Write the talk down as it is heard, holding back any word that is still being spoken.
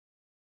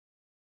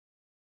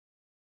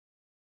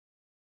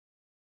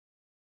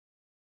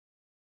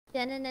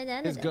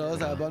This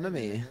goes up onto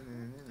me.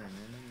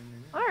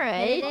 All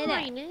right. Yeah.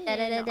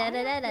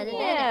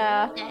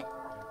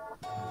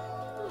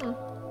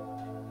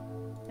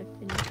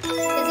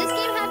 Does this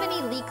game have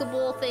any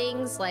leakable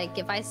things? Like,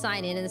 if I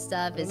sign in and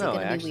stuff, is it gonna be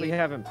weird? No, I actually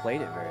haven't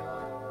played it very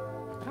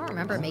long. I don't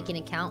remember making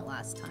an account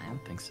last time. I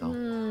don't think so.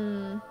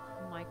 Hmm.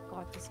 Oh my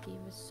god, this game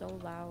is so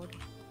loud.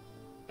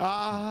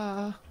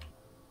 Ah.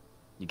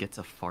 You get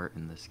to fart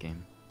in this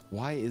game.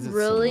 Why is it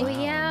Really? so Oh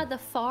loud? yeah, the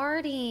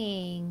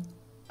farting.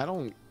 I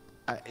don't.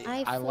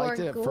 I liked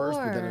it at first,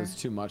 but then it was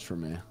too much for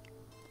me.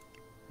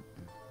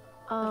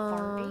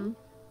 Damn.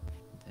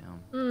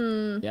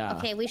 Yeah.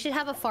 Okay, we should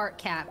have a fart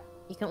cap.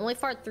 You can only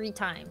fart 3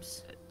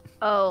 times.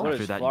 Oh.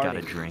 After that, you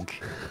gotta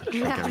drink.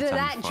 After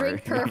that,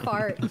 drink per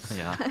fart.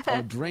 Yeah.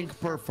 Oh, drink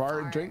per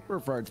fart. Drink per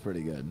fart's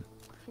pretty good.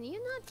 Can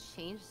you not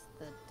change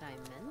the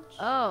dimension?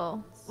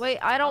 Oh. Wait,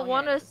 I don't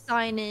want to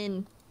sign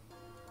in.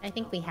 I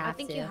think we have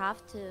to. I think you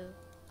have to.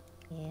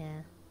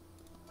 Yeah.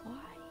 Why?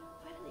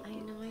 Why do they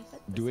do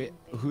that? Do it.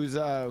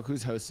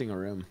 Who's hosting a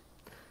room?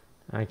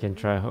 I can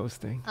try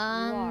hosting.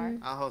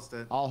 I'll host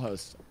it. I'll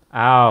host.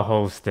 I'll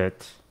host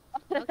it.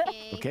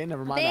 Okay. Okay,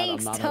 never mind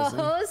Thanks, that. I'm not hosting.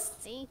 Toast.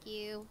 Thank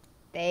you.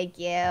 Thank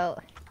you.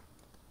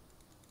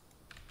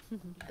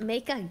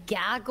 Make a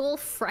gaggle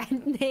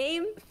friend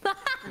name.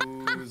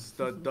 Who's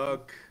the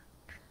duck?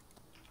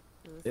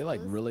 They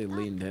like really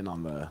leaned in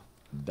on the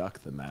duck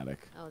thematic.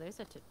 Oh, there's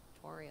a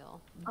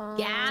tutorial.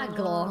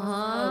 Gaggle,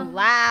 huh?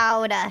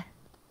 Loud.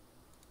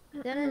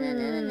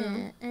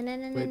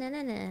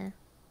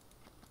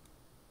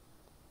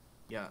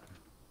 Yeah.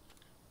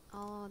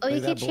 Oh, Oh, you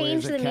Look, can that boy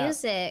change is a the cat.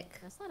 music.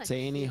 that's not a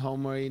Say any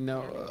homo you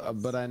know,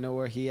 but I know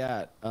where he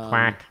at.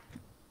 Quack.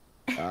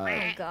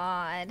 Oh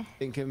God.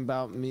 Thinking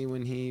about me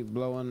when he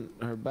blowing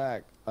her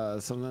back.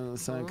 Something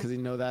because he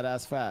know that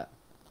ass fat.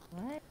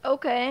 What?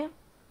 Okay.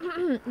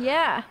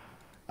 Yeah.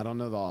 I don't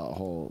know the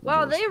whole.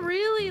 Wow, verse, they but-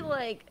 really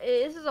like.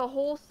 This is a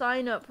whole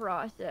sign-up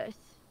process.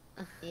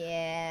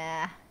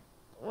 Yeah.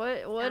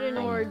 What an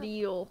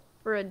ordeal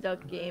for a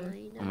duck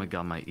game. Oh my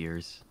god, my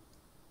ears.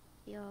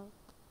 Yo.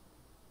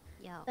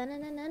 Yo.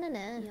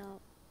 Yo.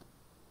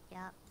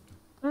 Yep.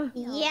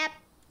 Yep.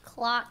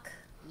 Clock.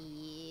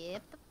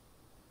 Yep.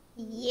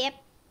 Yep.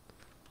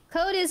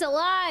 Code is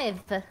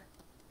alive. Code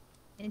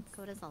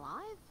is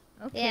alive?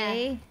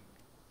 Okay.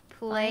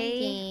 Play.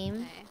 Game.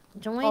 Okay.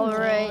 Join. All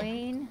right.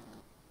 Join.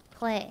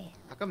 Play.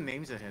 How come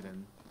names are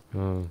hidden?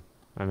 Oh,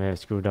 I may have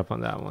screwed up on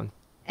that one.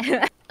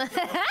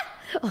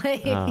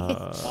 Wait.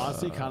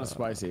 Honestly, kind of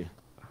spicy.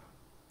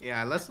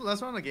 Yeah, let's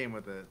run a game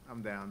with it.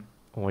 I'm down.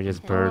 Or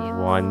just bird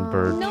 1,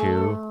 bird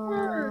 2.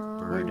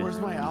 Wait, where's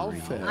my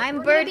outfit?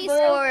 I'm bird 4.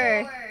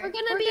 We're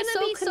gonna be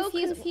so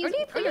confused. Where do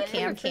you put your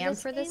cam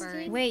for this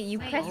game? Wait, you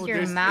pressed Oh, your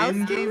there's mouse?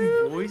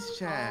 in-game voice Oh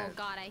chat.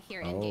 god, I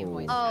hear in-game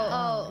voice.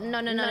 Oh,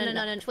 no.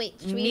 Wait,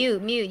 should we...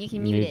 Mute. You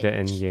can mute Mute it. the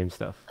in-game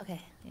stuff. Okay.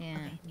 Yeah.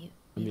 Okay, mute.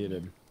 I'm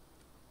muted.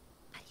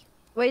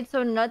 Wait,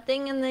 so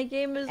nothing in the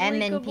game is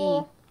M and P.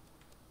 leakable?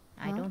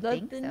 I don't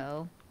Nothing? think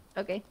so.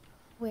 Okay.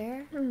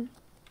 Where?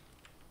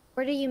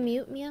 Where do you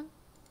mute, Meow?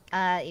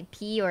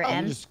 P or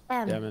I'm M just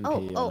M and P,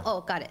 yeah.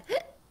 Oh, got it.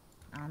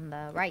 on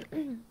the right.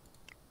 Can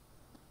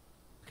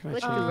I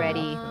What change you my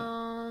ready?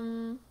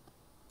 outfit?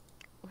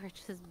 We're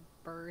just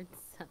birds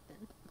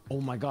something.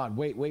 Oh my god!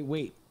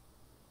 Wait!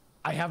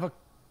 I have a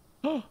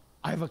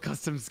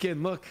custom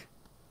skin. Look.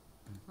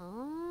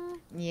 Oh.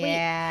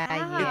 Yeah.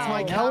 It's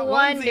my No cat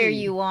wonder onesie.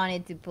 you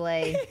wanted to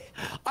play.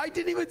 I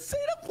didn't even say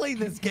to play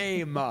this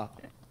game.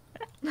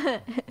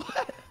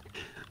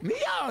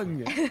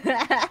 Myung!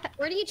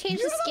 Where do you change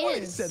You're the the one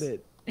who skins? said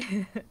it.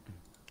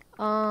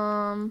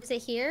 Is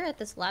it here at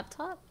this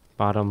laptop?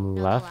 Bottom No,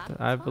 the left,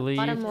 laptop? I believe.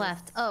 Bottom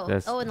left. Oh,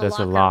 That's, in the that's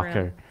locker a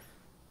locker. room.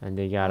 And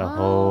they got a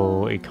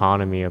whole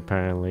economy,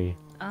 apparently.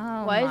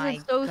 Oh Why my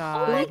is it so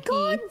God. Oh my spooky?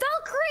 god,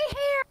 Valkyrie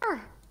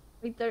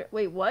hair!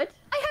 Wait, what?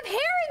 I have hair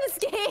in this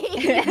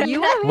game!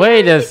 You have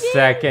Wait a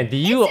second. Do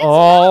you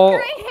all...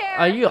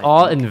 Are you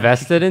all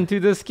invested into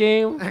this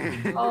game?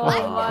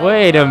 Oh,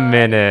 Wait a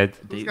minute.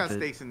 Who's got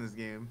stakes in this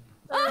game?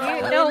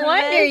 No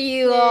wonder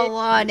you all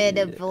wanted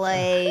to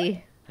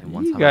play.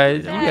 You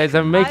guys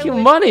are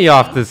making money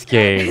off this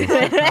game.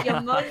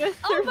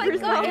 Oh my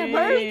god,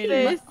 Wait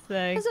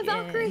there's a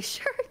Valkyrie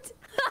shirt!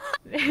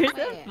 There's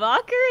a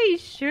Valkyrie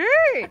shirt.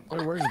 Wait,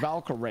 where's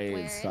Valkyrie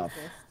and stuff?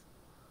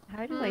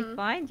 How do I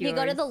find yours? You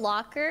go to the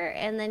locker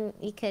and then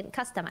you can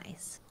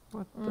customize.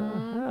 What the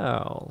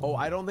hell? Oh,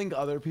 I don't think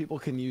other people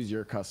can use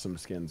your custom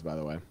skins, by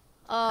the way.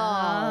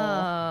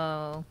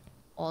 Oh.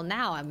 Well,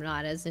 now I'm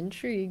not as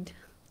intrigued.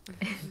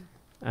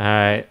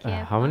 Alright,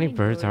 how many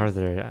birds are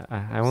there?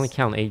 I only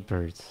count 8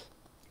 birds.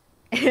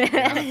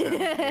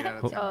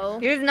 Oh.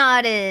 Who's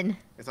not in?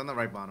 It's on the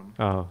right bottom.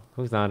 Oh,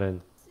 who's not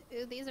in?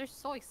 Dude, these are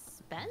so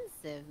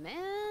expensive,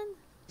 man.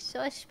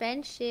 So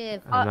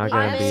expensive. I'm not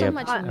gonna be so up-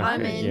 much okay,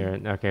 money. you're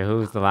in. Okay,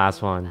 who's the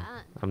last one?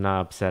 I'm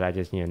not upset, I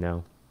just need to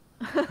know.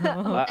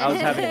 I was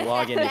having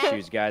login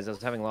issues, guys. I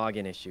was having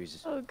login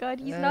issues. Oh god,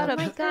 he's not Oh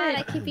my upset. god,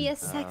 I could be a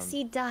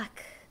sexy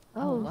duck.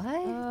 Oh,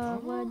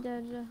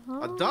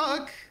 what? A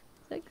duck?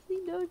 sexy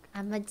duck.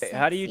 I'm a Hey,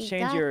 how do you sexy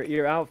change duck.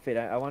 your outfit?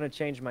 I want to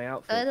change my Go to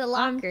outfit. the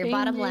locker,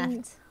 bottom changing-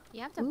 left.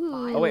 You have to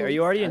Ooh, buy Oh wait, are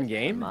you already in that's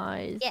game?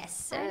 nice. Yes,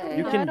 sir.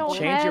 You I can don't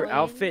change your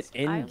have- outfit I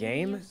in only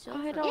game. have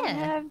silver. I don't Yeah.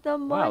 have the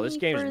money. Wow, this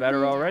game's for better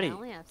this. already. I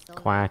only have silver.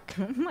 Quack.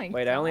 Oh my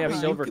Wait, I only have God.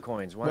 silver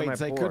coins. Why Wait, am I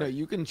poor? Sykkuno,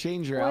 you can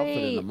change your outfit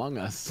in Wait. Among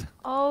Us.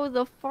 Oh,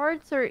 the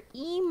farts are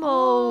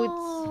emotes.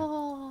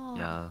 Oh.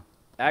 Yeah.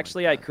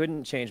 Actually, I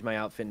couldn't change my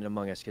outfit in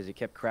Among Us because it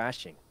kept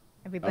crashing.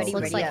 Everybody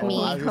Looks ready like up.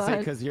 me. I was gonna say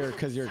God.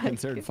 because you're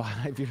considered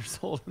 5 years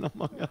old in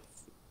Among Us.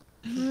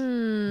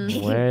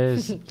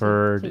 Where's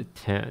bird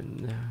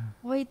 10?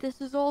 Wait, this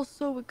is all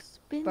so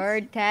expensive.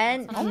 Bird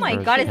 10. Oh That's my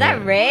Bird god, is that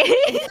 10. Ray?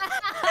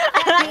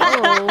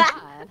 Oh,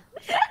 God.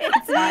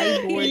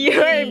 cyborg.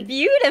 You're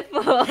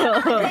beautiful.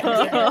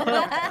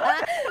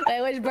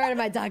 Wait, which bird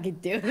am I talking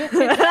to?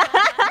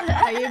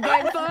 Are you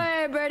bird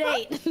 4 or bird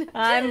 8?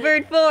 I'm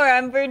bird 4.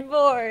 I'm bird 4.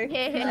 Oh my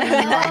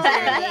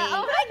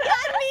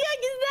god, Mia,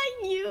 is that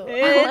you?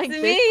 It's like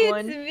me. this It's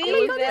one. me.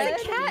 Oh my god, Beth.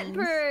 it's a cat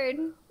bird.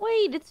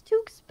 Wait, it's too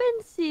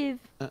expensive.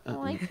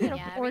 Oh, I can't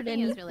Yeah, afford everything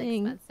is really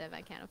anything. expensive.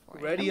 I can't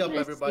afford it. Ready I'm up,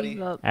 gonna everybody.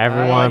 save up.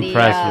 Everyone Ready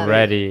press up.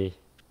 ready.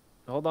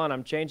 Hold on,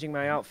 I'm changing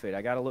my outfit.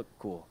 I gotta look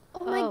cool.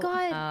 Oh my Oh.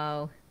 god,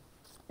 Oh.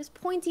 there's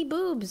pointy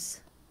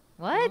boobs.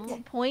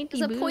 What? Pointy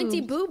There's a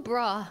pointy boobs. boob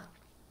bra.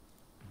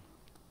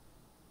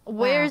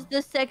 Where's Wow.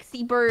 the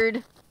sexy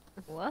bird?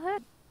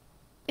 What?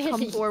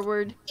 Come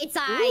forward. It's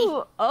I.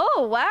 Ooh,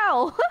 oh,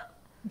 wow.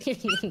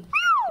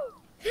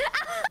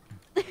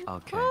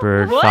 Okay.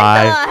 Bird What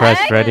 5, the press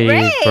heck? ready.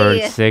 Ray,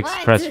 Bird 6,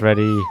 what? press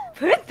ready.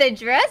 Put the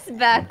dress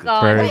back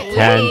on. Bird Wait,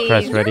 10,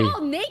 press You're ready.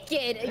 all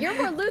naked. You're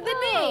more lewd than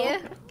me.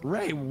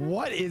 Ray,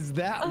 what is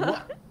that?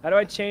 What? How do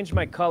I change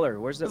my color?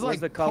 Where's It's the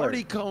like color?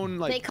 party cone, They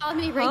like called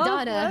me Ray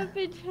Donna.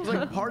 it's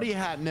like party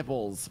hat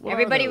nipples. What are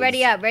Everybody those?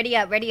 ready up, ready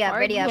up, ready up,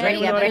 ready up,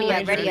 ready up, ready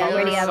up, ready up,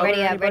 ready up,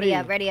 ready up, ready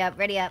up, ready up,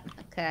 ready up.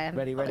 Okay.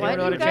 Ready, ready, Why ready,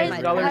 do you to ready, guys? change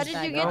ready, colors? How ready.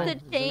 did you No. get There's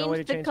to no change way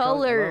to the change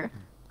color?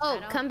 Oh,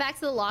 come back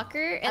to the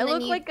locker and I then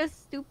look you like a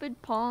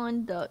stupid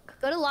pond duck.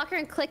 go to locker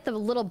and click the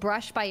little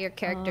brush by your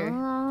character.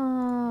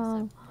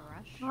 Oh,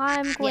 Brush.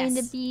 I'm going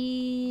Yes. to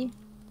be.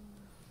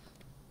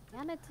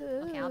 Damn it.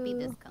 Okay, I'll be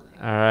this color.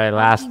 Alright,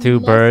 last 2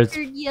 birds.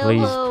 Mustard Please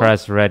yellow.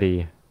 press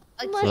ready.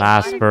 Okay.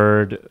 Last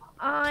bird,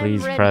 I'm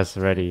please ready. press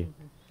ready.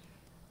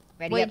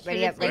 Ready Wait, up, ready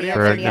should up, it ready say up,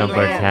 bird ready up,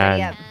 number ready up,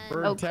 ready 10? up.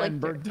 Bird Oh, 10, click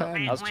bird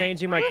 10. I was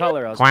changing my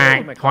color. I was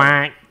changing my Quack,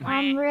 color. quack,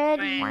 I'm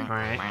ready. Quack,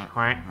 quack,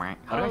 quack, quack.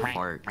 How do I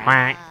fart?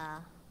 quack,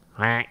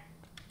 quack,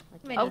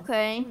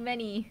 Okay.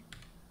 Many.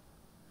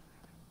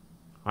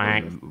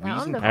 quack. We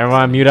using the-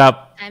 Everyone mute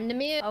up. Time to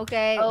mute.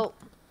 Okay. Oh,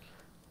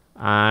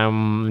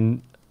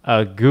 I'm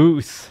a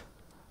goose,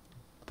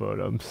 but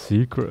I'm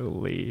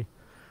secretly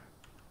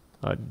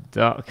a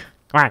duck.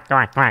 Quack,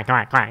 quack, quack,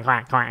 quack, quack,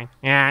 quack, quack.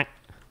 Yeah.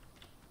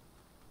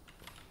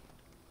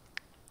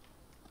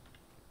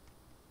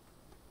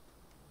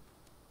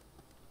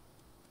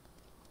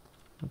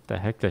 What the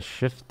heck does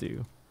shift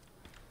do?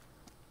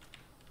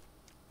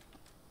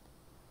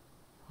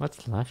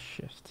 What's left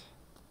shift?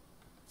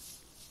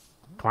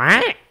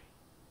 Quack!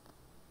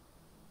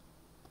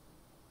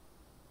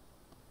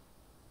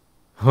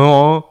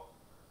 Huh?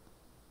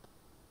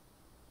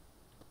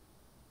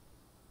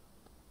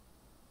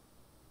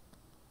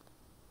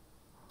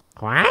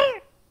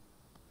 Quack?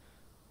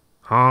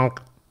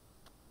 Honk.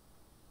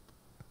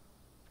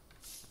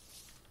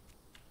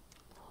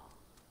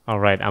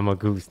 Alright, I'm a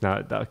goose, not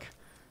a duck.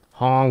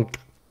 Honk.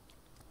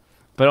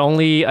 But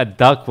only a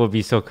duck will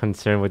be so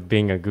concerned with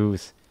being a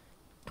goose.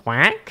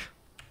 Quack?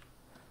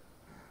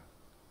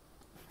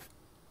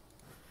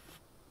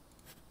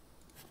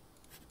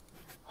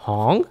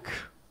 Honk?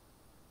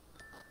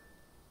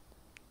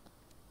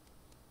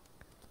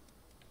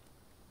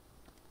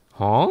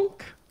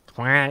 Honk?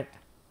 Quack.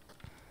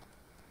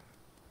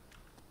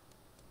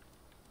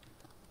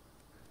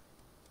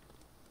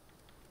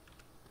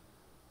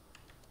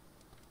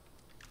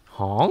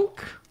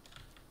 Honk?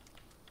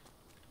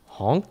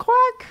 Honk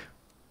quack?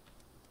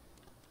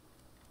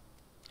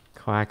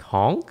 Quack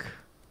honk?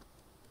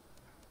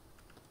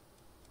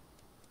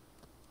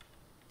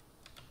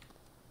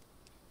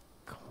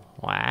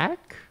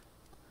 Quack?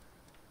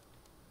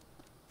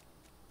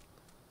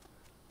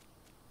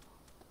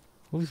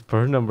 Who's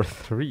bird number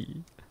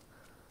 3?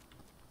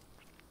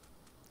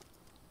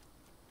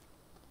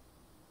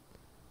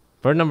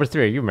 Bird number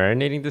 3, are you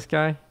marinating this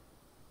guy?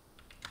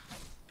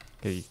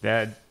 'Cause he's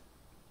dead.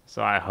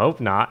 So I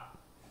hope not.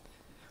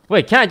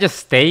 Wait, can I just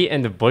stay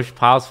in the bush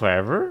piles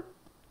forever?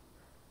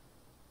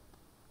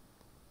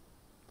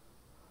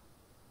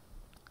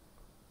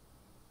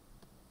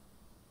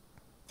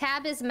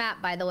 Tab is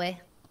map, by the way.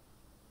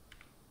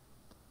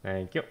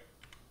 Thank you.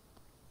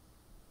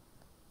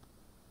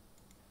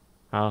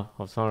 Oh,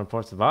 hope someone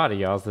reports the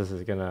body, else this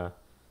is gonna...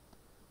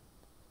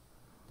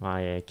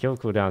 My kill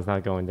cooldown's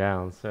not going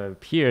down. So it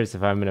appears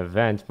if I'm in an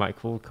event, my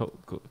kill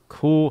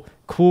cooldown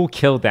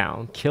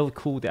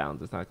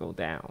does not go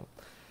down.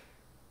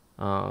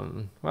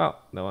 Well,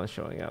 no one's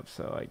showing up,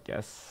 so I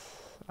guess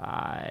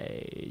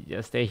I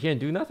just stay here and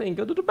do nothing.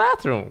 Go to the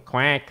bathroom.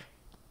 Quack.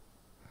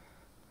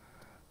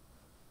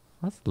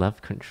 What's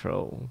left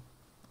control?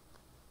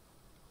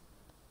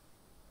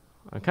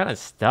 I'm kind of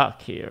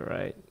stuck here,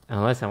 right?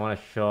 Unless I want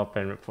to show up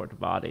and report the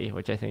body,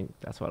 which I think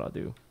that's what I'll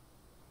do.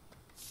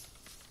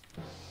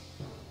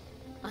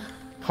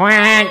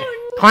 Quack!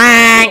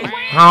 Quack!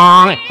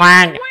 Honk!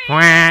 Quack!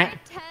 Quack!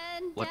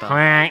 What the?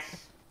 Quack!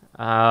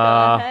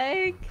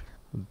 Heck?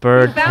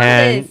 Bird found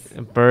 10. this?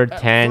 Bird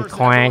 10. First,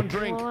 Quack! everyone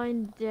drink.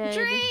 One dead.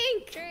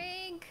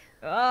 Drink.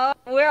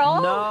 We're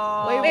all.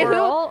 No. Wait, Who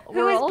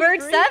we're is all bird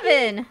drinking?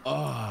 7?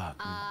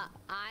 I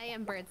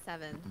am bird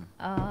 7.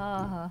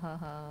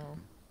 Oh.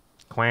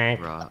 Quack!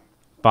 Bruh.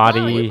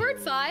 Body. Bird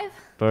 5.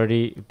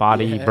 Birdie.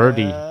 Body.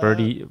 Yeah.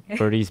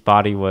 Birdie's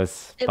body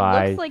was It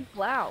by looks like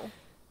Blau.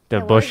 the Yeah,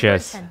 where's bird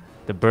bushes. 10?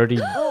 The birdie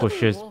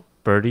bushes.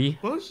 Birdie.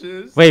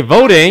 Bushes. Wait,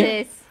 voting.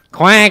 This.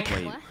 Quack!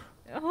 Wait,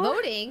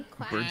 Voting.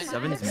 bird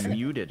 7's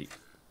muted.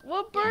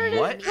 What bird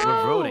What? is We're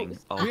Ghost? voting.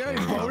 Okay, We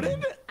already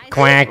voted?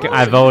 Quack!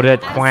 I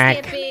voted. I'm Quack!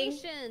 skipping.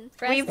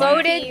 We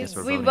voted. Yes,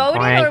 we're We voting. voted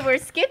Quack. or we're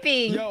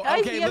skipping. Yo,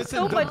 Guys, okay, we have listen.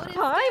 so much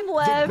time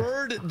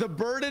left. The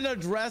bird in a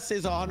dress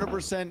is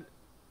 100%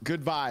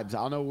 good vibes. I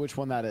don't know which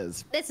one that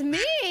is. It's me.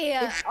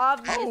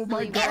 Obviously. Oh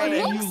my It God, and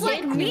you looks look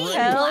like me. great.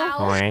 Wow.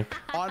 Quack!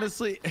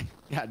 Honestly,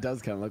 yeah, it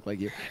does kind of look like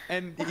you.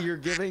 And you're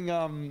giving.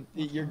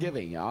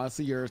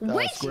 Honestly, you're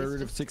Wait, square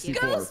root of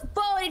 64. Goose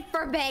voted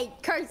for me.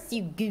 Curse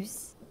you,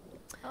 Goose.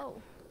 Oh.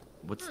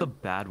 What's the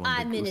bad one?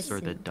 I'm The goose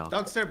or the innocent. duck?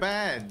 Ducks are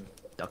bad.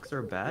 Ducks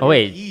are bad. Oh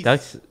wait, Geese.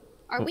 ducks.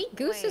 Are we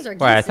gooses or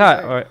geese? Wait, I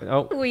thought.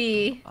 Oh,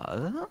 We.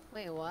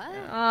 Wait, what?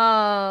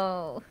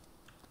 Oh.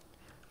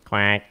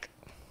 quack!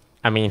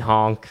 I mean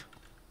honk.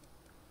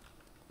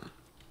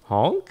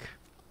 Honk?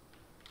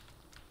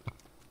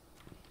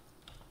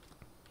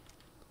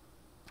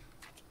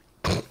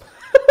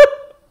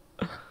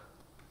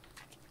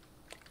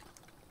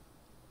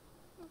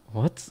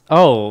 What's...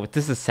 Oh,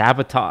 this is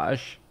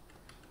sabotage.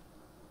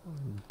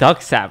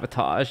 Duck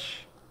sabotage.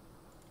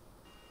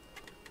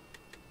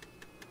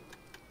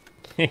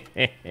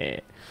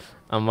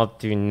 I'm up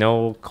to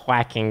no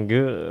quacking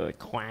good.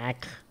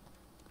 Quack.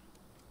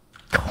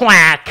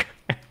 Quack!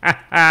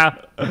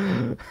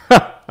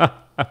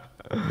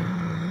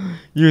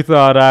 You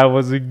thought I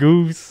was a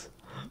goose,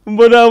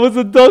 but I was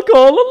a duck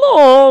all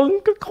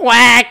along.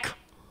 Quack!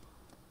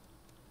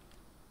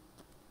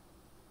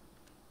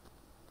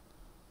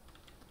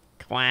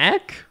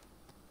 Quack?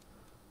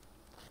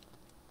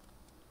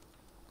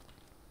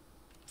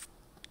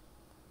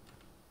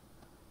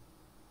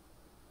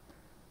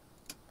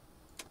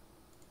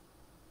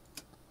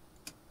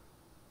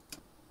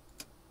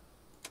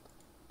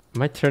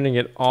 Am I turning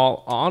it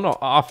all on or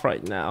off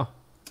right now?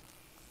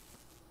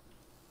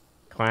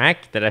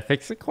 Quack? Did I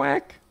fix it,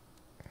 quack?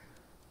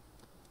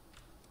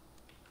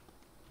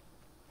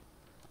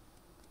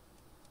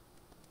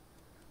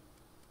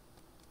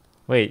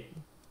 Wait,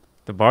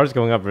 the bar's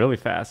going up really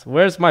fast.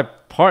 Where's my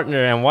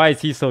partner and why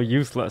is he so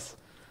useless?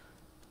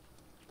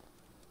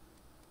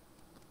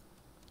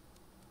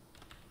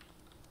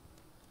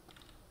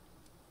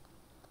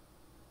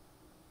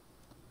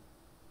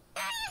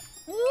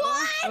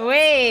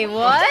 Wait,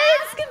 what?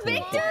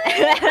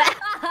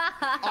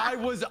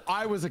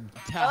 I was a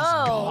test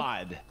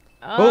god.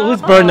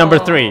 Who's bird number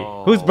 3?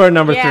 Who's bird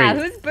number 3? Yeah,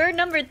 who's bird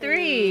number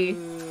 3?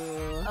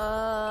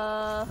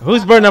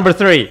 Who's bird number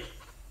 3?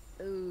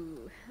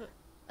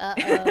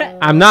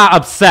 I'm not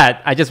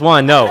upset. I just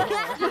want to know.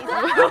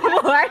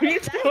 Why are you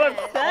so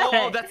upset?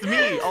 Oh, that's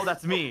me. Oh,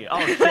 that's me.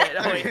 Oh shit.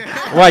 Oh, wait.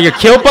 Why, your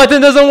kill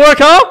button doesn't work,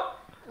 huh?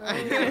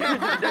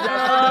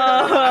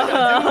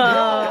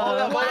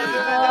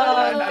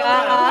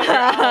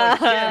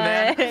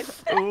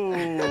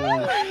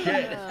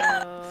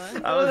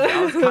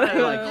 I was kind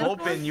of like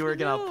hoping you were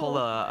gonna pull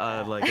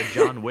a like a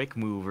John Wick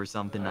move or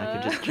something. I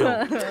could just chill.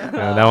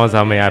 That one's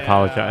on me. I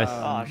apologize.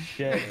 Oh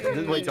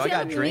shit. Wait, do I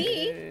got a drink?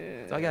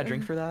 Do I got a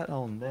drink for that?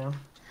 Oh damn.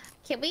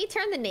 Can we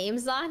turn the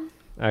names on?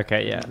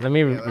 Okay, yeah. Let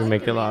me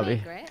remake the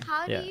lobby.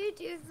 How Yeah. do you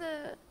do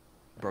the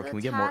Bro, can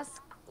we get more?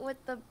 task with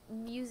the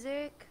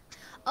music?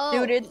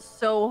 Dude, it's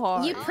so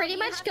hard. You pretty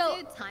much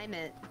go time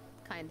it,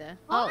 kinda.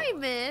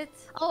 time it.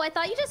 Oh, I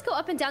thought you just go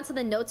up and down so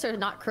the notes are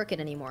not crooked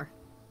anymore.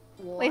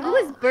 Wait, who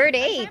is bird Are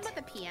you 8? talking about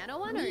the piano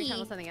one, or are you talking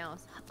about something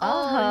else?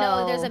 Oh,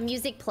 no, there's Oh. a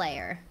music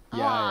player.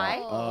 Yeah.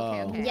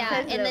 Oh, okay.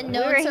 Yeah, Because and the we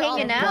notes were are all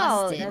hanging out.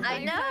 busted. I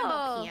I know.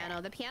 know.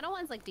 Piano. The piano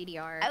one's like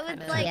DDR. I was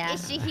kinda. like, Yeah.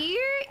 is she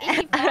here? Is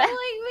she following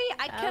me?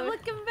 I kept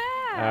looking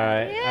back.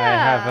 Alright, I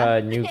have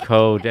a new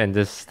code, and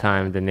this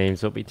time the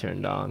names will be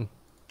turned on.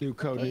 New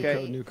code, new Okay.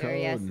 code, new code.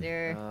 Yes,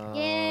 sir.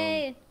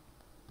 Yay.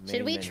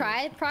 Should we many.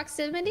 try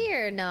proximity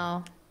or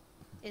no?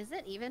 Is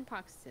it even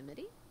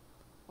proximity?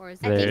 Or is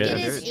I There think it it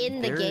is. is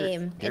in the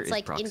game. there It's is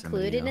like proximity,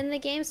 included yeah. in the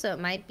game, so it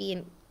might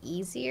be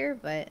easier,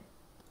 but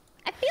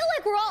I feel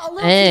like we're all a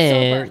little too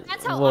And sober.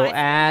 That's how we'll I feel.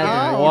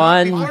 add Oh.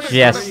 one Before the start of the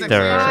next Fine,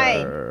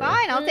 jester.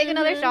 fine. I'll take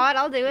another shot.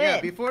 I'll do Yeah,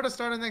 it. before the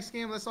start of the next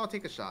game, let's all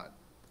take a shot.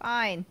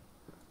 Fine.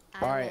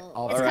 All right, It's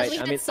I'll 'cause All right. we've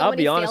I had mean, so I'll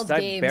many be honest. failed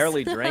I games.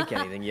 barely drank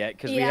anything yet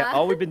because Yeah.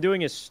 all we've been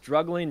doing is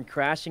struggling and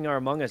crashing our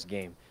Among Us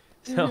game.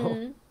 So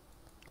Mhm.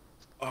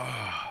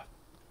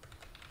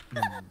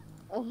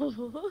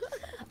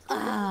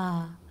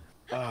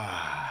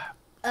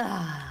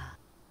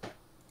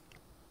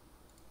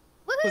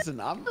 Listen,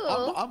 I'm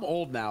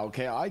old now.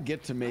 Okay, I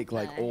get to make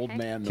like old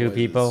man noises. Two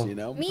people You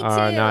know.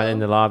 are not in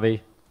the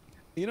lobby.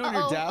 You know when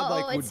your dad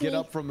like would get me.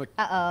 up from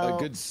a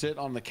good sit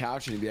on the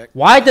couch and he'd be like,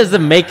 Why does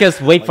it make us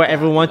wait for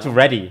everyone to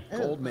ready?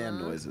 old man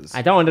noises.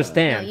 I don't No,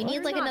 understand. you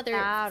need like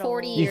another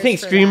 40 You years think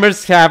for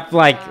streamers have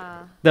like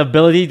the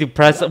ability to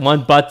press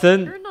one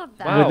button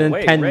Wow, within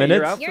wait, 10 Ray, minutes?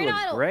 Your outfit You're looks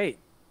not a- great.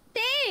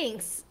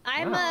 Thanks.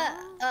 I'm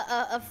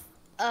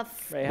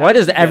Ray, Why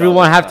does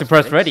everyone have to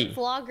press ready?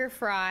 Flogger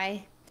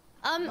fry.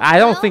 I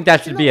don't well, think that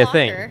it's should in be the a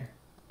thing. locker,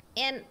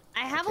 And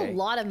I have Okay. a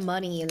lot of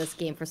money in this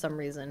game for some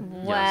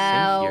reason.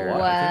 Wow,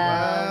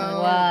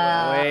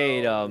 wow.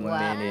 Wait a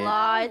minute.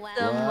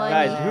 Lots of money.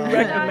 Guys, who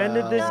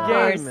recommended this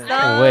game?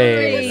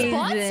 Wait.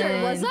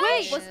 Sponsor was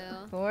I? Was,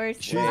 For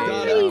She's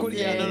got equity.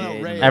 Yeah, no,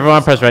 Ray.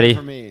 Everyone press ready.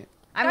 For me.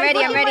 I'm ready,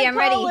 I'm ready, I'm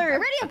ready. I'm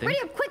ready, I'm ready,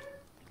 I'm quick.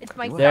 It's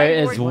my There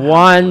is sideboard.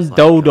 one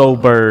dodo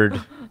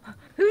bird.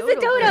 Who's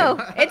the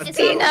dodo? It's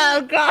Tina,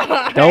 oh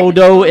god.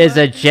 Dodo is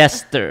a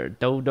jester.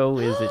 Dodo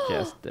is a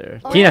jester.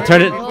 Tina,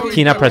 turn it.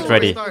 Tina, press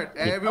ready.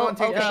 Everyone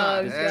take a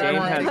shot. Jane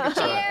Everyone has take a the shot.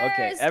 shot.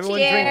 Okay, everyone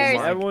Cheers.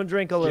 drink. Everyone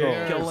drink a little.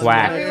 Cheers.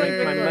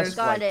 Whack.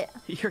 Got it.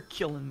 You're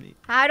killing me.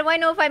 How do I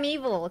know if I'm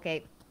evil?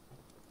 Okay.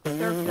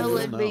 They're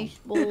killing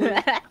baseball.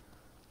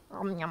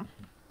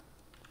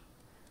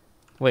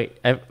 Wait,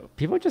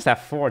 people just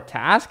have 4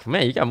 tasks?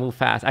 Man, you gotta move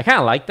fast. I kind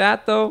of like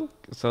that though,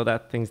 so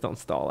that things don't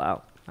stall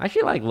out. I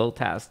actually like low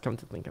tasks, come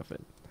to think of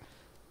it.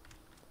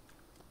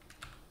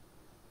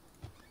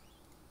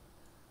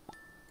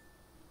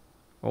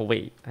 Oh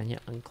wait, I need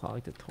to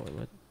unclog the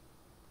toilet.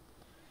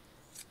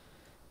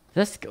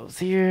 This goes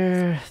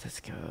here, this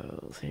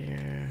goes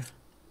here.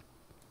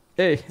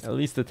 Hey, at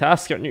least the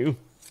tasks are new.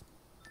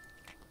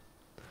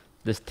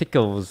 This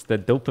tickles the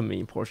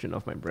dopamine portion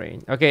of my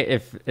brain. Okay,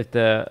 if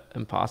the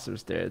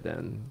imposter's there,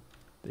 then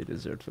they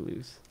deserve to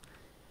lose.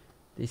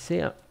 They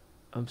say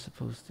I'm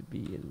supposed to be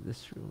in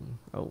this room.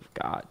 Oh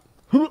God.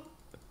 How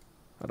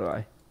do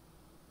I?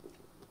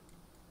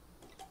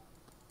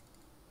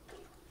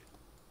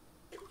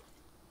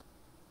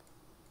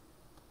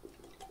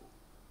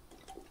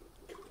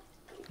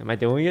 Am I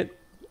doing it?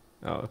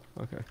 Oh,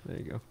 okay. There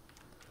you go.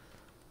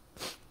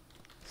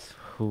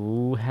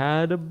 Who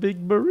had a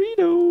big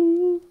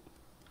burrito?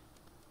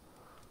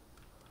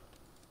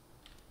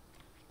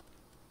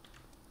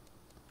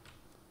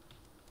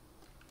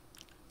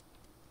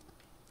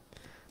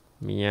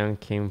 Mian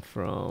came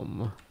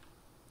from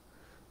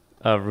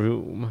a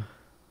room.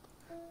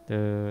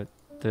 The.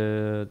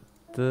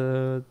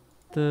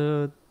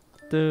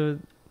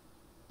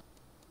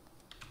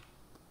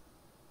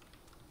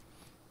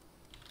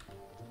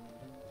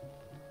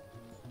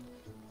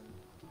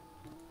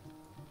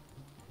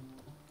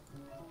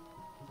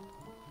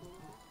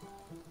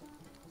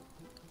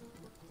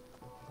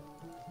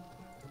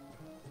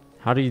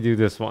 How do you do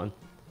this one?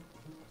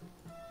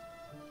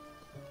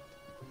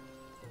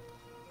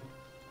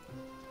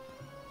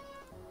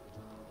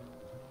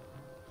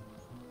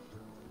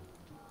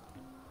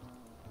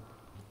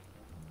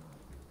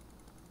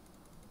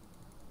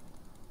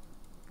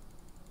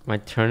 Am I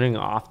turning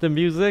off the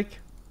music?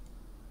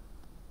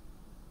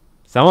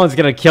 Someone's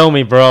gonna kill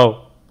me,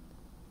 bro.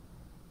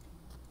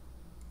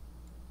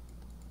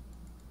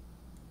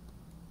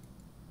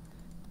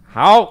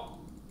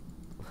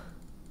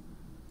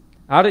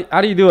 How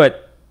do you do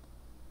it?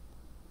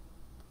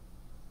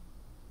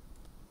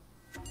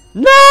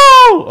 No!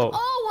 Oh.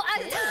 Oh, I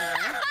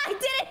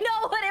didn't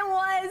know what it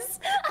was.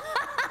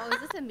 Oh,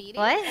 is this a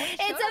meeting? What? It's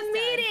a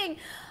meeting.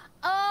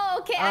 Oh,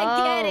 okay,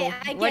 I get it.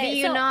 I get what do it.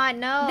 you So, not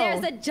know?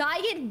 There's a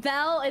giant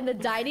bell in the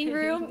dining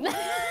room.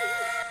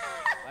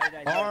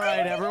 All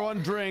right,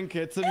 everyone drink.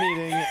 It's a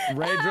meeting.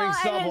 Ray drinks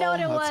I double. didn't know what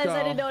it Let's was. go.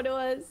 I didn't know what it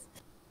was.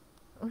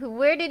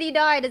 Where did he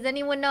die? Does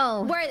anyone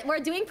know? We're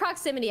doing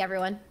proximity,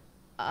 everyone.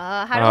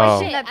 How do Oh. I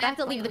Shit, shut I that have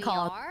to back? leave the We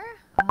call. are?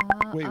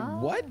 Wait,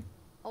 what?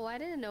 Oh, I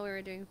didn't know we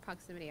were doing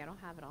proximity. I don't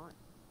have it on.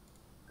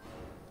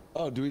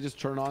 Oh, do we just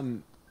turn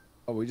on?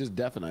 Oh, we just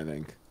deafen, I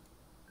think.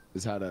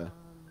 Is how to.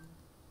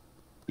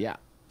 Yeah,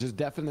 just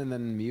deafen and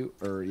then mute,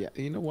 or yeah.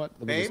 You know what?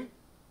 Let me Babe,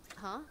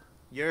 Huh?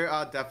 you're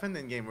deafened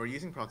in game. We're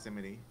using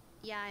proximity.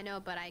 Yeah, I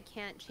know, but I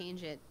can't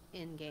change it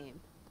in game.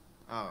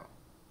 Oh.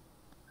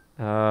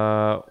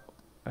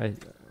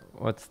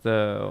 What's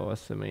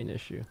the main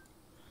issue?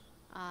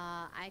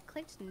 I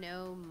clicked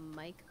no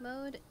mic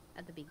mode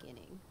at the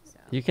beginning, so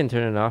You can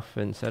turn it off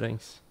in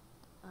settings.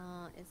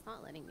 it's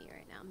not letting me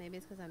right now. Maybe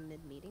it's because I'm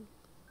mid-meeting.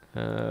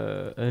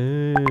 Oh,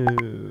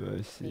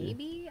 I see.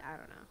 Maybe? I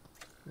don't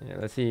know. Yeah,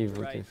 let's see if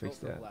we can fix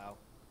that.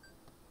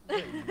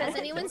 Has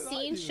anyone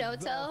seen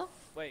Shoto?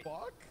 Wait.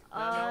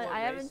 I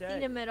haven't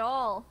seen him at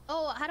all.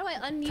 Oh, how do I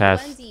unmute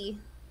Test. Wendy?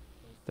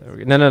 There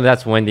we go. No,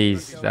 that's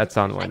Wendy's. That's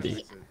on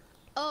Wendy.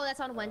 Oh, that's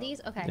on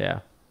Wendy's? Okay. Yeah.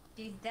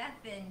 She's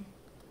deafened.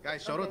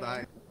 Guys, Shoto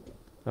died.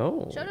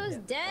 Oh. Shoto's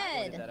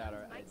dead.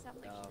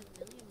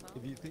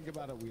 If you think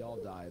about it, we all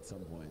die at some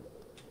point.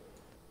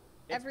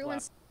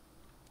 Everyone's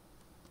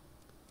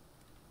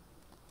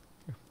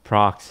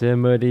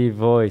Proximity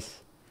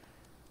voice.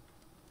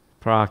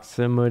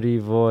 Proximity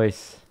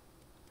voice.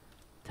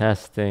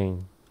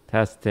 Testing.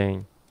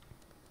 Testing.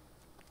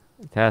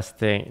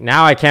 Testing.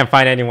 Now I can't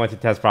find anyone to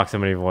test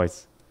proximity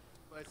voice.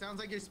 But it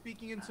sounds like you're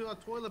speaking into a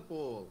toilet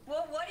bowl.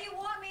 Well, what do you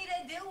want me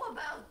to do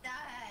about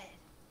that?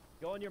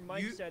 Go on your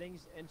mic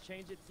settings and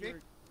change it to your...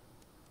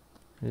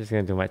 I'm just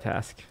gonna do my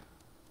task.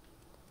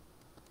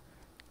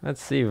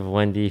 Let's see if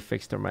Wendy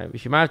fixed her mic.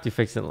 She might have to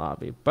fix it in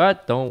lobby,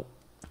 but don't.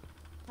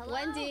 Hello?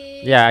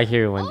 Wendy. Yeah, I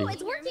hear you, Wendy. Oh,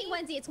 it's working,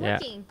 Wendy. It's Yeah.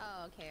 working.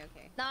 Oh, okay,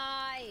 okay.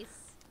 Nice.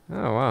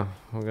 Oh wow,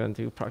 we're gonna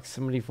do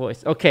proximity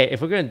voice. Okay,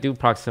 if we're gonna do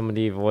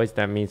proximity voice,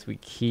 that means we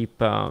keep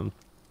the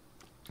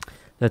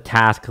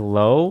task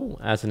low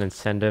as an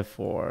incentive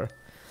for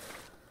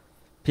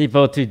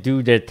people to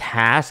do their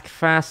task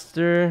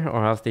faster,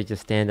 or else they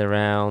just stand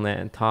around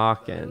and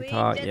talk and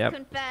talk. Just Yep.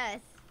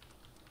 confess.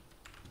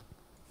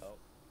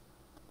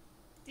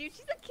 Dude,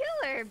 she's a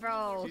killer,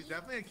 bro. She's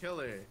definitely a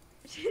killer.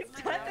 She's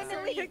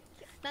definitely a...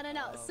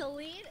 No.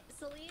 Celine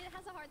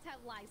has a hard time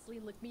lying.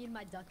 Celine, look me in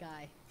my duck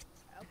eye.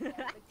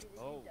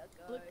 Oh.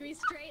 Look me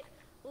straight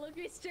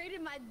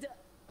in my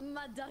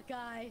duck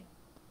eye.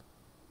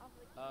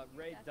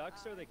 Ray,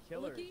 ducks are the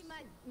killers. Look at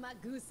my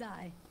goose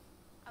eye.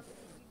 I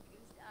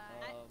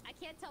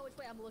can't tell which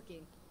way I'm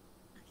looking.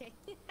 Okay.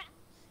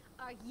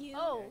 Are you?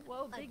 Oh,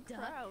 whoa, a big duck?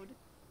 crowd.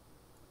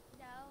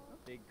 No.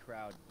 Big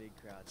crowd, big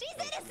crowd. She's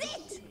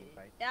innocent!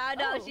 Right? No,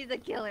 no, she's a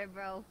killer,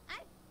 bro.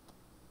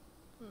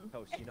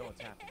 Toast, you know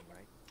what's happening, right?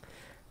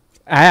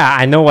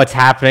 I know what's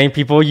happening.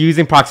 People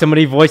using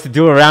proximity voice to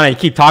do around and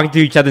keep talking to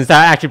each other instead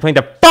of actually playing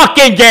the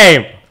fucking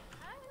game.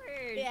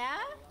 Yeah?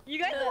 You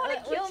guys want to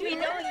kill me, don't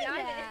you?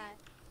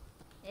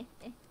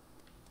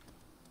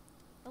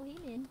 Oh, hey,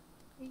 man.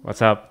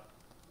 What's up?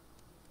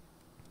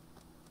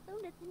 Oh,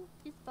 nothing.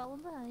 Just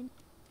falling behind.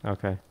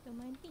 Okay. Don't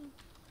mind me.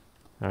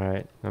 All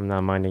right. I'm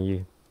not minding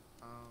you.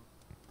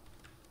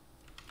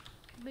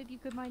 Maybe you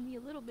could mind me a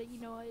little bit, you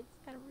know, it's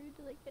kind of rude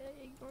to like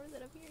ignore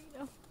that I'm here, you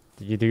know.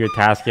 Did you do your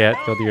task yet?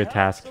 Go do your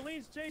task.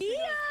 Okay,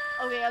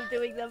 I'm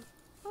doing them.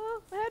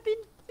 Oh, what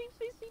happened? Please.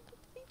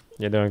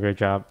 You're doing a great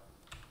job.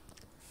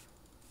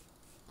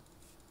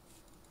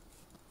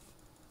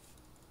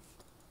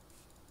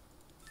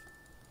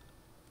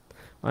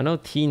 I know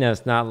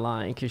Tina's not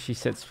lying because she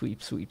said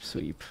sweep, sweep,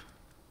 sweep.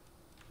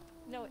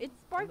 No, it's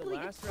sparkly.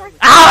 It's sparkly.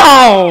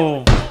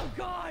 Ow! Oh,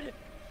 God!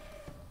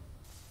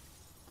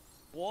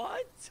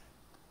 What?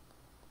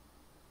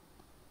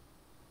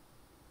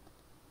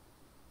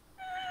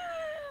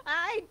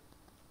 I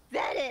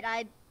said it.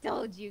 I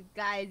told you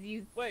guys,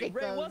 you Wait,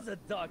 Ray sickos. was a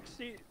duck.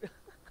 She...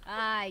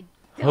 I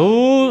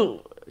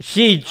Who?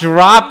 She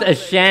dropped a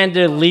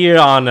chandelier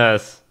on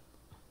us.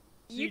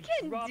 You She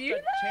can dropped do a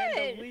that?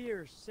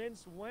 chandelier.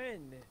 Since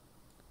when?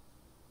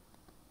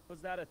 Was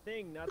that a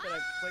thing? Not that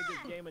I've played this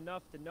game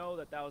enough to know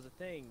that that was a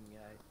thing.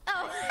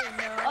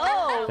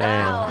 Oh,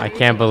 Damn, wow. I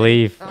can't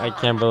believe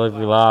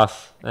we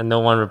lost and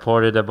no one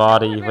reported a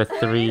body with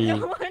 3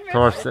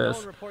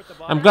 corpses.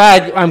 I'm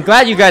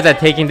glad you guys are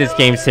taking this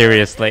game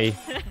seriously.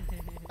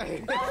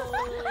 Okay,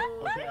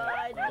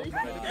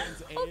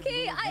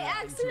 I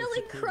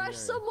accidentally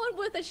crushed someone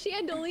with a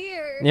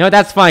chandelier. You know,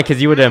 that's fine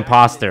because you were the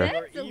imposter.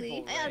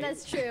 Yeah,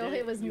 that's true.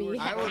 It was me.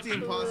 I was the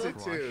imposter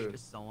too.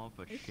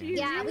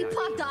 Yeah, we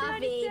popped off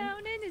it.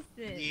 Sound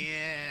innocent.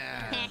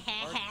 Yeah.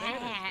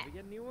 We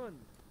get a new one.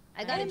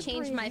 I gotta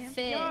change my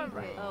fit.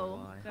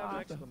 Oh, Have an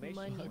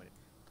exclamation point.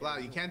 Wow,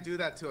 you can't do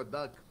that to a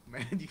duck,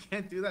 man. You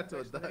can't do that to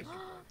a duck.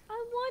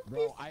 I want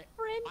this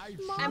French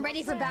I'm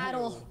ready for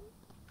battle.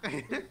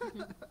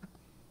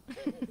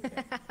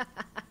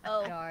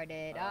 Oh.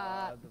 Started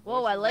up.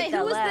 Whoa, I like Wait,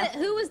 that laugh.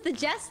 who was the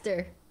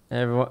jester?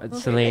 Everyone,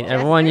 Celine,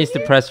 everyone needs to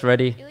press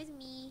ready. It was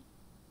me.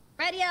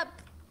 Ready up.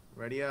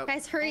 Ready up.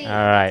 Guys, hurry. All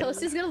right.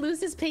 Toast is gonna lose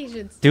his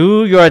patience.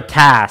 Do your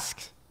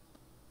task.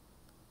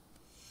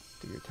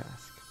 Do your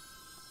task.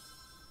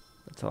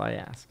 That's all I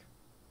ask.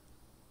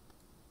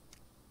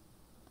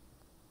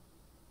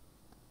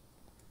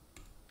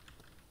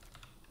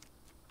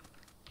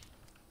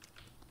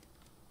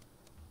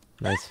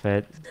 Nice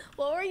fit.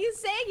 What were you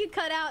saying? You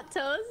cut out,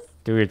 Toast?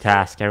 Do your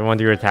task. Everyone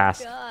do your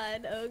task.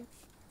 God. Oh.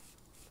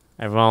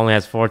 Everyone only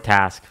has 4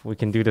 tasks. We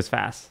can do this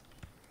fast.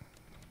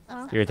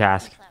 Do your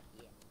task.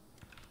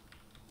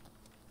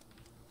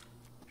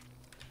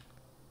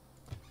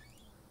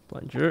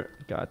 Plunger.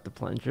 Got the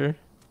plunger.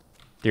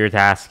 Do your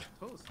task.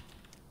 Toast.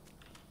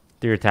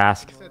 Do your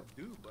task. You said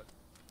do, but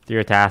Do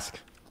your task.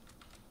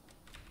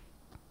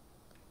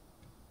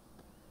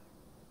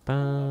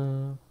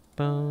 Ba,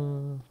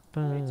 ba,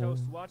 ba, Hey,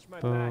 Toast, watch my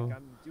ba, back.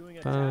 I'm doing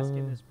a task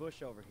in this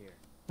bush over here.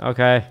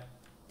 Okay.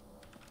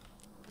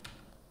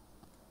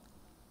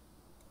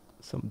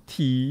 Some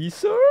tea,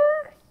 sir?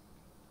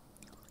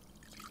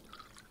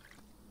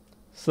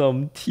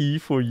 Some tea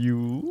for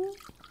you?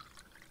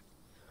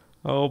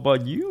 How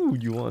about you?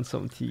 You want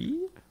some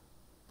tea?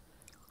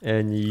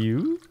 And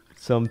you?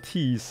 Some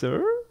tea,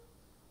 sir?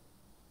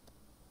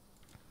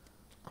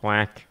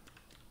 Quack.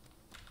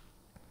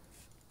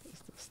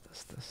 This.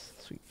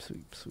 Sweep,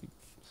 sweep, sweep,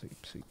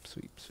 sweep, sweep,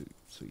 sweep, sweep.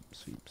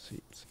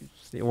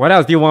 sweep. What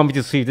else do you want me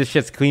to sweep? This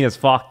shit's clean as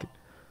fuck.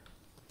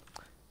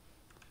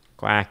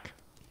 Quack.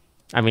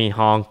 I mean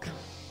honk.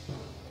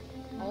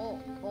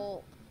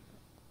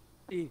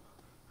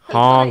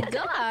 Honk.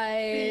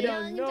 Died.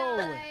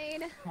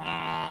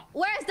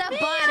 Where's the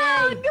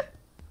body?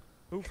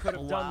 Who could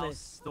have done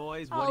this?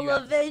 Blaustoise, what do you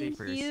have to say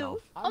for yourself?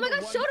 Oh my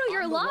God, Shoto,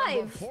 you're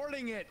alive.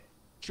 Reporting it,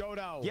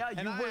 Shoto. Yeah,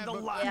 you were the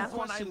last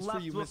one I questions for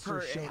left you, with Mr. her.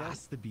 It Shoto.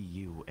 has to be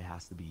you. It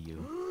has to be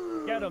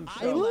you. Get him,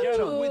 Shoto. Get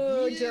him.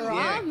 Ooh, drama.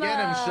 Yeah, get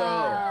him,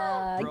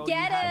 Shoto. Bro, Get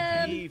you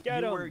had him. beef.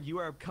 Get him. You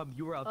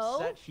were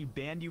upset. Oh. She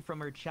banned you from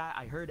her chat.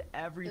 I heard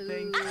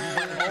everything. Ooh.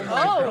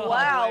 Oh,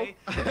 wow.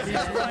 He's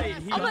right.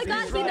 Oh my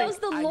God, he knows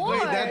the lore.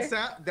 Wait,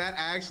 that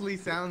actually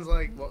sounds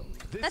like. Well,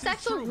 That's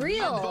actually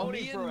real.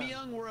 Me and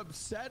Myung were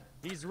upset.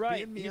 He's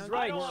right. Me He's and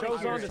right. Myung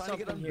Show's were on to trying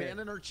get something here. unbanned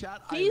in her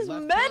chat. He's I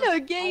left her,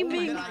 metagaming.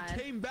 and then I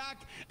came back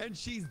and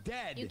she's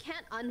dead. You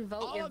can't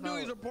unvote All your I'm doing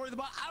is vote. reporting the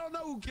bot. I don't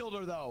know who killed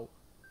her though.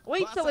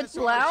 Wait, Last so I it's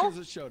saw her, Blau? she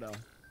was a Shoto.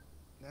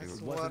 that's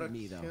It what wasn't a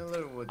me, though.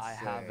 killer would say. I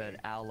have an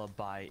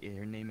alibi.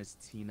 Her name is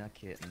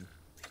Tinakitten.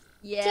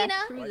 Yeah, Tina?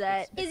 true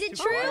that. Is it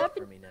Too true? quiet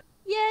for me now.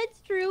 Yeah,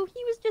 it's true.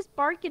 He was just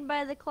barking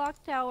by the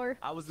clock tower.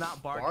 I was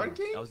not barking.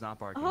 Barking? I was not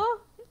barking. Huh?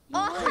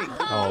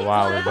 Oh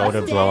wow, we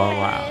voted Blow on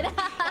wow.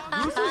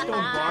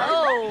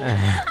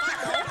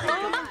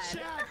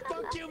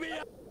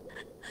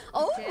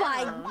 Oh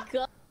my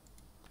God.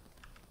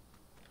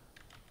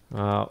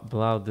 Well,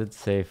 Blau did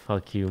say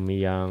fuck you,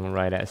 Myung,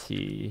 right as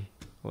he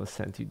was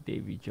sent to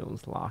Davy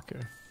Jones' locker.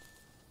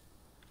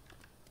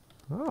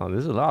 Oh,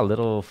 there's a lot of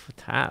little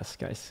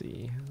tasks I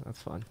see.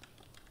 That's fun.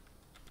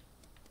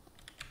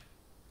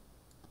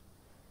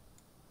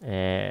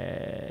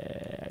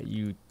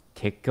 You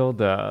tickle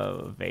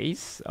the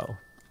vase? Oh.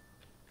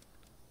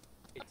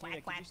 Hey,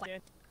 Tina, can you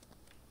stand?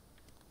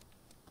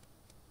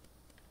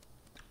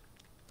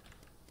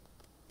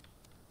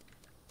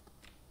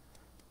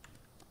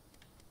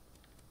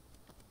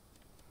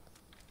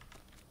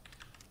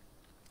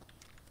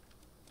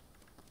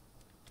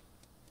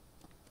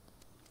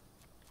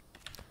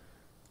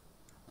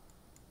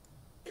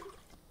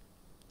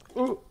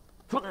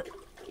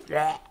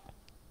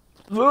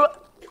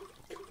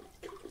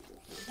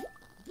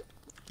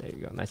 There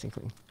you go, nice and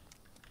clean.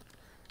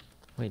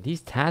 Wait,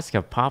 these tasks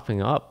are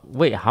popping up.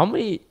 Wait, how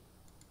many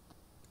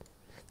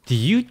do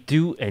you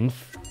do Shoto,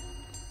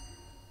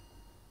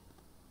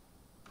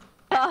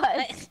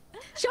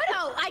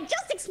 I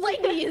just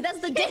explained to you. That's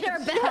the dinner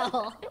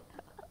bell.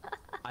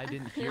 I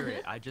didn't hear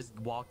it. I just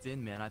walked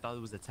in, man. I thought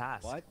it was a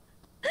task. What?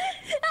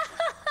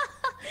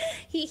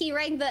 He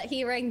rang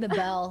the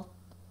bell.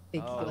 Oh,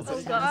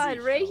 Oh God,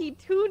 Ray, he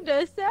tuned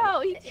us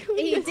out. He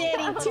He did.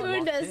 He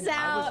tuned us I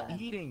out.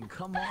 was eating.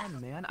 Come on,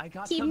 man. I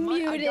got. He I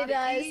muted gotta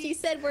us. eat. He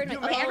said we're You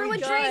okay.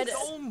 Everyone God. drinks.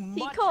 So He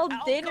much called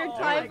dinner alcohol.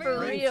 time for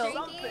Drink real.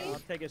 something. I'll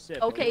take a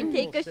sip. Okay, Ooh,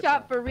 take a sip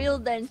shot up. for real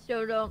then,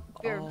 Shoto.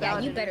 You're Oh. Yeah,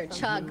 about you it. better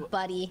chug,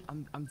 buddy.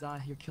 I'm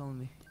dying. You're killing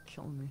me.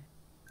 Killing me.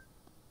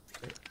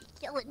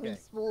 Killing me, Okay.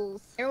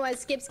 swools. Everyone,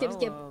 skip.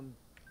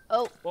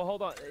 Oh, Well,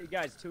 hold on. Hey,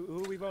 guys, who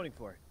are we voting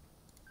for?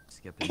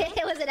 Skipping.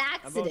 It was an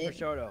I'm voting for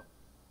accident. Shoto.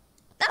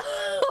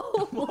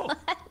 What?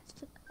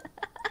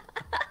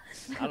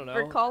 I don't know.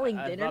 We're calling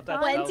I dinner thought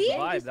that, time? that was the Wendy? I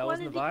vibe. just That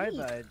wasn't the wanted to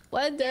vibe. eat.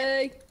 One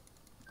day.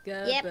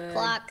 Yep,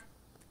 clock.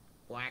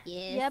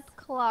 Yes. yep,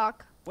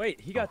 clock. Wait,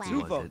 he got Oh, two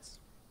was votes.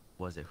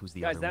 Was it? Who's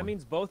the Guys, other that one?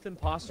 means both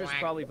imposters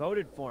probably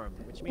voted for him,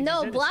 which means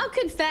No, he's Blau innocent.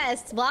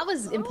 confessed. Blau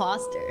was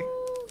imposter.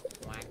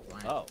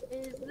 Oh,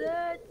 Is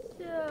that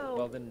so?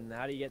 well then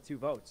how do you get two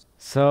votes?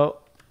 So,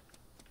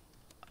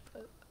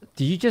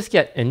 do you just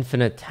get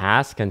infinite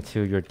tasks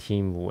until your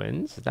team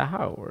wins? Is that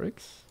how it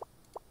works?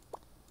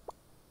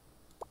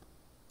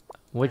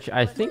 Which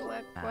I think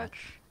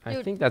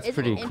Dude, that's isn't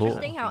pretty it cool.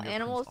 interesting how Fingerprints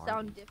animals are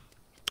sound good.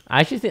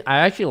 different? I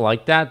actually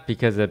like that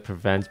because it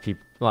prevents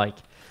people like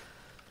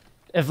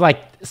if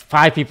like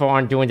 5 people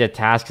aren't doing their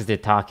task because they're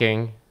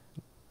talking.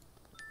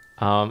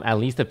 At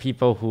least the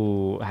people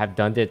who have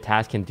done their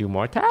task can do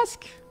more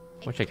tasks,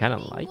 which I kind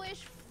of like.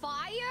 Extinguish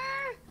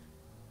fire?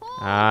 Oh,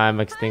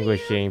 I'm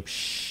extinguishing.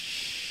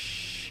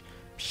 Psh,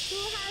 who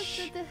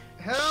has the...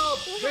 Help!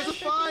 There's a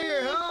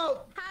fire!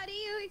 Help! How do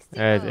you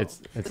extinguish?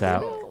 it's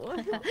out.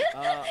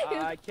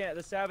 I can't.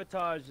 The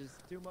sabotage is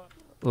too much.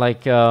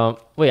 Like,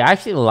 wait, I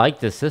actually like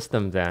the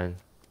system then.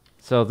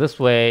 So this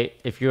way,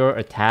 if you're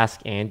a task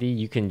Andy,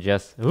 you can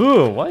just...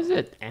 Ooh, why is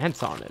it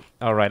ants on it?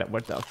 Oh, right,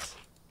 what else?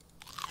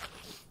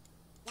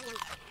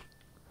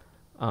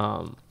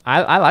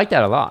 I like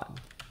that a lot.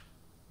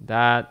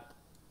 That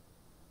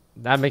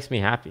makes me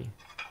happy.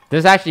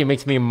 This actually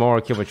makes me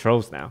more kill with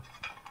trolls now.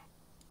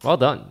 Well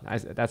done.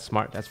 That's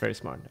smart. That's very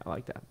smart. I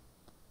like that.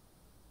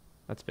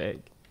 That's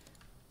big.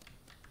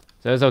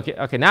 So it's okay.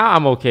 Okay, now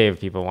I'm okay if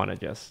people want to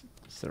just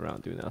sit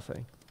around do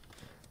nothing.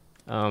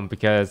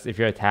 Because if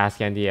you're a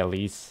task Andy, at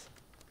least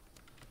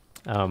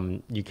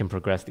you can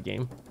progress the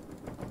game.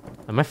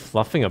 Am I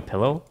fluffing a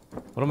pillow?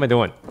 What am I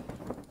doing?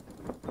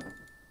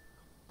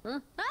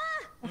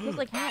 It feels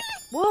like hat.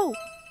 Whoa!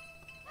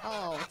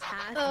 Oh,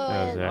 task. Oh,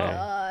 That was right.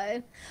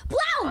 God.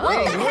 Blau, What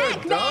Hey, the you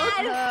heck, a duck?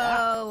 man?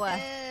 Oh.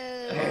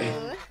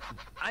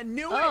 I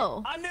knew Oh.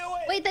 it. I knew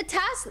it. Wait, the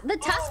task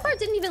part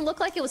didn't even look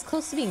like it was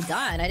close to being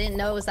done. I didn't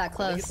know it was that I think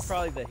close. it's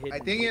probably the hidden. I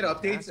think it hidden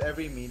updates task.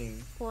 every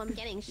meeting. Well, I'm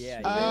getting Yeah,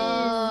 shit.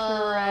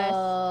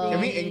 Oh.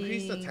 Can we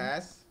increase the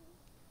task?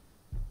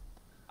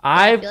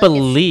 I feel like it's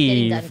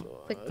getting done believe.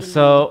 quickly.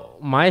 So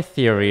my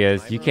theory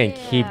is you can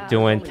keep Yeah.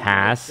 doing Only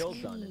tasks. kills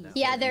done in that.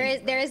 Yeah,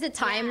 there is a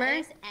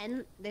timer.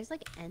 There's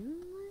like N.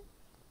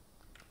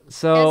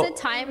 So There's a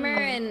timer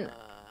and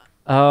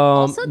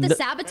also the no,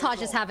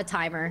 sabotages have a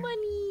timer.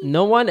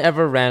 no one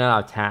ever ran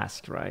out of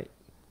tasks, right?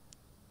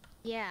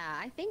 Yeah,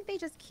 I think they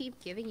just keep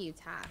giving you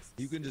tasks.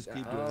 You can just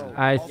keep doing it.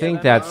 I Yeah,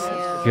 think that that's makes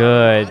sense.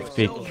 good I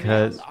killed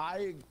because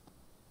one.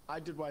 I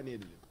did what I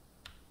needed to do.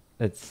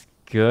 it's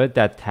good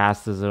that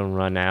tasks doesn't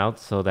run out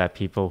so that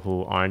people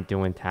who aren't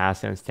doing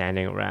tasks and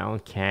standing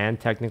around can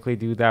technically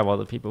do that while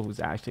the people who's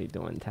actually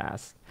doing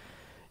tasks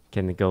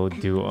can go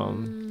do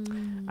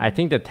them. I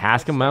think the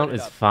task Let's amount start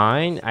is it up.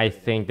 fine. I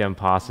think the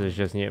imposters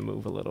just need to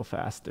move a little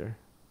faster.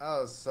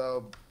 Oh,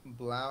 so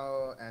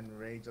Blau and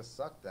Ray just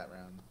sucked that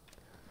round.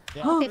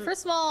 Okay,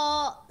 first of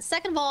all,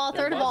 second of all,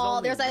 There third of was all,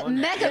 only there's a one.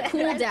 mega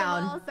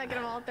cooldown. Second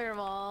of all, third of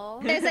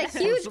all. There's a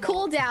huge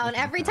cooldown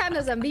every time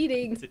there's a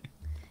meeting.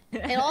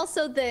 And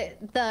also the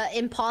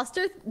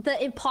imposter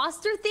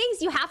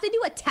things, you have to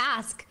do a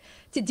task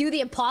to do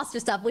the imposter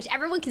stuff, which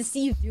everyone can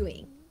see you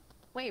doing.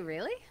 Wait,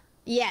 really?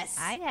 Yes.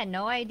 I had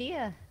no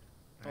idea.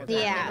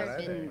 Yeah. I've never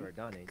been Never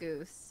done it.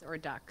 goose or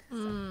duck.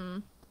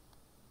 so.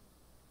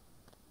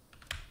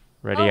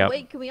 Ready Oh up.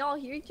 wait, can we all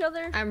hear each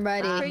other? I'm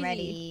ready. I'm Crazy.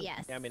 ready.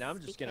 Yes. Yeah, I mean, I'm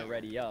just we gonna can.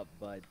 ready up,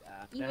 but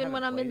I Even haven't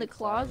when I'm in played the it,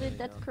 so I don't closet, really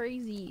that's know.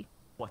 crazy.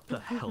 What the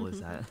hell is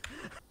that?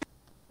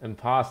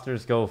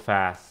 Imposters go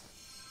fast.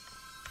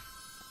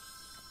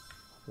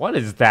 What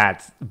is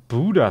that?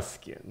 Buddha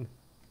skin.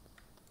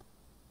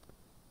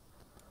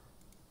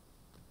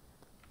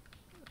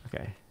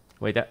 Okay.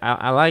 Wait,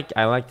 I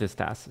like this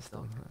task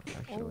system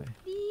actually.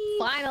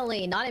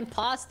 Finally, not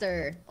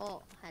imposter.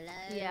 Oh, hello.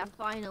 Yeah,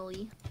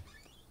 finally.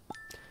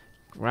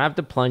 Grab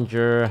the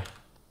plunger.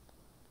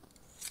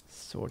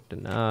 Sort the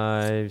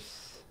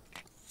knives.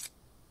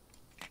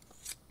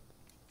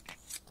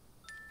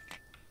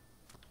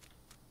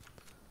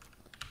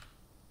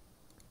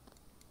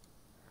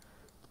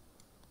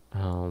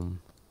 Oh.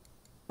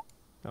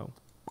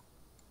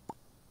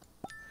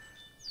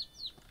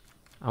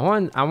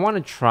 I want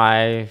to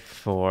try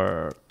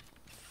for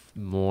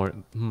more. I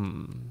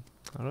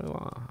don't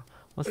know.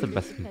 What's the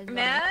best?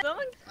 Man,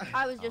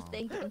 I was just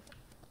thinking.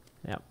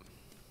 Yep.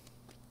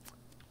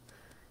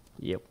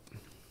 Yep.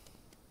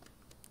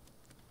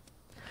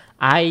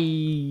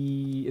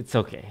 It's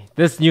okay.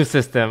 This new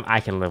system, I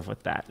can live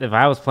with that. If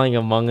I was playing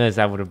Among Us,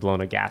 I would have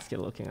blown a gasket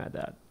looking at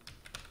that.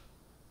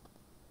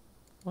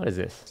 What is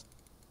this?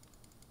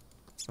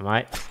 Am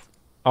I?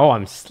 Oh,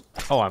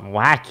 I'm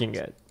whacking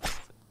it.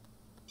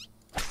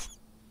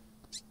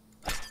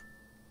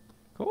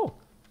 Cool.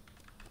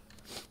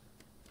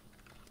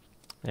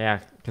 Yeah,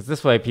 because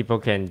this way people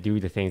can do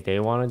the things they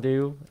want to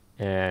do,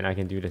 and I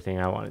can do the thing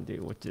I want to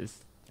do, which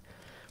is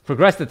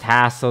progress the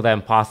task so that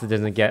imposter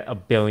doesn't get a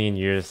billion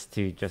years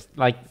to just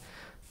like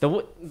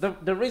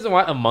the reason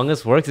why Among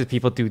Us works is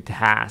people do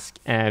tasks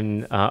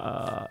and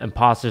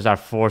imposters are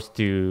forced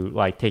to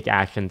like take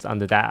actions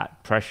under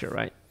that pressure,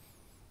 right?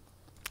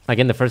 Like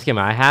in the first game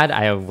I had,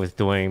 I was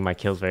doing my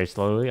kills very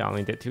slowly. I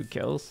only did 2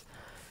 kills.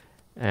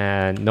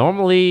 And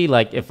normally,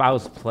 like if I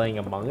was playing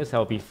Among Us, that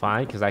would be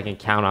fine because I can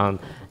count on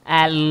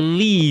at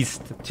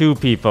least 2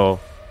 people.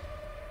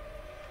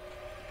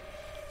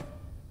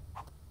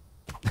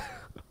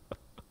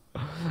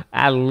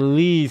 At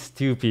least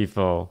 2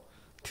 people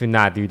to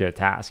not do their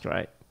task,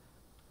 right?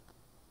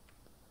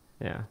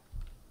 Yeah.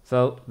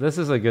 So this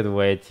is a good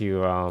way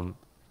to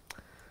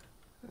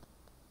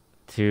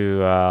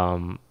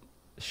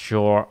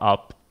shore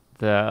up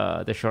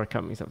the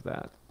shortcomings of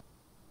that.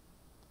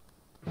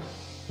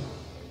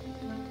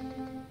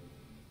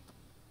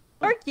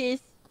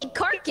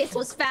 Carcass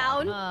was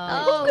found.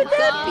 Oh, Who could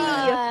that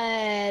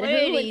God. be?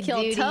 Who would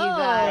kill Duty,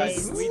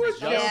 Toast? We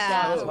just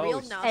Yeah. got Real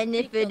Toast. now. And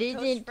if it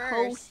Toast isn't first.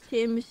 Toast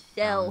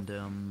himself, Found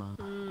him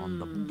on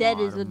the that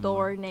is a bottom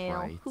doornail.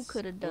 right. Who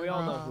could have done We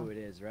all know that? who it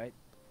is, right?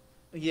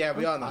 Yeah,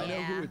 we all know. I know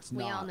that. who it's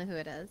we all not. know who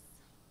it is.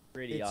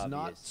 Pretty It's obvious.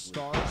 not with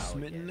Star Blau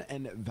Smitten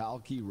again. and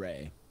Valky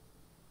Ray.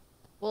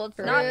 Well, it's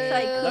True. not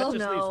That just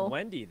leaves Sykkuno.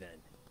 Wendy then.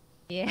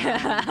 I've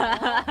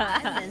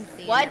Yeah. been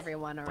seeing What?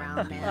 everyone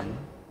around, man.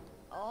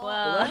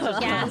 Well, that's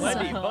just Gas.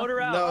 Wendy. Vote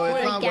her out. No, it's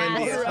What a not Wendy. gas.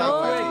 It's It's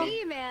not not Wendy.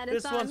 me, man. It's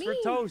This not one's me. for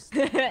Toast.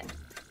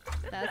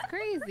 That's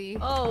crazy.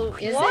 Oh,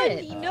 Is what?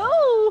 it?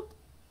 No.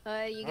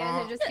 You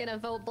guys are just gonna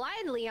vote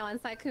blindly on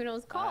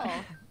Sykkuno's call.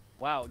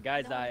 Wow,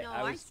 guys, No, I no, was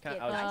I kind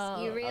skipped. I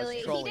was, You I really- was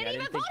he trolling. didn't I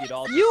didn't even think vote you'd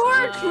all. You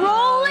are just-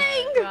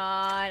 trolling.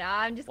 God,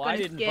 I'm just Well, I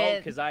gonna didn't vote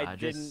skip. because I I just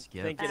didn't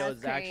skipped. think it was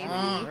That's actually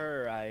crazy.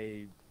 her.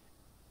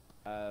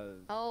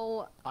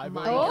 Oh I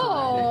my voted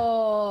god.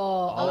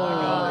 Oh. Oh my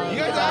God. You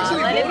guys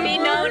actually Let it voted be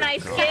for known her? I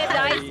skipped.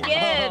 I skipped.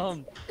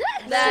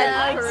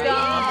 That's crazy.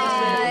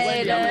 God.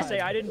 Wendy, I'm gonna say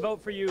I didn't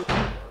vote for you.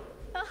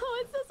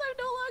 Oh, it says I'm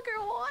no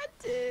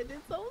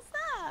It's so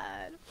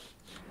sad.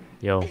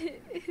 Yo.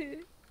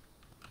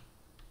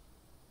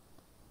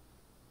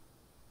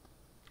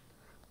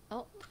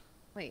 Oh,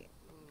 wait.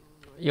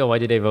 Yo, why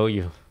did they vote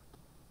you?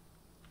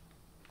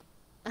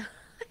 I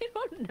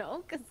don't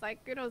know, because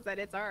Sykkuno said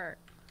it's her.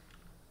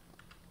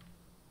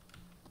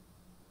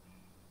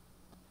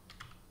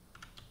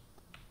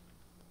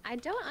 I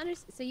don't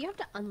understand. So you have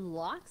to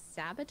unlock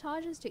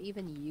sabotages to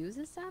even use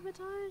a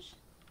sabotage?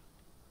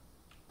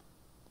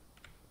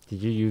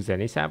 Did you use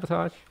any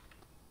sabotage?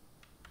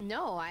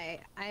 No, I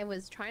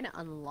was trying to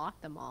unlock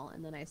them all,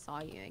 and then I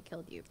saw you and I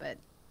killed you. But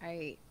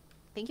I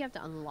think you have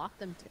to unlock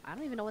them to. I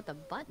don't even know what the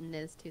button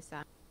is to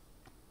sabotage.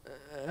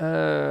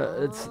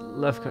 It's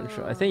left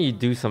control. I think you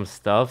do some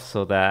stuff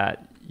so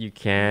that you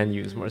can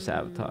use more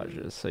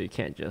sabotages, so you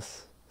can't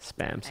just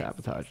spam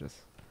sabotages.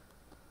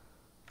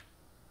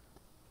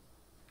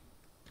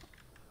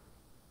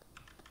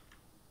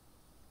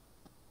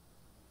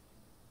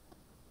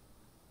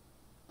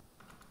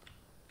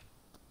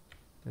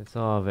 It's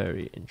all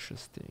very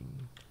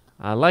interesting.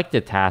 I like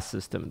the task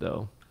system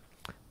though.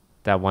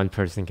 That one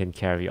person can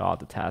carry all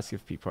the tasks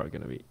if people are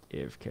gonna be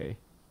AFK.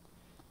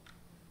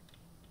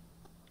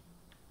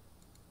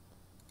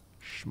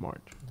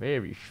 Smart,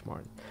 very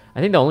smart.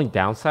 I think the only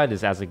downside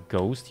is as a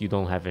ghost, you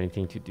don't have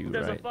anything to do,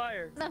 There's right? a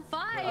fire. The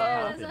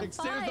fire! There's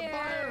a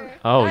fire!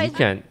 Oh, Guys, you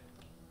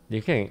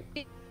can.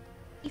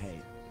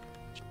 Hey.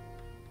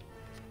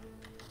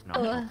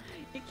 Oh,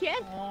 you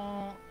can't.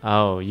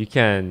 Oh, you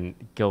can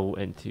go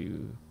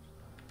into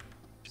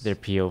their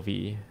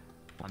POV.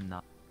 I'm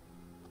not.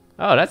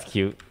 Oh, that's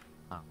cute.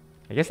 Oh.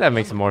 I guess that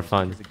makes it more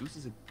fun. The goose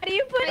is a... How do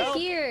you put Right it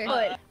here.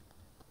 Foot.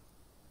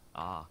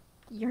 Ah.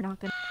 You're not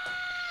gonna.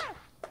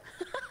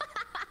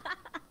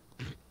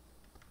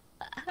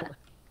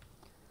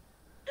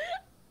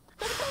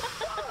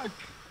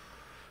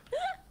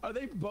 Are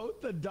they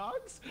both the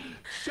ducks?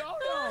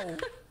 Shono!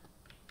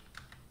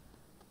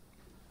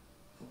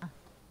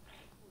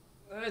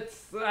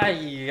 It's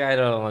I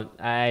don't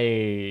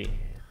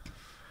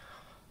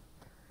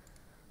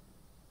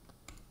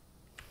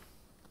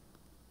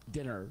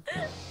Dinner.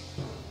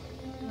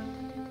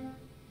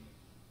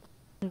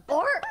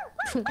 Or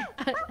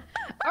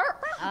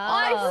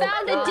I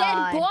found a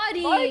dead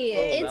body.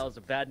 Oh, that was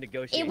a bad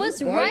negotiation. It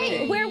was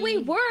right where we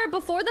were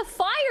before the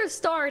fire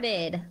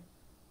started.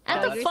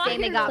 At the you're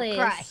saying they got fireplace.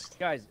 crushed.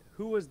 Guys,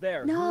 who was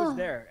there? Who No. was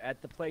there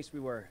at the place we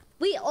were?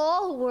 We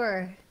all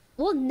were.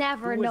 We'll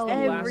never Who was know. the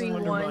last one to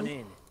Everyone. run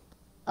in?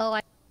 Oh,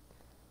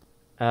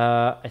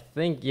 I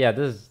think yeah,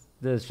 this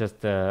is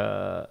just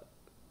the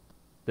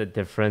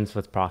difference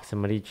with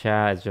proximity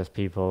chat. It's just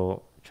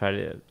people try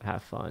to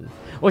have fun,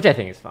 which I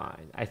think is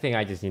fine. I think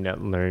I just need to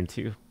learn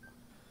to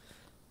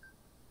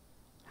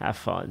have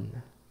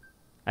fun.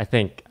 I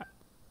think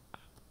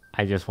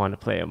I just want to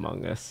play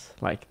Among Us,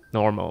 like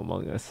normal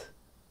Among Us.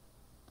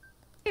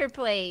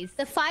 Fireplace.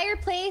 the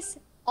fireplace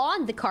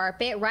on the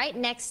carpet right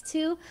next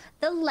to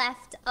the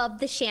left of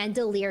the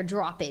chandelier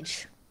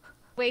droppage.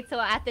 Wait, so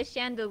at the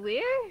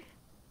chandelier?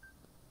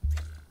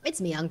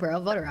 It's me, young bro.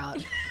 Vote her out.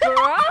 Bro,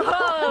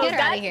 Get her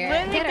out of here.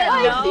 Get her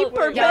I out. see Get her out.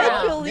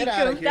 perpetually. Get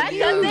out of here. That You.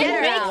 doesn't Get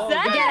her make out.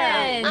 sense. Get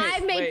her out. I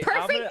made Wait,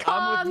 perfect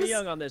I'm with comms.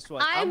 Myung on this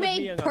one. I I'm with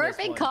made Myung on this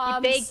perfect one.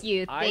 comms. Thank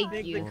you. I Thank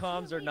think you. the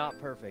comms are not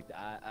perfect.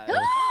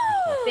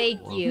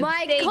 Thank you.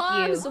 My Thank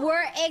comms you.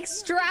 were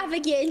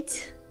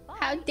extravagant.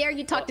 How dare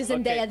you talk to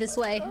Zendaya okay. this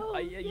way?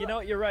 You know,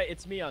 you're right.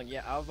 It's Myung.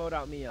 Yeah, I'll vote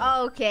out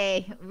Myung.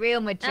 Okay,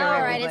 real mature.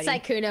 All right, it's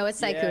everybody. Sykkuno. It's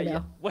Sykkuno.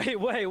 Yeah. Wait,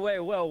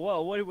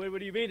 whoa. What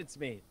do you mean it's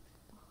me?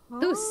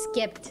 Who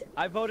skipped?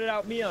 I voted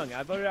out Myung.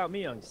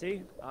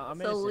 See?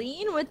 I'm innocent.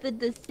 Celine with the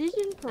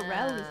decision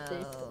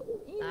paralysis. Oh,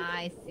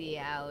 I see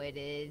how it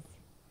is.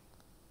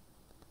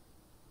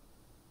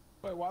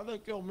 Wait, why'd they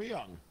kill me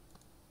young?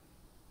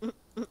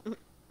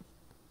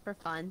 For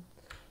fun.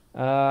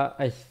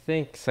 I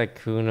think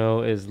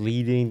Sykkuno is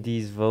leading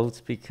these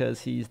votes because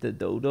he's the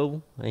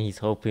dodo and he's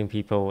hoping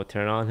people will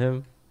turn on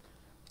him.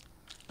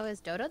 Oh, is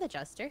Dodo the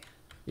jester?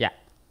 Yeah.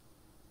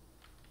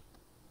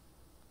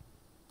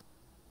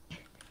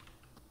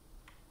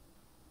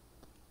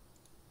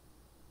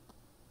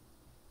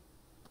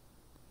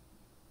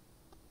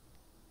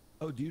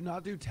 Oh, do you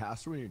not do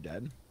tasks when you're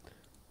dead?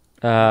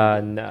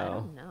 I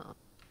No, don't know.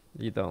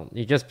 you don't.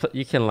 You just put.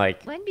 You can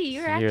like Wendy,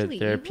 you're hear actually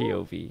their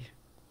evil? POV.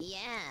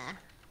 Yeah.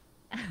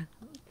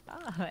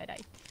 God,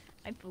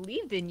 I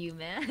believed in you,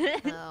 man.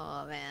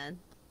 Oh man.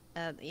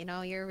 You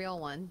know, you're a real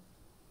one.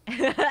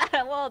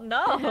 Well,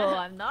 no,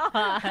 I'm not. You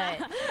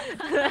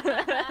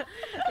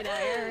know,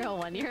 you're a real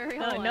one. You're a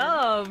real Oh one.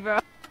 no, bro.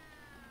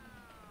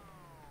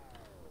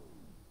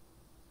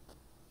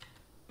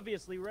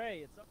 Obviously, Ray.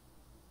 It's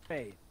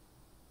Ray.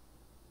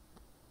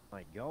 Am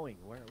I going?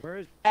 Where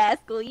is?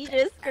 Rascal, you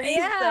just scream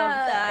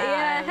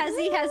Yeah.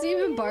 sometimes. Has he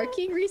been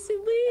barking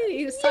recently?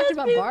 He was He talking has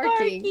about been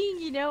barking.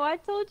 You know, I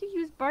told you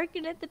he was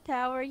barking at the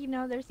tower. You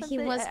know, there's something.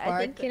 He was I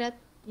think barking at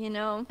you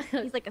know,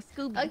 he's like a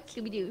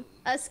Scooby Doo.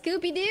 a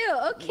Scooby Doo.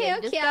 Okay, Yeah,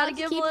 you just okay, gotta I'll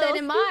give keep a that little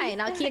in Scooby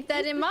mind. I'll keep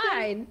that in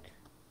mind.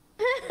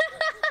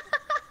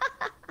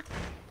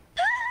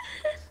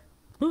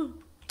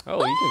 Oh,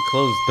 you can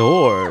close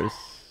doors.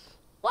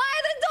 Why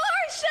are the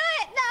doors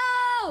shut?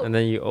 No! And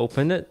then you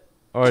open it?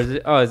 Or is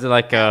it, oh, is it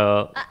like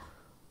a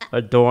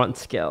door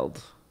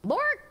unscaled?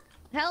 Bork,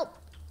 help.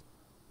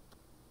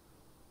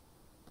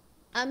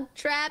 I'm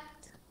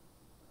trapped.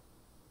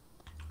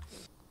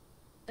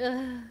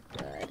 Ugh,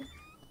 God.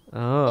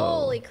 Oh.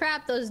 Holy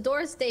crap, those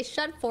doors stay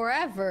shut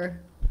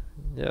forever.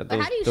 Yeah, But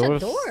how those do you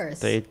shut doors?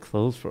 stayed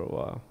closed for a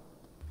while.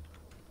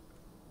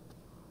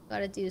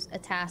 Gotta do a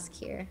task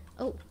here.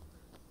 Oh,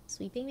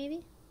 sweeping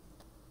maybe?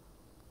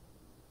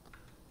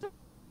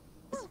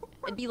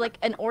 It'd be like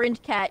an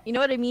orange cat. You know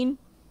what I mean?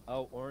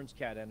 Oh, orange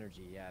cat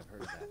energy. Yeah, I've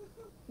heard of that.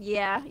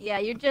 Yeah,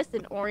 you're just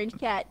an orange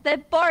cat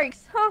that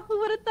barks. Huh? Who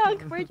would have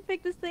thought? Where'd you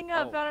pick this thing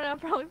up? Oh. I don't know.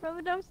 Probably from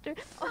the dumpster.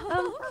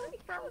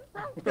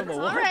 From a All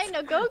what? right,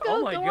 now go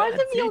Oh my on God,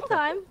 to meal Tina.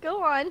 time.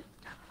 Go on.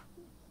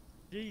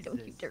 Jesus.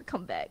 Don't you dare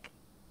come back.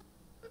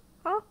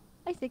 Huh?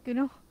 Hi,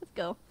 Sykkuno. Let's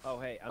go. Oh,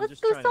 hey, I'm Let's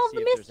just go trying solve to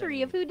see the if mystery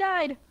there's of who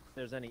died.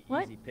 there's any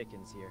What? easy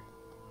pickings here.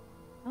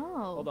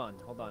 Oh.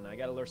 Hold on. I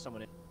gotta lure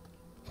someone in.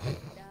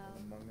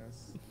 Among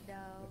Us.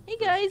 Hey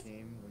guys.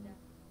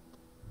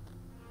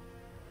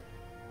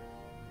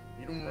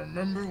 You don't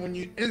remember when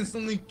you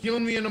instantly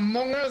killed me in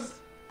Among Us?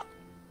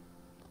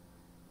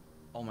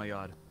 Oh my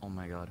god. Oh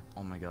my god.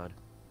 Oh my god.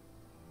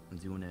 I'm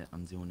doing it.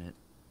 I'm doing it.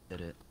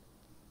 Did it.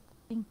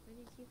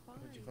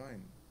 What did you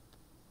find?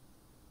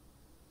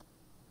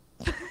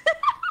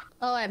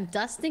 Oh, I'm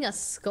dusting a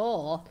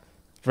skull.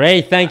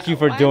 Ray, thank you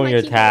for Why am doing I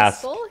your keeping a task.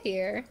 skull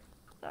here.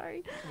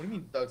 Sorry. What do you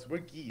mean ducks? We're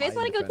geese. You guys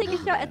want to go take a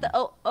shot at the...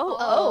 Oh,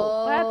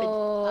 what happened?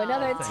 Oh,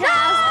 another Thank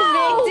task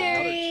God.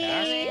 victory.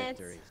 Another task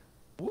victory.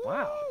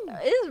 Wow.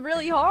 It is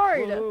really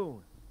hard.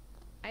 Woo.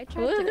 I tried to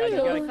Woohoo. You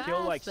kill gotta fast,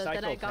 kill like but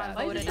then I got psychopaths.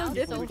 voted so out so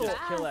difficult? We just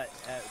fast. kill at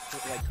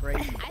like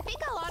crazy. I think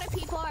a lot of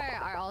people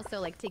are also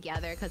like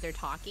together because they're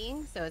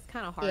talking, so it's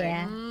kind of hard.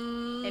 Yeah.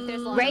 If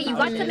there's a lot Ray, of you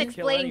How got did some you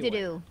kill explaining to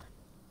anyone?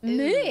 do.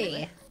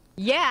 Me?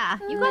 Yeah,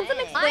 you got some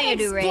I explaining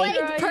to do, Ray.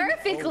 explained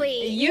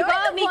perfectly. You You're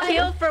got the me one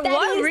killed for that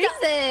what needs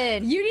to-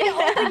 reason? You need to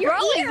open your Bro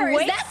is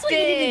ears. That's what you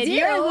need to wasted. do.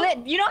 You're lit.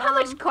 You know how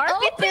much carpet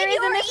Open there is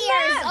in your this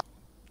ears. map?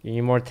 You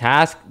need more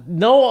tasks?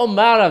 No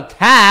amount of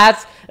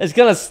tasks is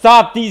gonna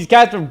stop these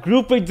guys from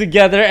grouping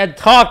together and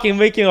talking,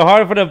 making it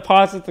harder for the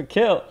imposters to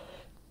kill.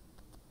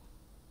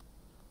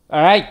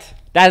 Alright?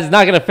 That is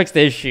not gonna fix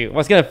the issue.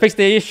 What's gonna fix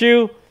the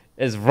issue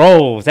is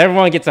roles.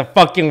 Everyone gets a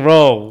fucking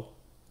role.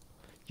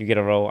 You get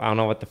a role. I don't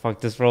know what the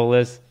fuck this role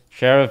is.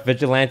 Sheriff,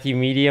 vigilante,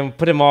 medium.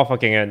 Put them all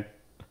fucking in.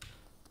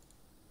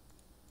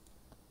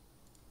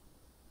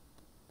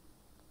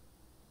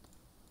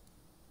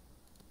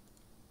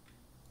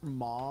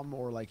 Mom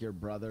or like your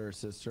brother or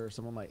sister or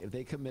someone, like if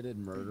they committed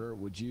murder,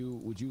 would you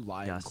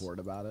lie in Yes. court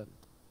about it?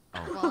 No,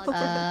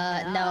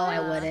 I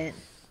wouldn't.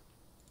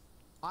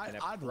 I'd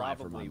And lie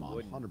for my probably mom,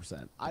 wouldn't.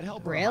 100%. I'd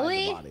help her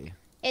Really? hide the body.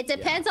 It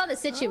depends on the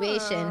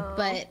situation,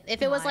 but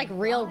if it was like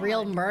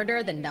real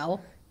murder, then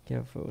no.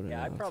 Get voted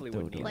Yeah, I out. probably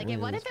wouldn't either. Like,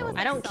 what if it was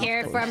I don't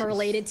care if I'm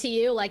related to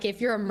you. Like, if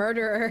you're a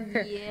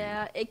murderer,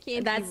 Yeah, it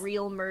can't That's- be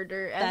real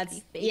murder. It has to that's-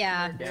 be fake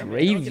yeah. murder. Damn,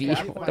 Gravy? don't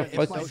get What that the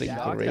far. fuck It's is so a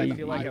shocked, I gravy?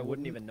 feel like I I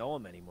wouldn't even wouldn't- know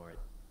him anymore.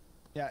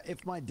 Yeah,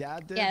 if my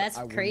dad did, Yeah, that's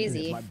I wouldn't.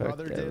 crazy. If my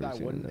brother Fuck did, I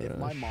everything wouldn't. If that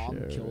my I mom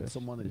share killed with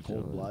someone in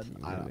cold blood,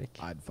 vigilante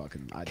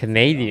I'd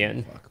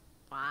Canadian. fuck.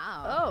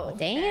 Wow. Oh.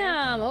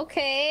 damn.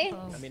 Okay.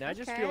 I mean, I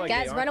just Okay. feel like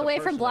Guys, they aren't run the away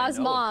from person I Blau's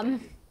know.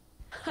 mom.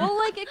 Well,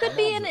 like it could My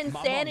be an mom's a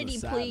insanity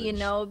plea, you savage.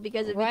 know,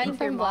 because if you Run think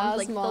your from mom's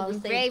like Blau's still the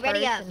mom. same Ray,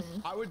 ready up.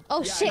 person. I would.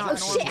 Oh yeah, shit! no, Oh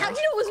shit! How'd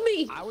you know it was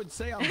me? I would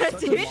say I'm such a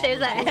Dude, there's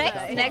mom an that X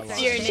I next lie.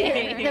 to your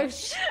name. No,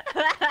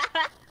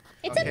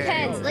 it Okay.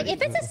 depends. Like, if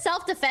it's a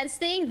self-defense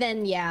thing,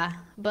 then yeah.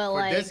 But For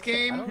like, this I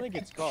game, don't think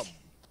it's called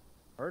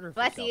murder for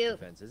Bless you.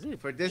 self-defense, is it?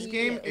 for this Yeah,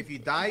 game, it's if you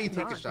die, you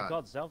take a It's shot.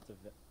 called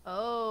self-defense.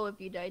 Oh, if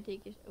you die,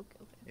 take it.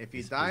 Okay. If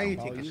you die, you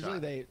Oh, take a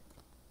usually shot.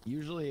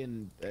 usually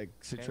in a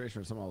situation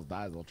where someone else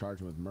dies, they'll charge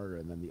them with murder,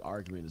 and then the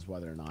argument is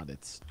whether or not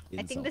it's.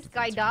 I in think this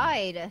guy self-defense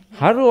or not. died.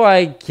 How do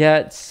I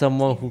get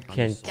someone who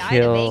can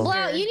Died of kill?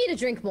 Blau, you need to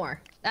drink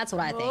more. That's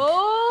what I think.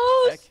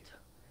 Oh, Heck,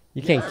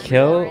 You can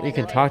kill. You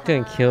can talk to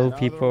and kill Another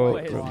people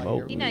way is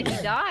remotely. You know, he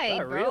died,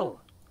 Not bro.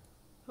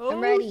 real.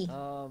 I'm ready.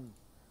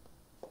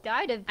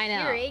 Died of I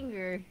know. pure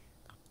anger.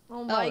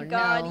 Oh my Oh,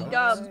 god, no. he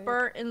got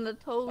burnt in the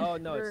toaster. Oh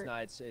no, it's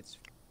not. It's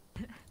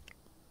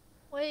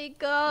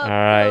Wake up,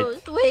 Alright,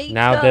 Ghost, wake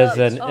Now up. there's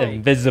an Oh,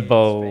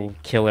 invisible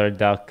killer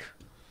duck.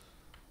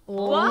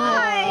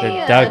 Why? The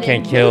Yeah, duck an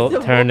can kill,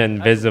 invisible- turn That's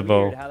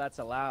invisible. weird how that's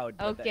allowed.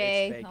 but it's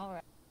Okay. fake.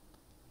 Alright.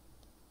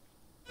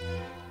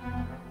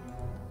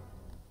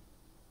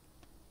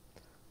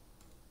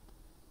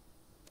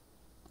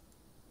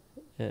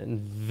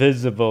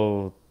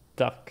 Invisible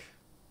duck.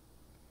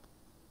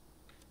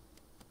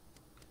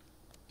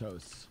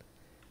 Toast.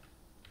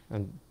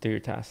 Do your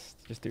task.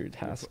 Just do your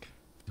task.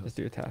 Just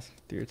do your task.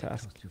 Do your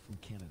task. Toast, you're from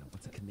Canada.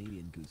 What's a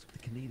Canadian goose? The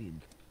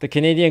Canadian. The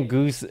Canadian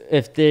goose,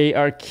 if they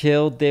are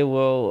killed, they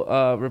will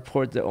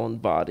report their own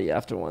body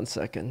after 1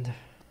 second.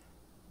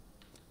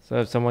 So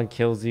if someone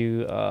kills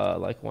you,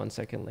 like 1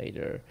 second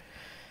later,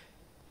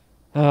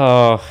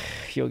 oh,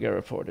 you'll get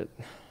reported.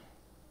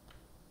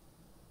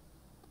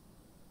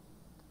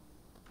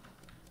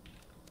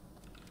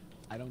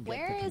 I don't get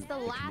Where is the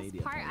last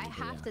Canadian part I thing,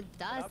 but have yeah. to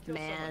dust, Kill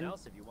someone man?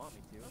 else if you want me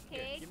to.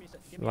 Okay. Give me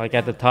some, Like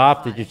at the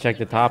top, did you check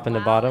the top and the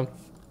bottom?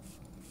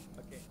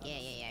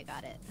 Okay. Yeah,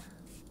 got it.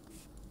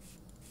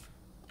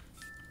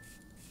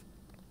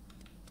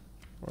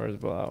 Where's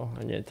Blau?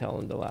 I need to tell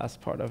him the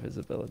last part of his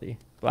ability.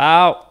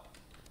 Blau!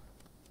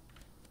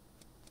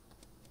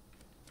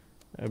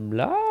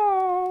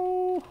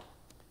 Blau!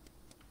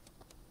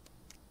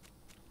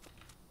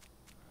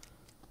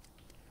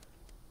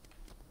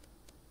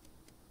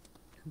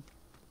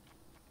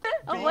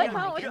 Oh, what?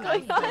 What's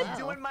going on?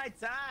 Doing my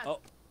task. Oh.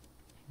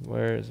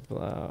 Where's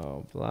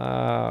Blau?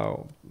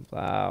 Blau.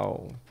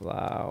 Blau.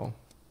 Blau.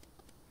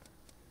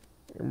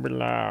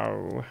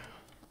 Blau.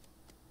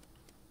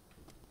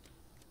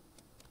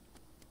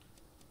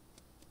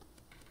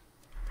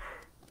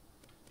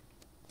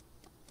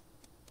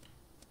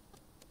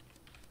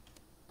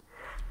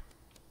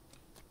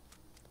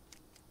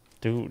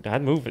 Dude,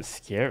 that move is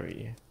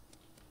scary.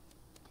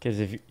 Because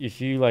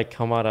if you like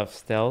come out of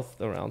stealth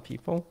around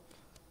people.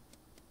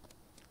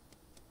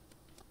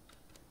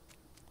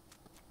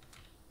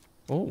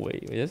 Oh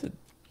wait, there's a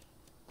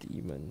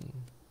demon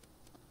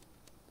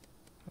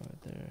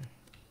right there.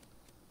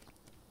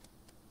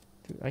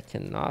 Dude, I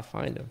cannot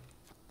find him.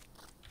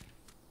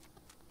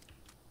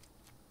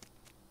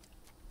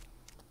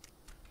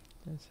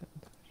 That's it.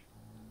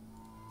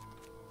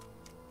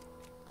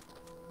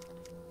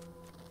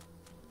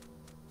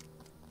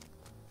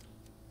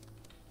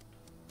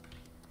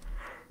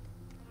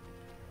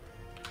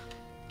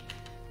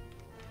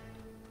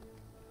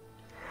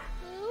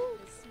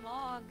 The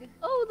smog.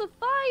 Oh, the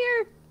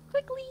fire!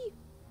 Quickly!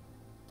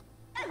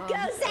 Go,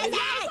 Sussy!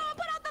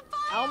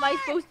 How am I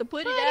supposed to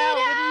put it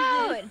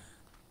out? What is it?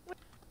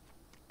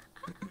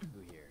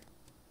 Who here?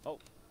 Oh.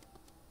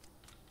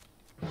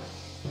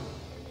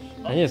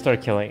 I need to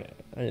start killing.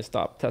 I need to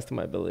stop testing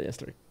my ability and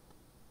start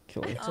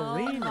killing. Oh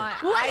my!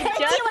 What? I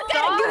just What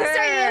kind saw of goose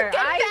are you? her.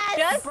 I Confess!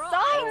 just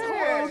saw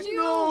her.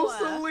 No,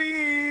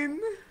 Celine.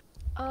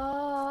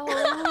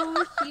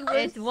 Oh, she was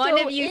It's one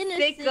so of you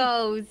innocent.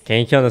 sickos. Can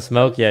you kill the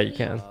smoke? Yeah, you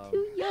can.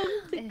 Too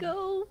young to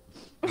go.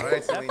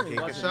 Alright, Celine, Definitely take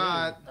a wasn't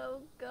shot. Oh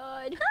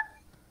God.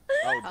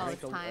 Oh, drink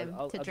it's a- time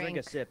I'll to drink a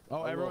drink. sip. Oh, A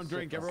little everyone sip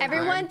drink, of-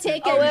 Everyone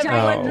take a Oh, giant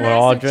everyone we're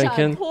all massive chug.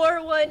 drinking?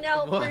 Pour one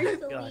out for What? God, it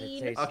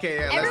Celine. tastes- Okay,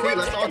 yeah, Everyone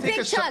let's take all a take a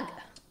big shot. chug.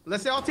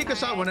 Let's all take a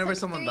shot whenever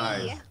someone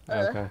dies.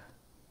 Okay.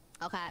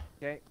 Okay.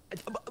 Okay.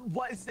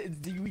 What is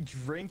it? Do we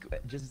drink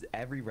just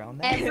every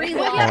round? Every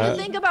Well, you have Uh, to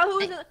think about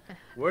who's.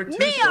 We're too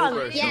Neon!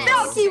 sober. Yes.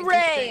 Milky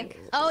Ray!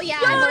 Oh yeah,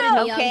 Shut I up,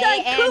 voted Neon.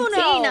 Okay, and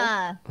Sykkuno.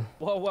 Tina.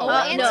 Whoa, whoa. Oh, whoa,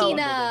 and whoa, whoa,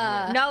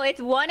 Tina. No, it's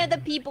one of the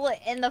people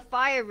in the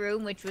fire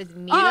room, which was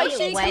me, Oh,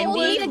 she told Wendy,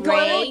 me to go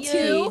Ray, to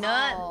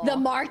Tina. the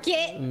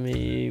market.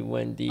 Me,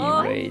 Wendy,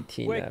 Oh, Ray,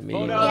 Tina. quick, Me, vote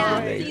Wendy,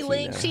 out. Ray,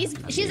 Yeah,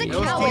 Tina. She's a It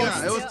was coward.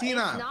 Tina. It was It's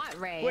Tina. not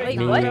Ray. Wait,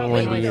 Me, what?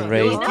 Wendy, It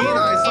Ray, was Tina.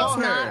 I saw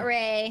It's not her.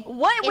 Ray.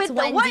 What It's with the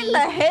what in Wendy.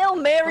 the Hail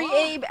Mary,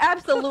 Abe?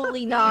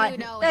 Absolutely not. You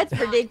know That's it's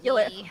not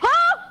ridiculous. me.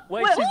 Huh?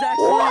 Wait, Wait, she's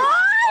actually. what?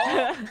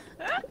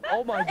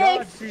 Oh my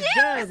God, she's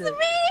dead. Excuse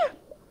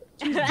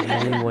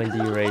me. Me, Wendy,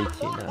 Ray,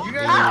 Tina. You Me,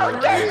 guys are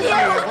Wendy, crazy. Ray.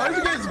 Why do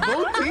you guys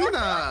vote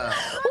Tina?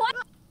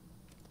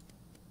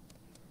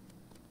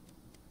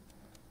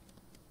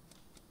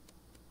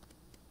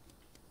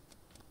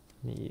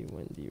 Me,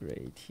 Wendy,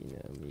 Ray,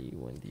 Tina. Me,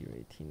 Wendy,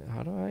 Ray, Tina.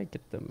 How do I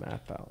get the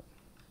map out?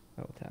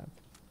 Oh, tab.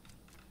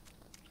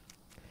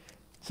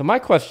 So my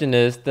question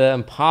is, the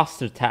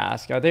imposter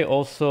task, are they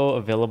also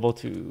available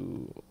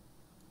to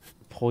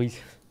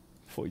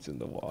poison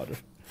the water?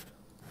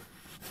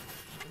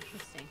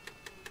 Interesting.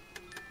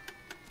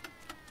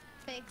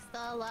 Fix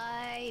the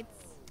lights.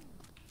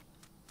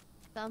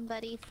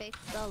 Somebody fix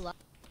the lights.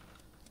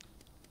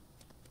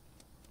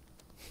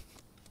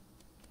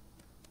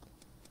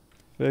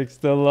 Fix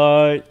the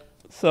light.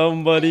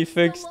 Somebody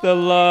fix the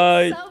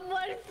light.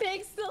 Someone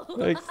fix the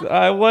light.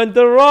 I went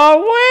the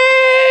wrong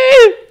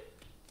way.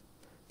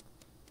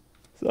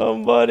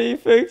 Somebody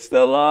fix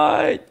the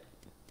light.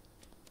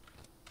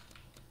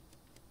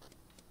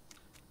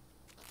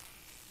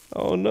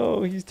 Oh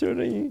no, he's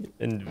turning.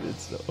 And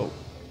it's oh,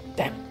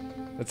 damn.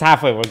 It's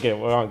halfway. We're good.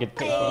 We're on good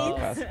pace.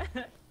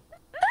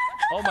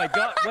 Oh my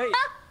God! Wait.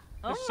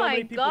 Oh There's so my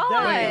many people dead,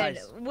 God!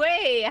 guys.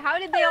 Wait, how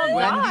did they all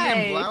Wendy die?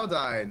 and Blau How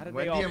died. did they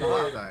Wendy all and die?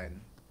 Blau died.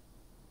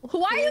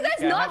 Why are you guys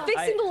Okay, not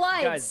fixing the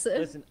lights? Guys,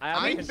 listen, I have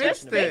a I confession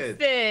fixed to make. it.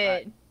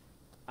 Fix it.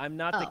 I'm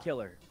not the Oh.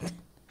 killer.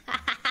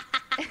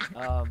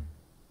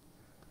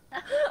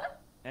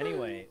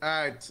 Anyway.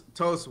 Alright,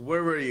 Toast,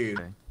 where were you?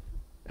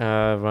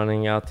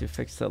 Running out to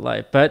fix the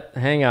light. But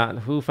hang on,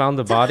 who found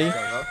the body?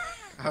 Hello?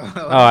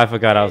 Oh, I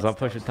forgot I was on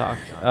push to talk.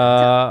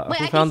 Wait,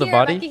 Who I found the can hear him.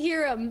 I body? can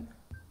hear him.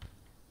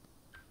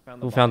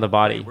 Who found the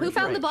body? Who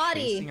found the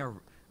body? You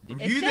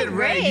It's did, a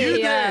Ray. You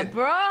yeah, did.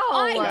 bro.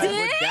 I Guys, did?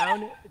 we're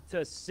down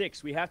to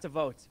 6. We have to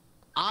vote.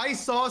 I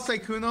saw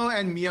Sykkuno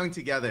and Myung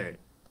together.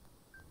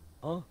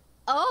 Huh?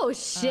 Oh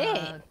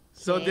shit.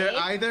 So they're Okay.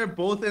 either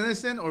both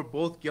innocent or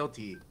both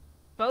guilty.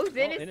 Both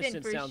innocent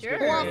innocent for sounds sure.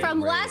 good. Well,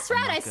 from Ray, last I'm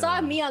round, not I saw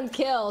gonna- me on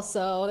kill,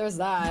 so there's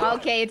that.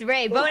 Okay, it's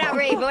Ray. Vote out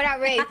Ray. Vote out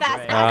Ray.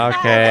 Fast.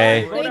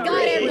 Okay. We got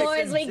it,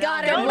 boys. We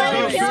got it. Don't let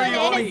him boys. kill an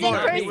Voting innocent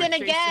for it. person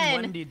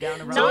again.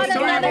 Not Not Sussy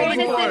another voting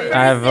innocent for it. person.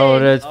 I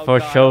voted Oh for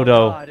God, Shoto.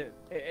 God.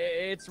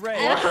 It's Ray.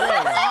 It's Ray.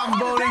 I'm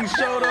voting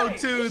Shoto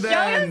too Shoto's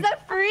then. a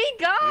free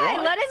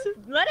guy.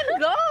 Let him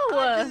go.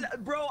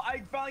 Bro,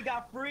 I finally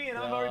got free and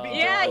I'm already being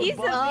Yeah, killed. he's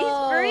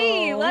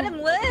free. Let him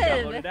Vote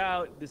live. it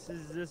out. This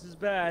is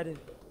bad.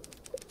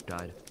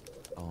 died.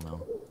 Oh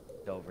no.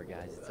 It's over,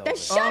 guys. It's over.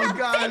 Shut up,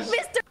 gosh.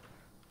 Mr.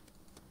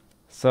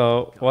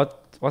 So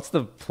what's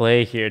the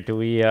play here? Do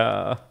we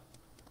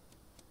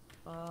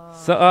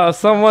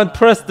someone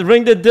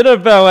ring the dinner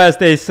bell, as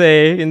they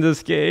say in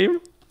this game.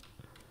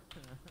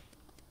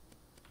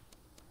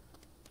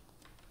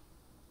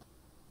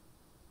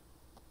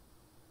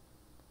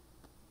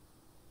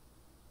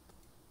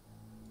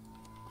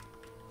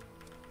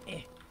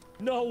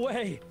 No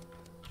way.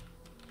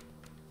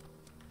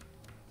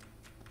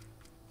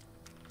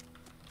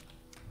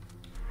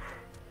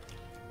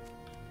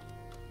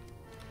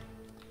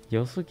 You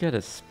also get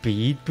a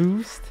speed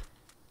boost?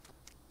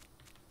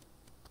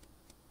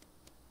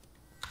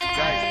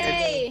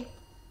 Hey.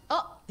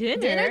 Oh,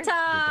 dinner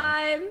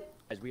time.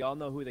 Guys, we all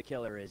know who the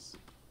killer is.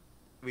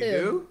 We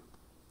do?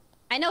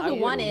 I know who I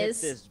one wouldn't hit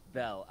is. this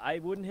bell. I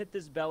wouldn't hit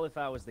this bell if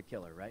I was the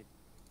killer, right?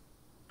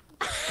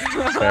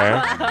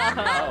 Fair.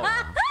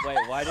 Oh,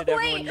 wait, why did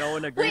everyone know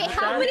and agree Wait, with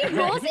how that? many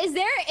rolls? Is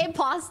there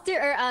imposter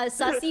or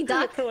sussy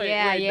duck? Wait,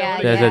 Yeah, wait, yeah,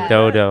 no, There's yeah. a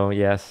dodo,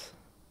 yes.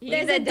 He's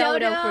There's a a dodo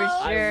dodo. for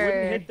I sure.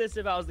 wouldn't hit this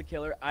if I was the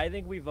killer. I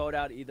think we vote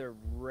out either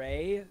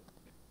Ray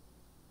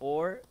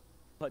or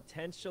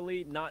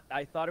potentially not.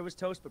 I thought it was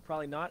Toast, but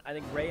probably not. I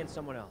think Ray and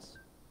someone else.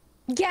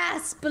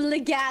 Gasp,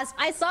 gasp.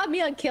 I saw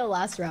me on kill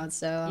last round,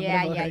 so I'm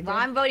Yeah, gonna vote yeah. her Well,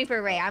 again. I'm voting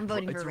for Ray. I'm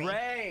voting It's for Ray.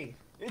 Ray.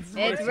 It's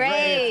Ray.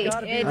 Ray. It's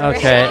gotta be It's Ray.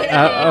 Okay. Ray.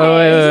 Oh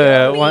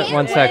wait. Wait,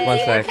 One sec.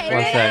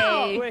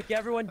 Ray. Quick,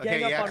 everyone gang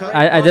Okay, yeah, up cut.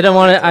 on Ray. I didn't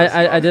want to.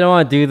 I didn't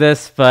want to do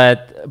this,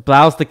 but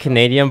Blau's the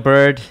Canadian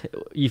bird.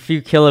 If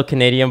you kill a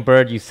Canadian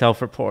bird, you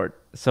self-report.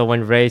 So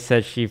when Ray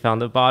said she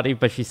found the body,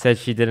 but she said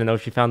she didn't know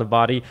she found the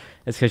body,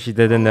 it's because she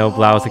didn't know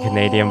Blau's a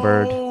Canadian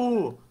bird.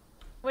 Oh.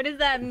 What does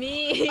that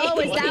mean? Oh,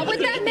 is that what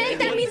that meant?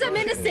 That means I'm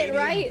innocent,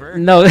 right?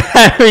 No,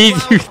 that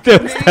means you.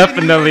 That's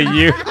definitely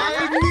you.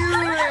 I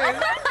knew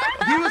it.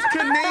 He was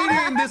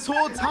Canadian this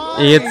whole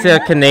time. It's a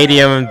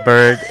Canadian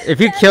bird.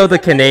 If you kill the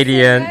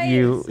Canadian,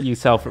 you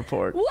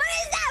self-report. What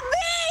does that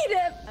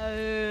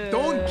mean?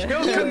 Don't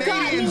kill You got me,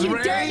 Canadians, you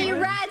Ray. dirty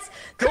rats!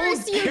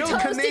 Curse Don't you, kill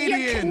toasted your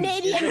Canadians.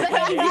 Canadian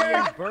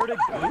behavior! Bird a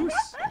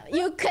goose?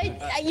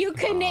 You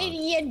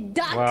Canadian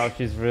duck! Wow,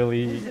 she's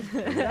really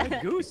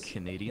Goose.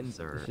 Canadians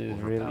are. she's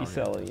really overpowered.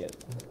 selling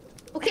it.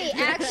 Okay,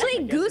 actually,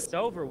 Guess Goose. it's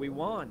over. We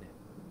won.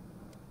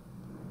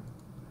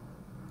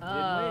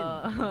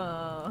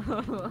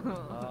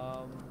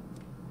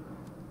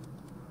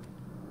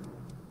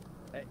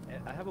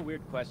 I have a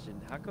weird question.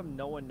 How come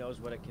no one knows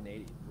what a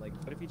Canadian? Like,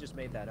 what if he just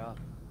made that up?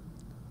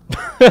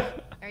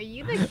 Are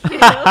you the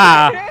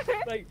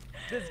killer? Like,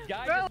 this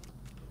guy. Bro.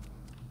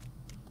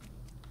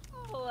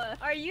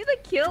 Are you the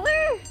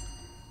killer?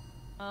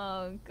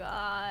 Oh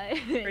god.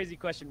 Crazy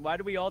question. Why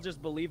do we all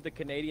just believe the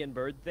Canadian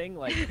bird thing?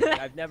 Like,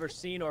 I've never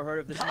seen or heard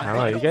of this. in my I don't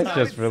know. You life. guys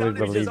just really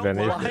believe in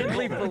it.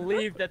 Blindly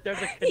believe that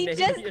there's a He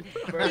Canadian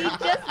bird.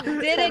 just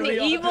did an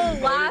evil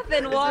laugh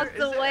and walked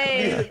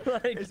away.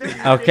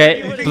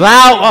 Okay,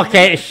 Blau.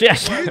 Okay,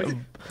 shit.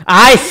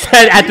 I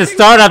said at the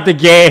start of the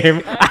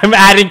game, I'm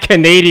adding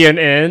Canadian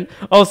in.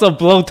 Also,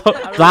 Blau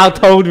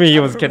told me he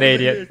was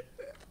Canadian.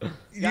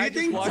 Do you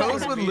think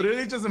Toast would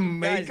literally just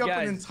make up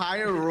guys. an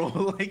entire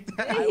role like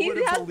that?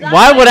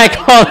 Why would I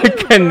call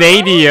it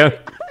Canadian?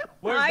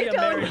 Where's the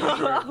American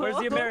bird? Where's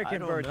the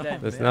American bird then?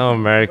 There's no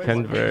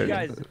American Where's- bird.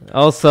 guys.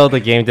 Also,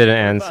 the game didn't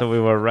end, so we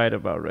were right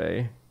about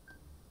Ray.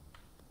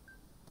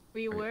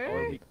 We Or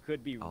were? he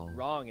could be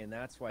wrong, and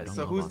that's why.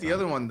 So who's the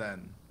other one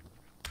then?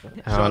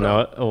 I don't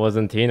know. It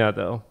wasn't Tina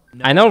though.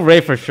 I know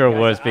Ray for sure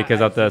was because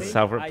of the I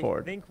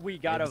self-report. think we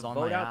gotta was on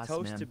my vote out ass,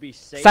 Toast man. to be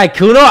safe.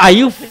 Sykkuno, are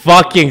you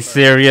fucking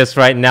serious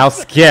right now?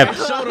 Skip.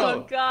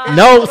 Oh god.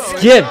 No,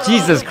 skip.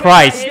 Jesus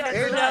Christ.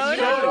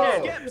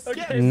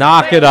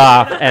 Knock it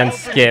off and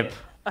skip.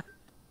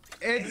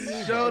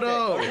 It's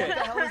Shoto. What the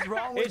hell is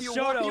wrong with It's you?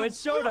 Shoto, Why are you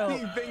it's Shoto.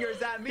 pointing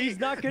fingers at me? He's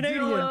not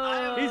Canadian.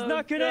 He's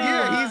not Canadian.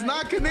 Yeah, he's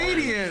not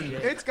Canadian.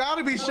 It's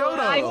gotta be I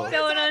Shoto.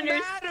 don't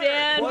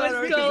understand What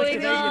what's is the going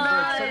Canadian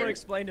bird? Someone on.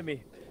 explain to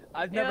me.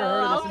 I've never Yo,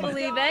 heard of I'll this. in my-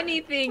 believe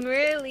anything,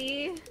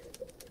 really.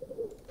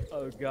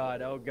 Oh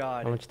god, oh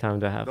god. How much time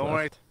do I have Don't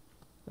worry.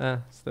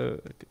 left? Still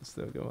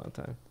a good amount of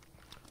time.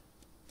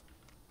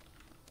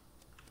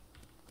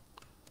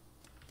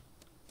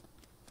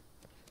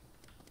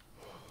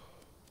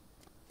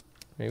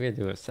 Maybe I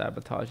do a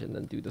sabotage and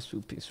then do the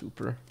swooping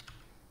super.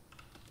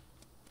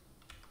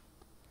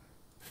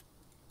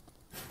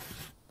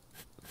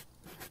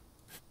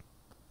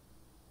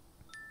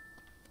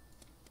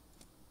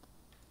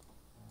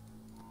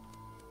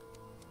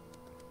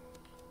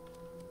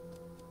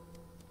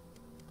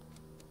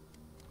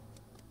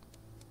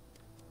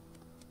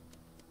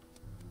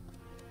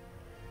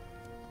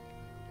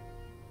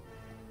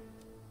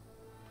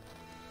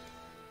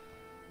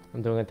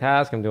 I'm doing a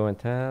task. I'm doing a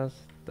task.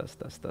 Dust,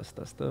 dust, dust,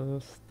 dust,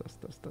 dust,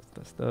 dust, dust, dust,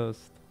 dust, dust.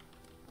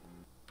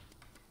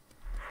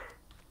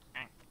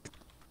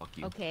 Fuck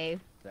you. Okay.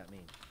 What does that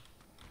mean?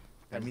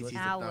 That means he's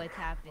a Now duck. what's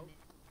happening?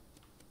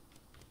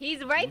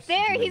 He's right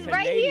there. He's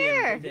right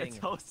here.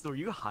 Toast, were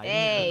you hiding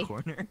Hey. in the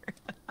corner?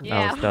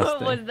 Yeah. was What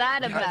Dustin. was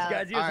that about?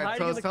 Guys, he was Alright,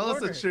 hiding in the Toast, tell us the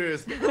corner.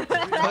 truth.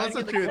 Tell us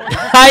the truth.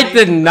 I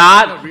did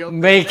not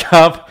make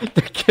up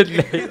the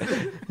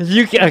Canadian.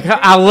 You can.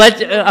 I'll let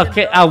you.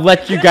 Okay, I'll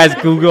let you guys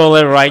Google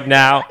it right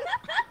now.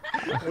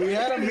 We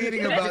had a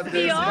meeting about Be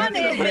this. honest.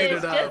 Mikiki made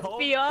it Just up.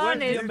 be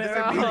honest,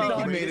 Mikiki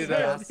bro. made it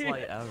up.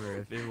 Gaslight ever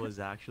if it was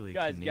actually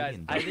Guys,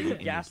 Canadian. I think duck he in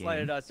the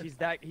gaslighted game.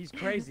 us. He's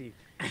crazy.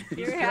 He's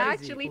You're crazy.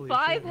 actually Holy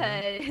five shit,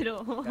 man. head.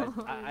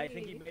 Guys, I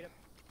think he made up.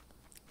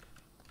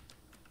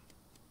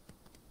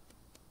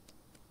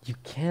 You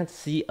can't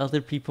see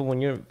other people when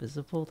you're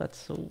invisible? That's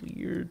so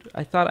weird.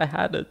 I thought I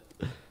had it.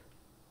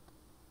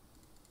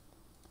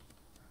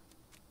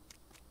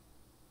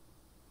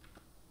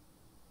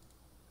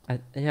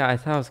 Yeah, I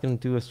thought I was gonna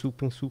do a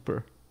swooping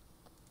super.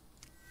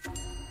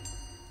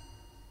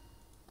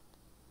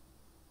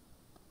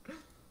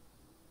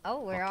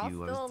 Oh, we're Fuck all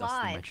you, I still was dusting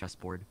my alive.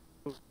 chessboard.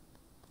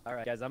 All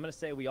right, guys, I'm gonna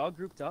say we all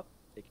grouped up,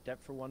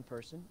 except for one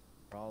person.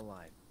 We're all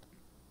alive.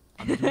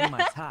 I'm doing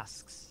my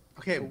tasks.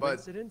 Okay, but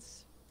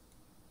Coincidence?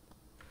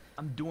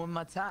 I'm doing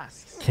my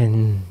tasks.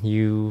 Can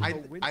you,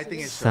 I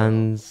think it's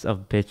sons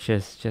of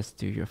bitches, just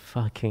do your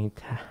fucking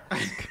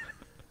task?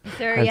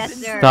 Sir, And yes,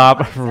 sir.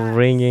 stop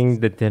ringing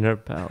the dinner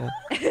bell.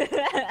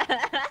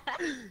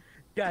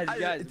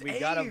 Guys, we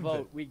gotta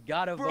vote. We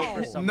gotta vote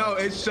for someone. No,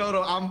 it's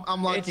Shoto.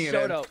 I'm locking It's it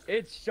in. Shoto.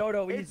 It's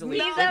Shoto easily.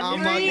 He's a I'm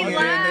free locking it in.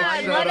 lad.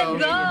 It's Let him Shoto.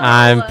 go.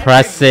 I'm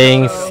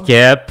pressing Shoto.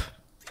 skip.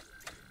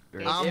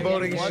 I'm If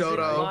voting he wasn't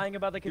Shoto. lying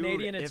about the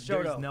Canadian, Dude, it's if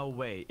there's Shoto. no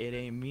way, it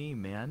ain't me,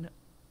 man.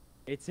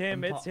 It's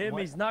him. It's him.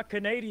 What? He's not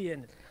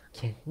Canadian.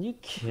 Can you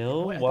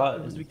kill Wait, I what? thought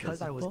it was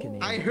because I was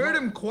Canadian. I heard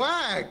him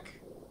quack.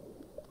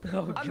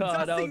 Oh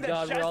god. Oh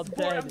god. We're all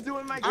dead. I'm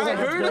doing my I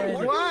heard him What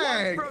do you want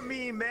quack. from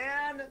me,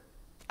 man?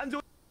 I'm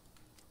doing.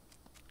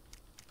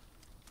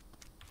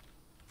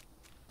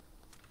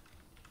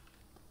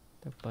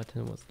 The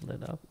button was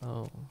lit up.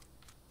 Oh.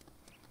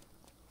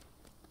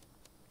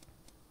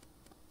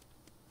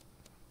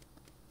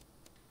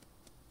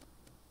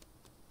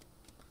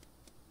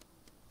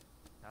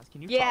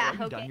 Can you Yeah,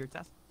 follow? You done okay. your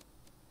test?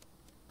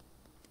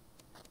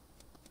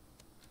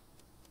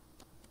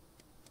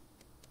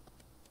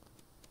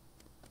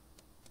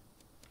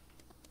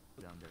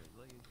 Down there.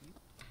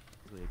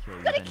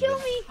 He's gonna kill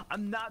me.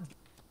 I'm not.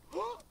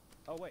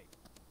 Oh wait.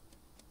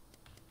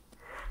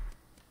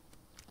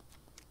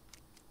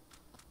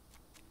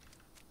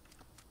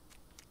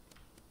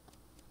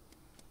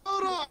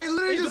 Hold on, I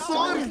literally just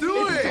saw him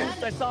do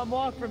it. I saw him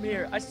walk from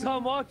here. I saw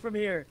him walk from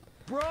here.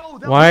 Bro,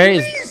 Why me,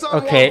 is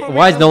someone okay? from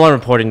Why is here. no one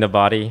reporting the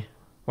body?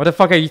 What the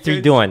fuck are you three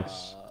It's- doing?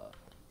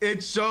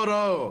 It's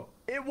Shoto.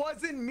 it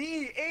wasn't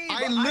me, Abe.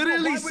 I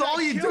literally why would saw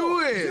I you kill? do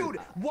it. Dude,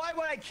 why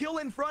would I kill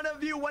in front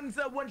of you when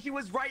she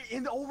was right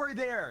in over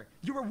there?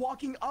 You were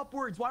walking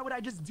upwards. Why would I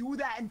just do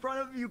that in front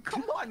of you?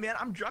 Come on, man.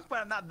 I'm drunk, but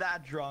I'm not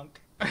that drunk.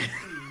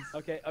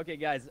 Okay,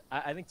 guys.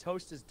 I think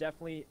Toast is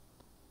definitely.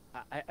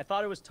 I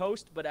thought it was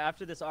Toast, but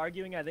after this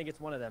arguing, I think it's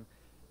one of them.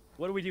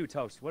 What do we do,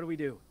 Toast? What do we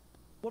do?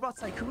 What about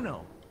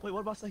Sykkuno? Wait,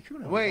 what about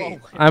Sykkuno? Wait.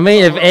 I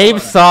mean, if Abe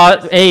saw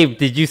Abe,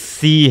 did you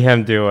see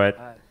him do it?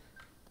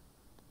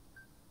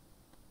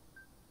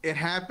 It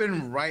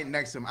happened right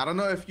next to him. I don't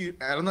know if you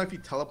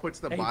teleport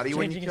to the Hey, body he's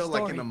when you changing his kill,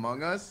 like in story.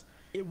 Among Us.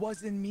 It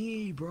wasn't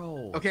me,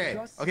 bro. Okay,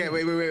 Trust okay,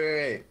 me.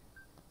 wait.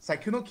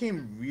 Sykkuno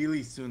came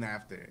really soon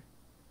after.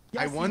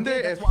 Yes, I he wonder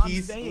did. That's if what I'm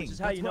he's saying. Which is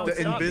how you That's know what the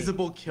it's not me,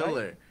 invisible right?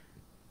 killer.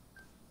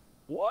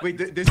 What? Wait,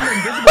 there's an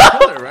invisible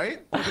killer,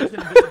 right? There's an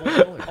invisible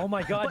killer. Oh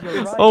my God,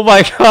 you're right. Oh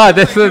my god,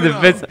 this is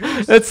invisible.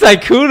 It's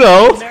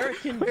Sykkuno.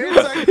 American It's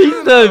Goose. Sykkuno.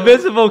 He's the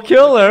invisible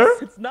killer.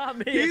 It's not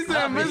me. He's it's the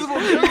not me. invisible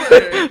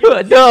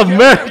killer. The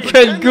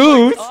American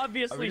Goose.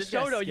 Obviously, Are we just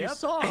gonna Shoto, you skip?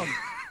 saw him.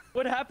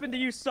 What happened to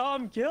you? Saw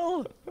him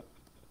kill?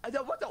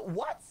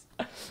 What?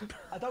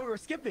 I thought we were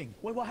skipping.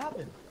 Wait, what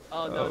happened?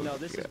 Oh no,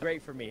 this is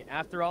great for me.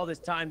 After all this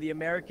time, the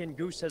American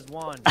Goose has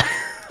won.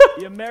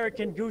 The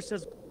American Goose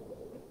has.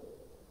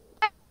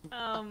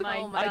 Oh my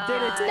god. I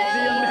did it. The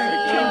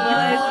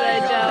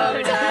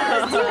American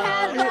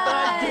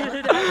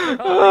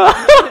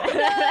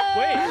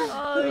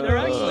Wait, there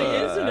actually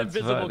is an That's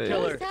invisible funny.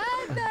 killer.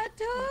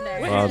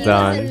 Well He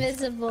done. was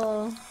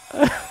invisible.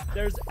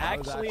 There's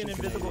actually an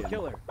invisible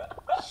killer.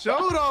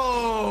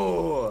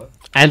 Shoto.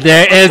 And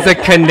there is a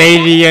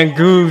Canadian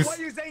goose. What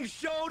are you saying,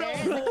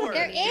 Shoto? for?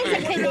 There is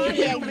a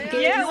Canadian goose.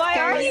 Yeah, why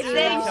are you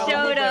saying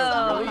Tell me there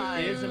Shoto?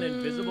 really is an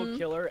invisible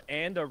killer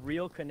and a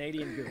real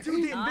Canadian goose.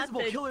 Dude, the Not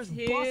invisible the killer's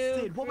two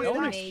busted. What was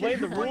Don't that? explain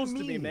the What do you rules to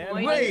me, mean? man.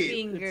 Pointy Wait.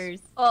 fingers.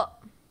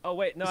 Oh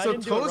wait, no, I So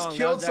didn't do it Toast wrong. That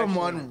killed was actually-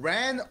 someone,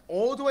 ran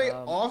all the way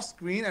Um, off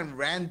screen, and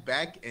ran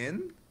back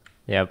in.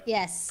 Yep.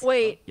 Yes.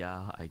 Wait.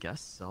 Yeah, I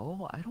guess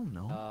so. I don't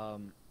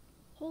know.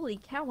 Holy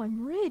cow,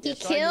 I'm rich. He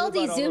so I knew killed,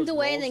 he about all zoomed those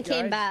away, and roles, then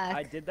came guys. back.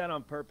 I did that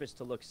on purpose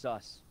to look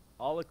sus.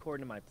 All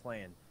according to my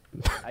plan.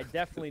 I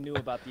definitely knew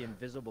about the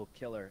invisible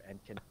killer and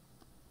can.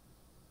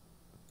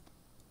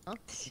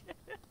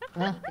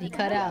 Well, he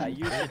cut out. I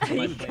used it to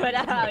my He cut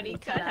out. He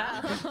cut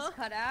out. Just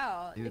cut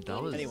out. Dude,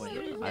 that was.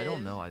 Anyway. I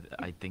don't know.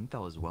 I think that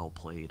was well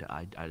played.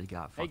 I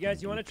got. Hey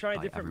guys, you want to duped try a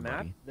by different map?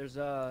 everybody. There's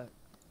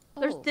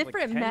There's like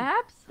different 10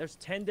 maps? There's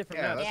 10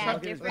 different Yeah, maps. that's Yeah, How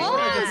good is different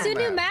that? Oh, it's a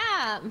new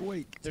map.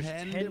 Wait, There's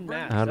 10 10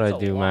 maps. How do That's I a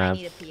do lot.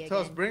 maps?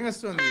 Toast, bring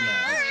us to a new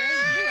map.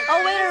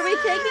 Oh wait, are we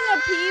taking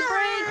a pee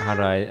break? How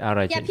do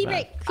I Yeah, change pee map?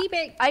 break. Pee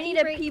break. I need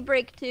a pee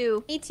break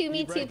too. Me too.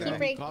 Me too. Pee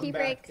break. Come Pee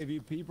back. break. If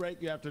you pee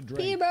break, you have to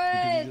drink. Pee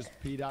Because break. you just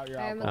peed out your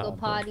I'm gonna alcohol. go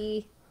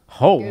potty.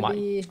 Oh You're my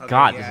the-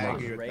 god, Okay, this yeah, I map.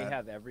 agree Does with Ray that.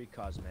 have every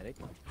cosmetic?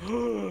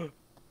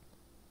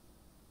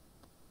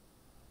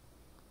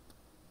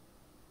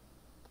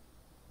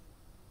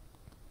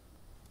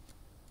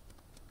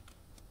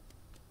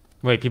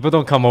 Wait, people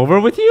don't come over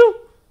with you?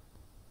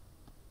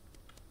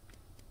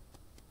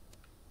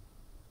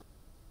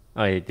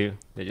 Oh, they do.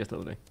 They're just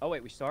loading. Oh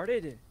wait, we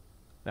started?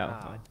 No, Ah,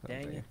 fine.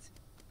 dang Okay. it.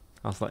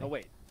 I was like, Oh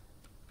wait.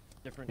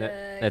 Different.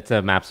 it's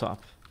a map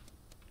swap.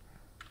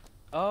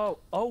 Oh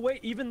wait,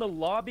 even the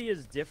lobby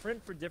is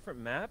different for different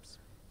maps?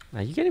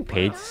 Are you getting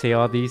paid to say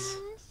all these?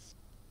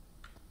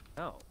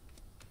 No.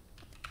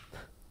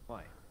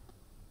 Why?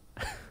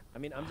 I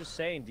mean, I'm just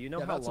saying, do you know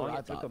Yeah, how that's what long I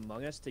it took thought.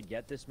 Among Us to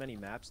get this many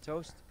maps,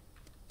 Toast?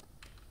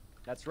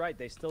 That's right,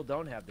 they still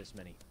don't have this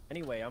many.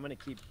 Anyway, I'm gonna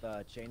keep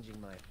changing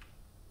my...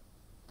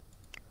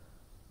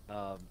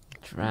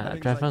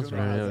 think Draft Sykkuno has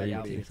really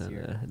equity thinks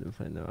here. that the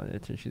find no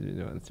attention she's been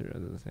doing through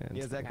other He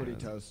has equity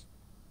toast.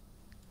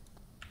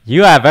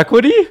 You have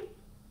equity? You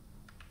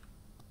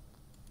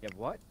have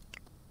what?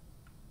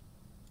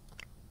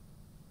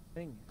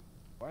 Thing.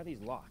 Why are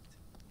these locked?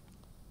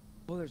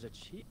 Oh, there's a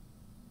cheat.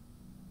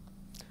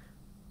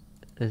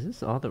 Is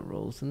this all the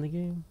roles in the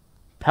game?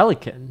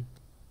 Pelican.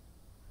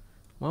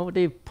 Why would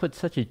they put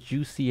such a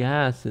juicy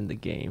ass in the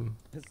game?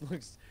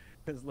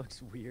 This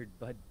looks weird,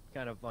 but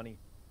kind of funny.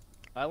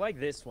 I like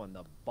this one.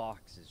 The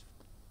box is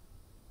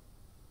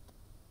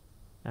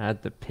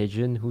Add the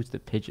pigeon. Who's the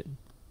pigeon?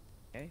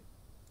 okay.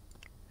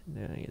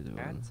 There is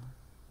Cat. one.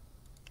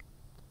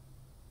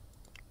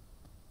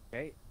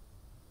 Okay.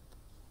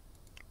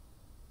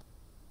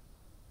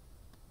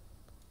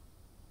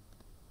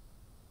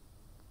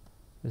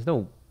 There's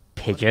no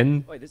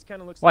pigeon. Wait, this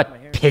kind of looks like my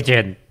hair. What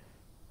pigeon?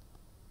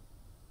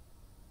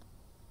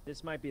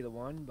 This might be the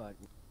one, but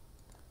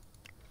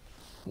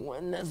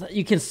When is that?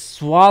 You can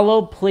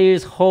swallow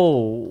players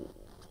whole.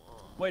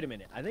 wait a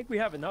minute. I think we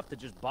have enough to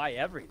just buy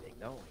everything,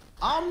 don't we?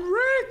 I'm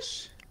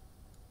rich.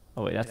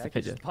 Oh wait, that's I the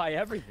could pigeon. just buy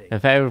everything.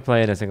 If I ever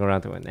play in a single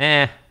round to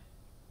win,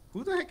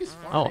 Who the heck is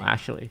Oh, farting?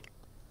 actually,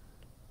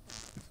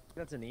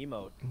 That's an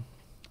emote.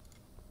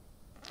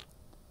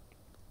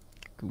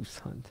 goose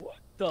hunt. What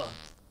the?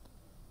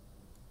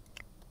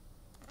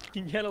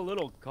 You can get a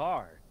little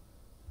car.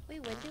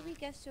 Wait, when did we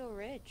get so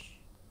rich?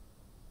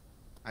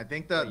 I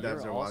think the Wait,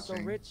 devs you're are also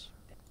watching. rich?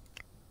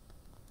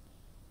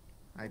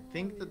 I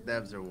think the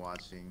devs are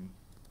watching.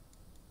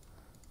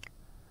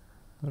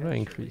 How do I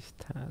increase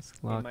task?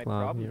 I mean, Lock, my lock,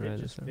 problem you did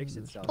ready just to fix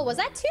serve itself. Oh, was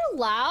that too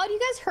loud? You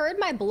guys heard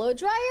my blow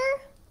dryer?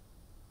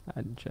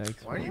 Add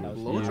checks. Why are you when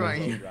blow you-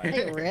 drying?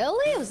 Wait,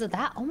 really? Was it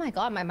that? Oh my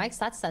god, my mic's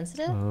that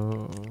sensitive?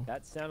 Oh.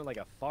 That sounded like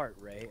a fart,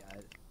 Ray.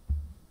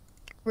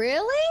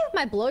 Really?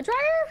 My blow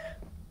dryer?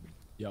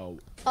 Yo.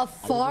 A I will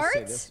just say fart?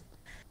 this.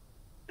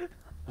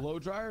 Blow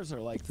dryers are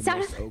like the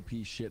Sounded- most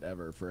OP shit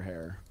ever for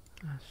hair.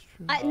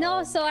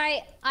 No, so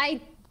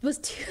I was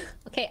too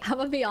okay. I'm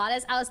gonna be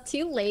honest. I was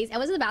too lazy. I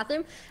was in the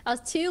bathroom. I was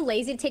too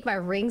lazy to take my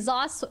rings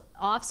off.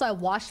 So I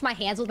washed my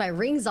hands with my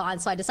rings on.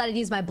 So I decided to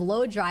use my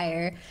blow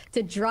dryer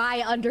to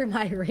dry under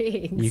my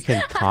rings. You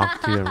can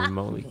talk to it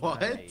remotely.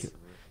 What?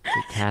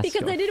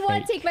 Because I didn't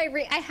want to take my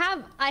ring.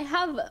 I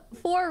have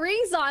 4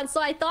 rings on.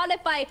 So I thought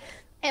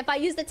if I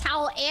used the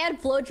towel and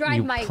blow dried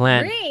You my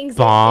plant rings,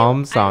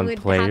 bombs I on would have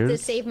to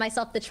players? save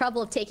myself the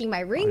trouble of taking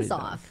my rings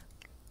done. off.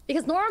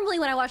 Because normally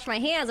when I wash my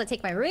hands, I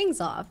take my rings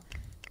off.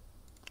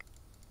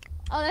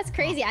 Oh, that's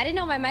crazy. I didn't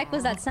know my mic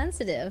was that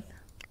sensitive.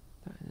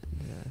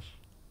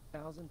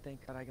 1,000.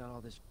 Thank God I got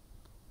all this.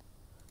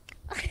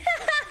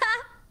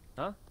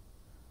 Huh?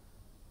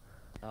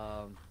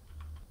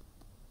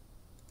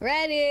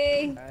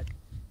 Ready?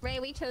 Ray,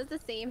 we chose the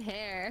same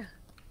hair.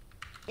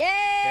 Yay!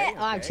 Okay,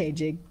 Oh, I'm okay.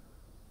 changing.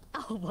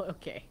 Oh, well,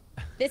 okay.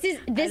 This is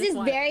just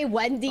want- very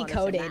Wendy want us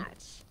to coded.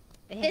 match.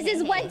 This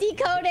is Wendy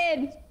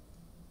coded.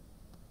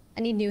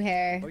 I need new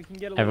hair. Or we can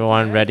get a little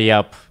Everyone bit. ready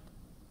up.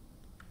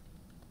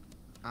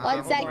 One Hold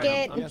on,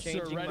 second. I'm Yes, sir,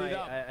 changing ready my.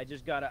 up. I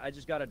just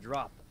gotta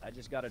drop. I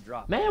just gotta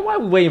drop. Man, why are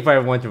we waiting for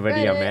everyone to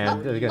ready up, Ready man?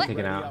 up. They're gonna What? take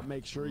it Ready out. up,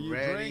 make sure you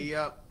Ready drink.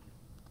 up.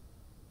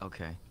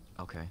 Okay.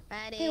 Okay.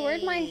 Ready. Hey,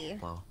 where'd my?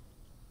 Well,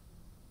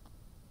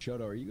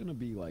 Shoto, are you gonna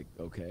be like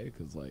okay?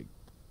 Cause like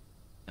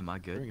am I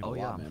good? Drinking a Oh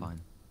yeah, lot, I'm man.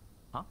 fine.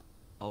 Huh?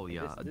 Oh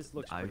yeah. This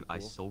looks I pretty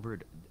cool.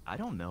 sobered. I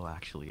don't know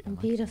actually. I'm Am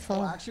I? beautiful.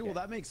 well, actually, well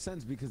that makes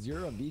sense because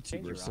you're a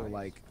VTuber, your so eyes.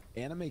 like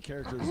anime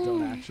characters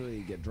don't actually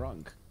get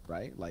drunk,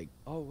 right? Like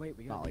Oh wait,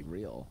 we got. not like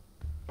real.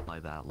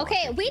 Like that.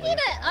 Okay, logic, we like- need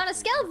on a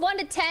scale of 1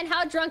 to 10.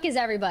 How drunk is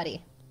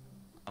everybody?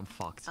 I'm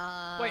fucked.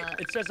 Wait,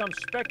 it says I'm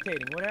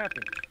spectating. What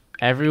happened?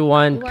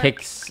 Everyone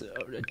picks.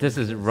 This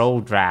is role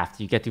draft.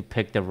 You get to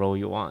pick the role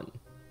you want.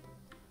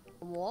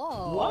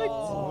 Whoa. What?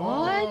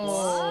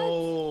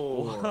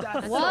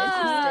 That's Whoa.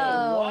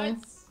 so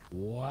interesting.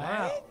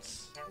 What?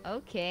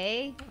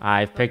 Okay.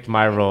 I picked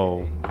my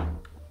role.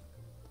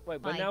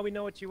 Wait, but now we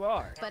know what you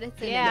are. But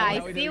it's Yeah, I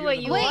see what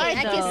you Wait, are.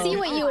 I can see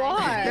what you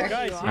are.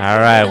 Guys, All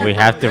right, we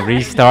have to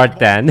restart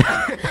then.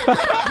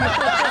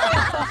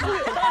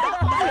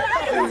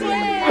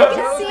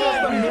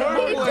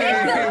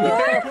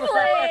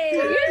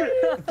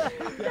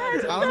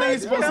 I don't think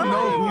he's supposed to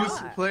know who's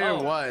player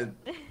one.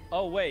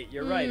 Oh wait,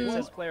 you're right. It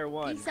says player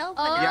one. Yeah,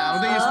 I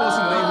don't think you're supposed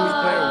to know who's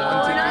player one.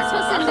 We're not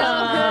supposed to know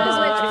who's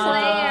which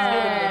player.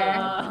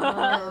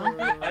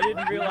 I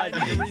didn't realize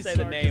you didn't say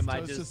the name.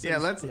 I just. Yeah,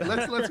 let's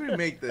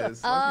remake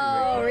this.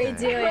 Oh,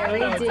 redo it,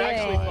 No, it's actually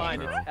redo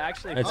fine. It's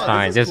actually. It's Oh,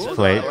 fine. this is Just cool,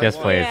 play. though. Just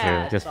play it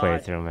Yeah. through. Just play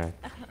it through, man.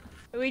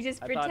 We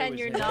just I thought it pretend was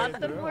you're in not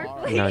there. the more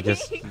No,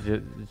 just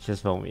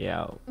vote me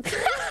out. No,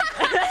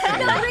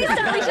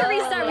 restart. We should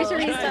restart. We should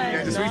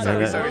Yeah, restart. just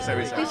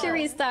restart. We should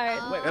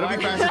restart. Wait, It'll why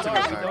be are we faster to sorry?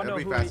 restart. We don't It'll know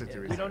be who faster to we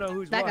restart. don't know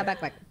who's Back what. up,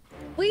 back, back.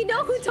 We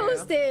know who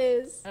Toast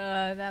is.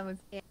 that was.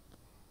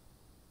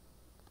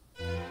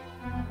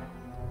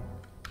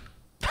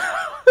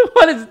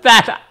 What is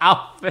that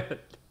outfit?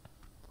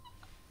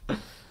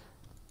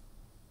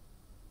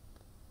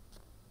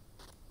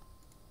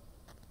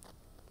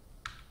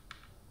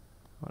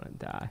 I wanna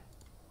die.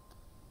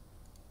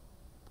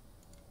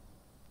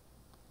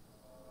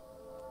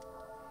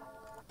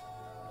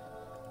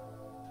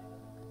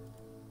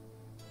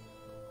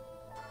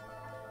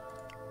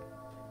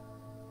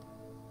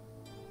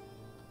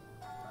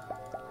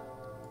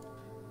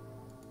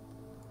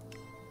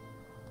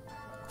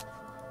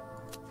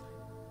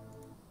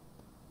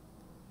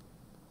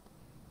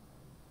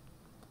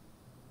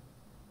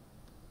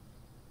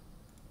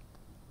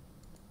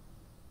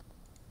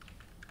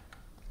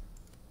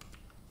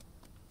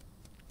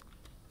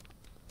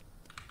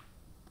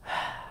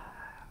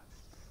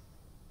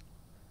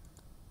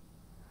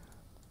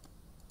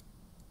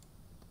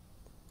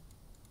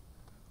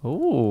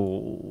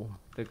 Oh,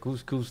 the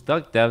Goose Goose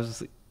Duck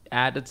devs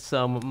added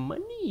some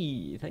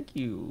money. Thank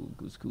you,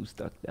 Goose Goose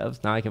Duck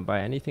devs. Now I can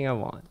buy anything I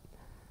want,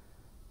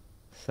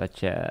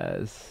 such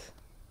as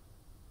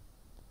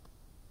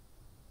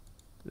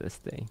this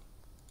thing.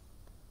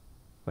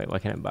 Wait, why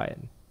can't I buy it?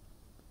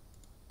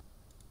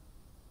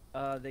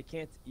 They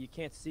can't. You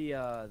can't see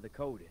the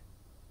code. You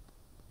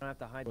don't have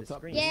to hide the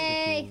screen.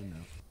 Yay!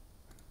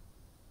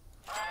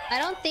 I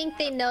don't think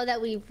they know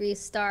that we've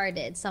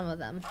restarted some of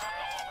them.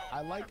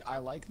 I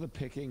like the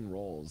picking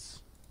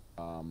roles.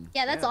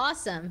 Yeah, that's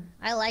awesome.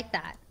 I like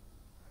that.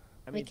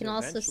 I We mean, can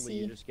also eventually see.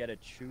 you just gotta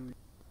choose who you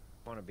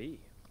want to be.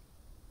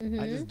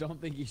 I just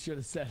don't think you should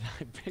have said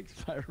I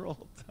picked my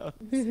role.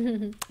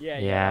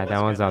 Yeah,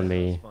 that one's on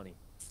me. Funny.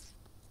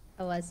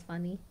 That was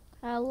funny.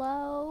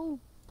 Hello.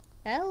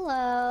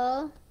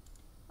 Hello.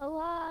 Oh,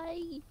 hi.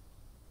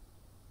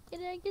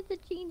 And I get to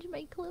change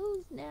my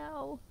clothes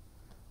now.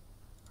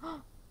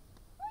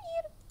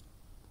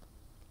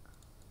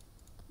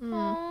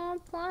 Aw,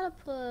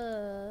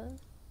 platypus.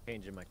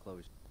 Changing my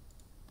clothes.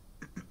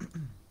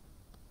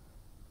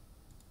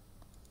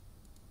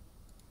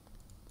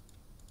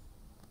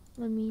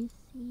 Let me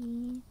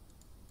see.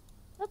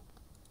 Up.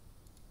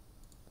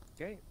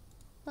 Okay.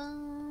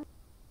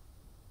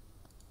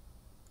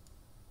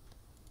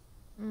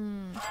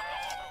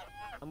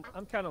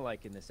 I'm kind of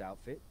liking this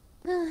outfit.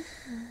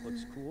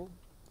 Looks cool.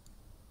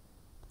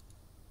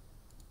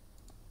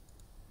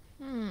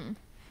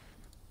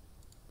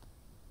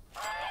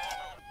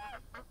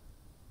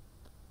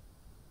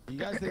 You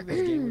guys think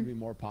this game would be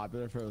more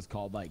popular if it was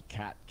called like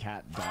cat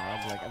dog?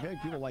 Like I feel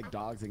like people like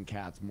dogs and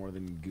cats more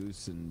than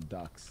goose and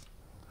ducks.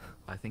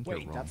 I think you're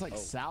Wait, wrong. that's like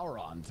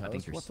Sauron, Toast. I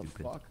think you're What stupid.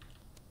 the fuck?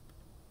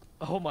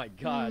 Oh my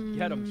God!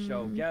 Get him,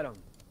 show. Get him.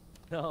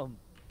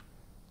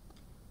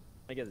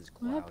 I get this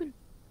cloud. What happened?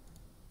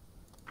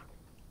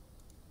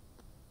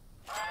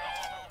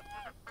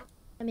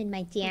 I'm in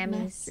my jammies.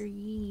 Master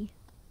Yi.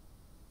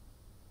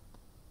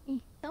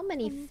 So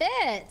many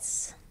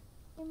fits.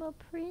 I'm a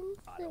princess.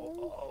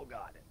 Oh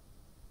God.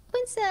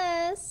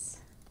 Princess.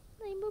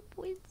 I'm a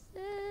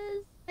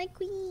princess. My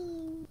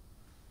queen.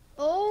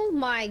 Oh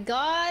my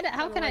god.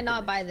 How can I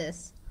not buy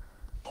this?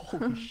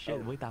 Holy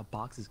shit! Wait, that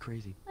box is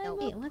crazy. I'm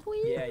wait, a what?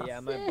 princess. Yeah,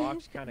 my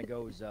box kind of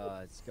goes.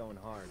 It's going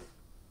hard.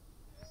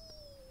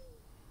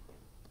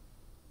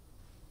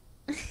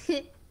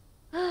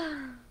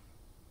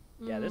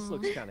 Yeah, this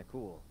looks kind of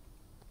cool.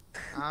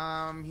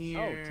 I'm here.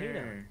 Oh,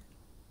 Tina.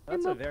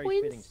 That's I'm a a very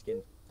prince. fitting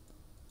skin.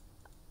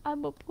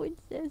 I'm a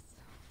princess.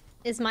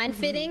 Is mine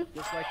fitting?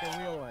 Just like in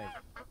real life.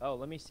 Oh,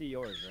 let me see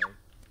yours, right?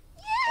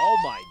 Oh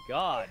my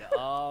God.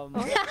 Oh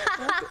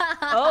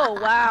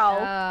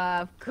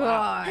wow. Of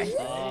course.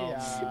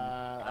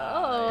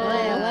 Oh.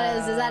 Wait, what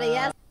is that a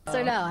yes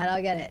or no? I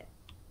don't get it.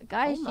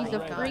 Guys, Oh she's my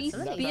a God, free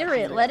somebody's spirit.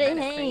 actually Let it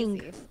kinda hang.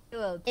 crazy.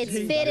 It's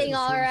fitting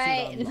all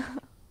right.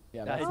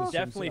 Yeah, It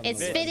definitely It's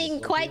fits.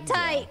 fitting quite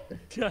tight.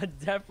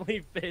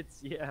 Definitely fits,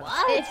 yeah.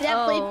 It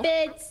definitely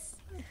fits.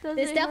 Does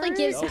This it definitely hurt?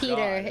 gives Oh, Peter.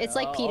 God. It's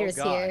like Oh, Peter's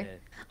God. here.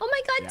 Oh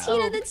my God, Yeah.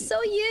 Tina, that's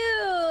so you.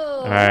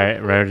 All right,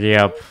 ready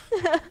up.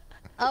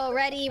 Oh,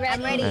 ready.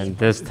 And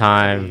this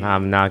time,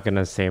 I'm not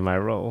gonna say my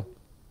role.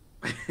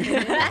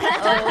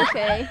 Oh,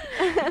 okay.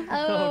 Oh,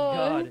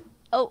 God.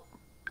 Oh.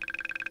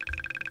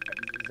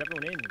 Is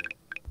everyone in?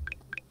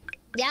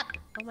 Yep.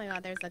 Oh my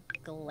god, there's a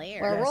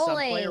glare. We're Yes, I'm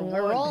player rolling.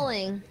 We're one.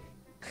 rolling.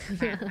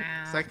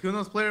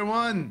 Sykkuno's player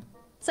 1.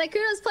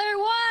 Sykkuno's player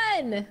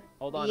 1.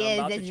 Hold on, Yes, I'm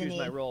about to isn't choose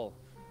my he? role.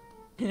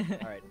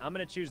 Alright, I'm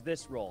gonna choose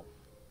this role.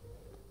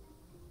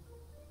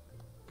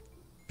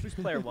 Choose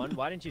player 1.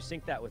 Why didn't you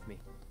sync that with me?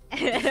 I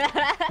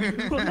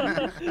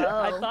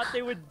thought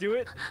they would do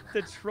it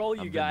to troll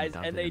you guys,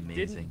 and they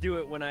didn't do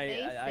it when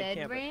They I said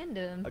can't.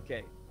 random.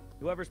 Okay,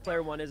 whoever's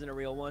player 1 isn't a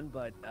real one,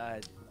 but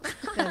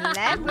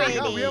Celebrity.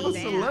 Oh, we have a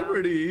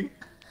celebrity.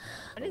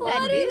 What does What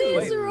that is do?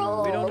 his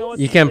role? we don't know what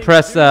You the can things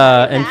press do.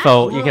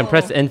 info. You can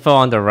press info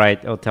on the right.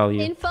 It'll tell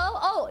you. Info?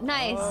 Oh,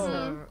 nice.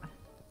 Celebrity.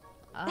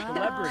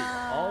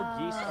 All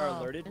geese are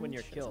alerted when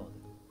you're killed.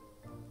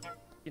 You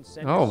can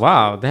send Oh your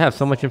wow, they have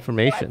so much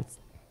information.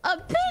 A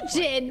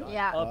pigeon.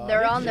 Yeah,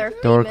 they're on their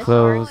Door famous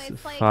closed.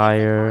 It's like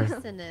Fire. It's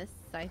an arsonist,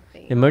 I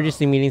think.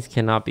 Emergency meetings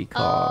cannot be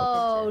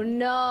called. Oh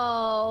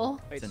no.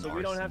 Wait, It's so an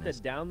we don't have to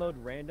arsonist. download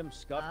random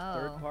scuffed Oh.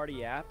 third-party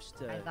apps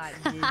I to got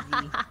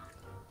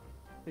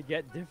dizzy.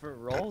 get different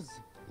roles?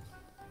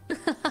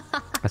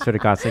 I swear to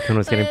God, Sykkuno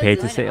was getting paid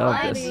to say all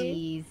of this.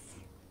 Jeez.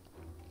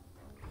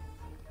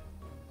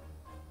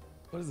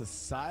 What is a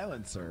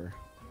silencer?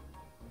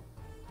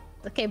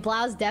 Okay,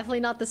 Blau's definitely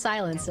not the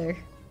silencer.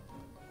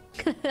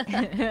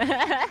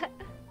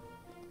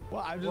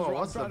 Well, I'm just Whoa,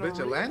 what's the trying to read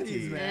vigilante?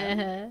 these,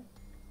 man.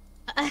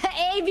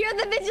 Abe, you're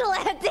the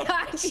vigilante,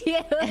 aren't you?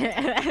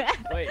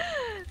 Wait,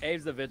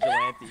 Abe's the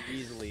vigilante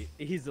easily.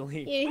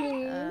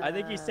 I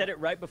think he said it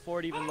right before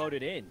it even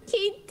loaded in.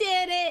 He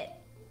did it.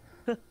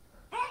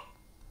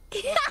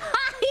 He did it.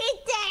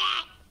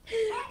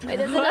 Wait,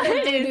 there's another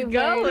What dude is who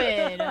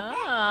going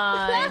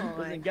on?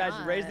 Listen, guys,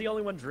 Ray's the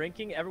only one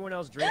drinking. Everyone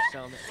else drinks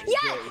some.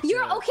 Yeah,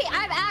 you're okay.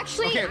 I'm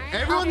actually Okay,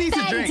 everyone needs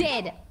a drink.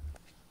 offended.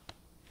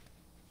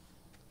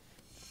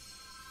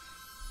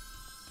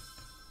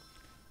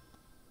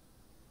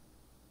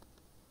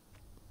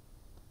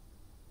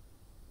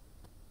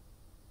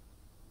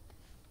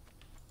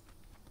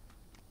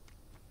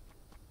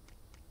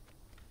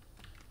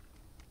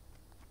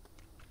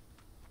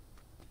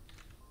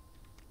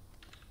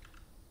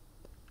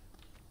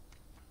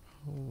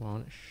 Oh,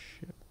 on a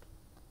ship.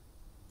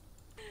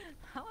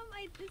 How am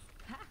I this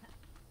bad?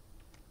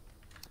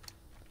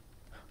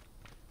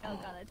 Oh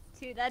god,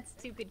 that's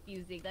too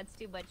confusing. That's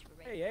too much for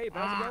me. Hey, Abe,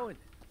 how's it going?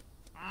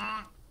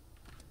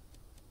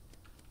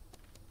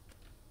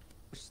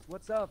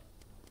 What's up?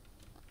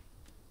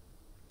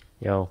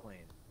 Yo. Playing.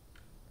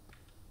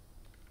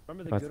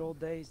 Remember the What's- good old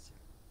days?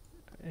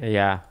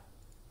 Yeah.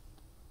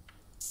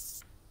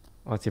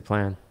 What's your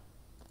plan?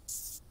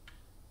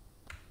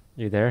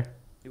 You there?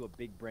 Do a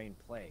big brain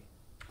play.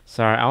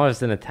 Sorry, I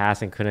was in a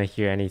task and couldn't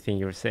hear anything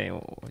you were saying.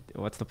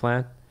 What's the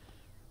plan?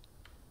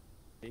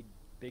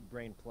 Big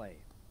brain play.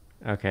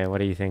 Okay, what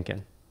are you thinking?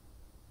 You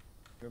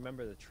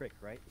remember the trick,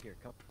 right? Here,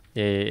 come.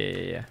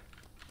 Yeah.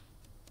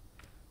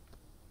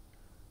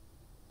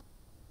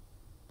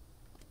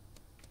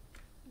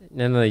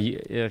 No,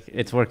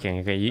 it's working.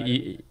 Okay,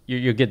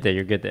 you're good there.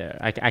 You're good there.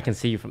 I can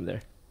see you from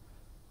there.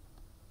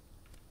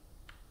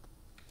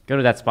 Go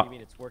to that What spot. do you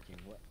mean it's working?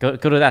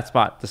 What? Go to that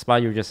spot. The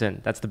spot you were just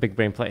in. That's the big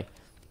brain play.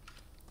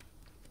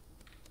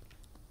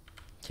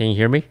 Can you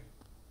hear me?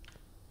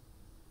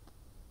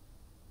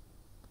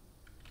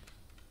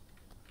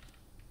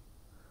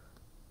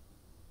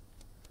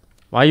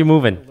 Why are you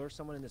moving? Lure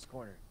someone in this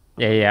corner.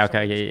 Yeah. Lure Okay.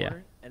 someone in this Yeah.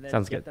 corner, And then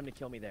Sounds get good. them to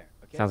kill me there.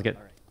 Okay? Sounds good.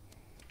 All right.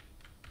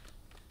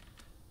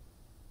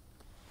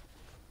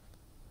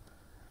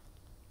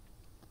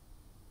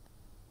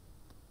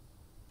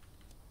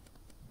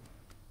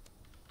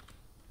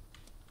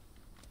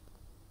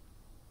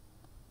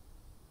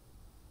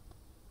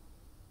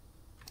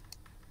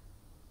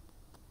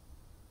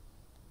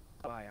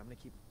 Bye. I'm gonna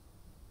keep.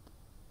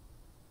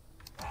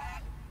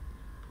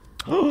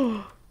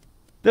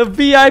 The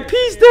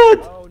VIP's dead.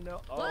 Oh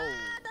no! Oh,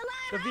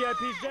 the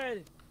VIP's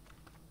dead.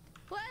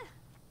 What?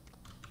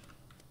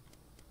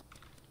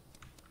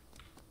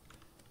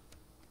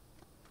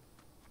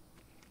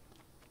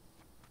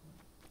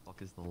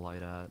 Fuck is the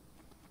light at?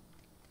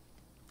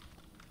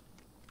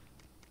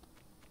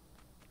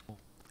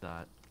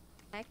 That.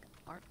 Heck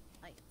aren't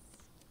lights.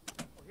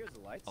 Oh, here's the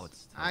lights. Oh,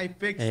 it's. I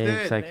fixed Hey,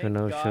 it.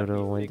 Sykkuno, Thank God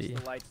Shoto, we Wendy.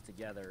 fixed the lights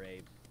together,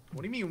 Abe.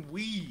 What do you mean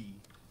we?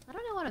 I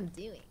don't know what I'm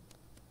doing.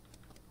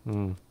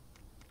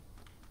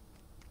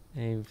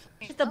 Abe.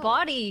 It's the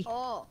body.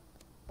 Oh,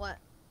 what?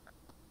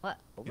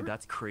 Dude,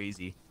 that's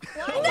crazy. Wait,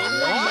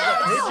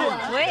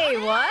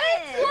 what?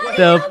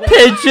 The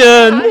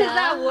pigeon. How does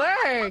that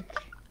work?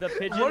 The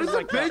pigeon What is is a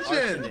like the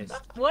pigeon? arsonist.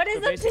 What does So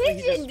a basically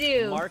he pigeon just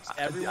do? Marks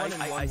everyone in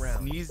I one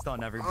round. sneezed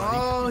on everybody.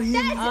 Oh, he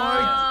marked.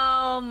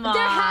 Oh my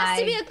There has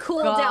to be a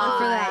cooldown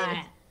for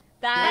that.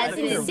 That's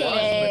There was, but insane.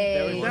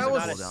 there was That not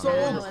was a so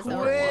cooldown.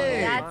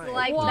 quick. That's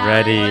like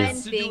Ready. that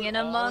one being in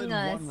Among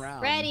Us.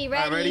 Ready,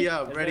 Alright, ready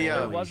up, ready There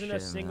up. wasn't a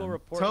shit, single man.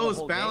 report. in the Toast,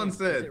 whole balance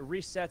game, 'cause it. It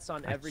resets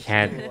on every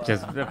Can't single,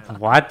 just round.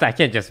 what? I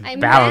can't just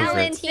I'm balance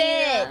it.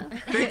 balancing.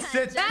 Fix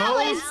it,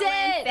 Balance Toast.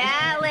 it.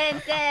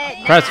 Balance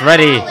it. Press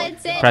ready.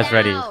 Balance it Press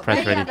ready. now. Press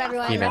Ready ready. up,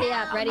 everyone. Tina. Ready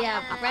up. Ready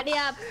up. Ready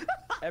up.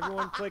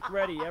 Everyone click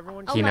ready.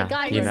 Everyone Oh click my Tina,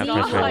 God, Tina,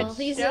 he's press ready. evil.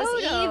 He's just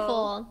Shoto.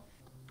 evil.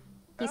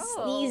 He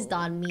sneezed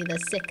on me, the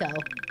sicko.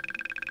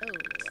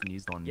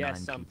 Sneezed on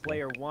Yes, 9 I'm people.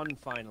 player 1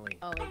 finally.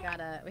 Oh, we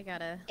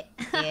gotta.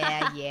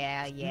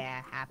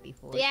 Yeah. Happy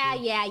for Yeah,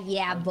 you.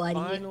 yeah, I'm buddy.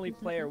 finally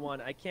player 1.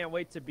 I can't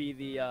wait to be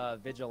the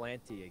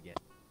vigilante again.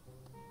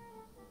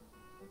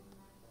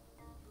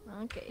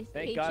 Okay.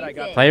 Thank say God I choose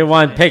got it. Player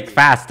one, pick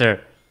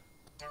faster.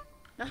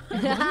 Oh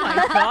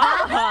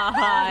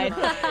my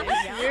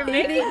God. You're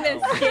making me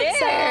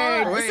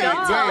scared. Wait, So wait,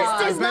 Toast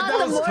I is bet not that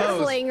the was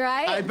Toast. morphling,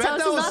 right? I bet Toast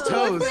that is was not the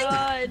Toast. morphling?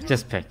 God.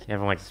 Just pick.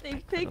 Everyone just They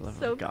pick. picked Oh,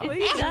 so God.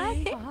 quick.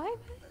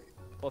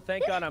 Well,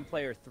 thank God I'm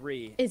player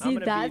 3. Is I'm he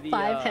gonna that be the,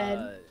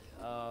 5-head?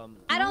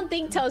 I don't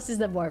think Toast is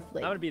the I'm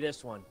morphling. gonna be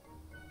this one.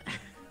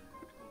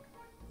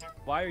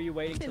 Why are you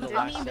waiting to the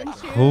last second?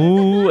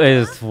 Who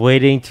is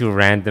waiting to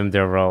random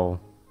their role?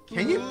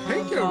 Can you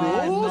pick your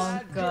rules?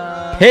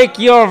 Pick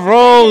your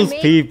roles,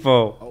 Make-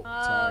 people.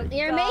 Oh,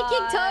 You're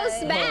making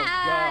Toast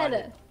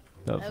mad.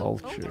 The Be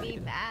vulture. What is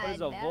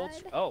bad. a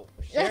vulture? Oh,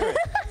 sheriff.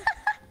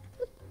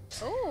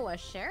 Oh, a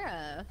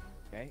sheriff.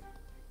 Okay.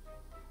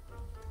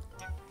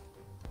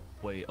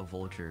 Wait, a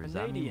vulture? Is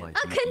that mean Canadian. like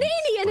A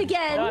Canadian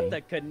again. Not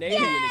the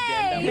Canadian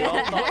again that we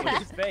all thought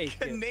was fake.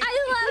 I love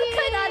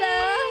Canada.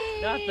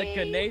 Not the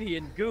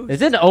Canadian goose.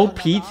 Is it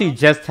OP to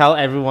just tell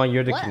everyone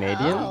you're the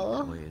Canadian?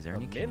 Wow. Wait, is there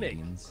any Mimic.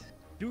 Canadians?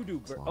 Doo-doo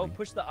bird. Oh,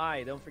 push the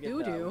I. Don't forget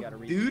that. Doo-doo. We gotta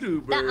read Doo-doo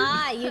The bird.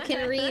 eye, you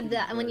can read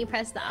the when you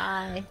press the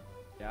eye.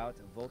 out.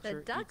 Vulture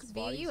The ducks eats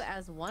view bodies. you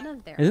as one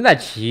of their. Isn't that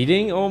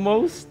cheating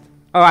almost?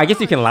 Oh, I guess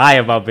you can lie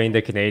about being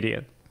the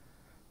Canadian.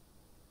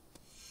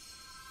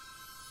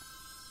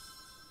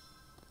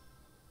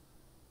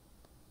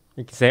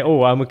 You can say,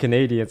 "Oh, I'm a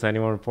Canadian, so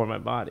anyone report my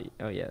body."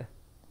 Oh yeah.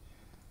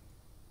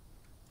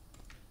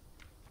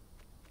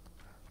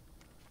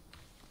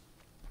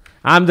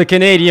 I'm the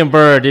Canadian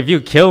bird. If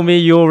you kill me,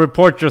 you'll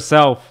report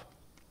yourself.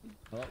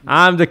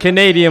 I'm the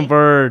Canadian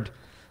bird.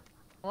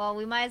 Well,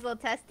 we might as well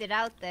test it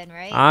out then,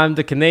 right? I'm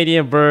the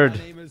Canadian bird.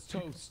 My name is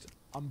Toast.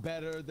 I'm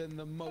better than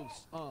the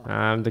most.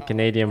 I'm the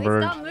Canadian Wait,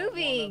 bird. stop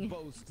moving.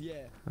 Boast, yeah.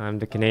 I'm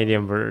the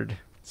Canadian bird.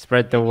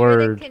 Spread the You're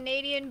word. the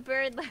Canadian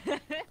bird.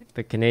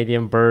 The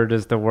Canadian bird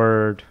is the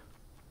word.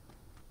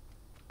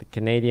 The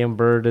Canadian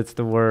bird is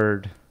the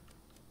word.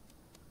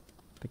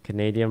 The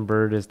Canadian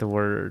bird is the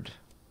word.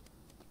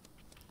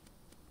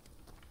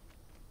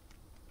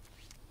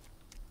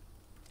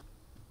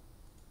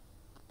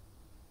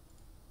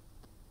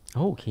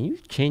 Oh, can you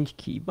change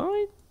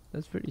keybind?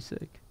 That's pretty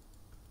sick.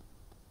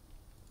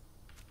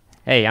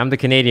 Hey, I'm the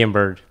Canadian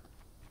bird.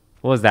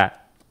 What was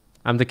that?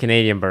 I'm the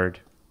Canadian bird.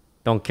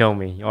 Don't kill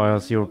me, or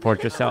else you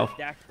report yourself.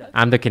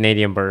 I'm the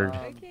Canadian bird.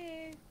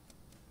 Okay.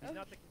 He's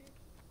not the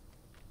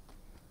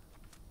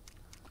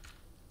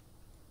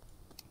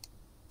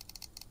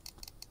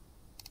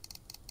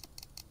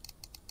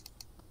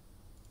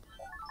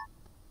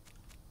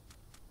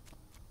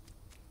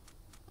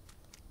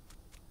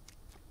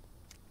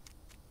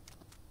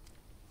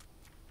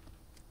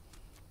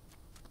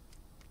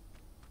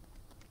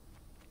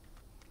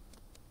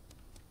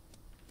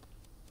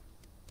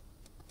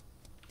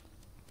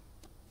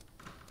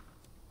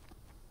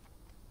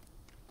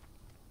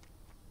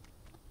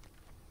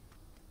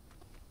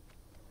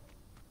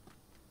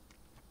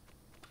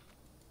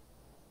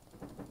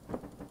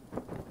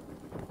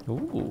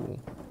Ooh.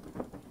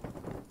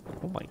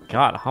 Oh my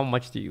god, how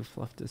much do you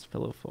fluff this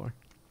pillow for?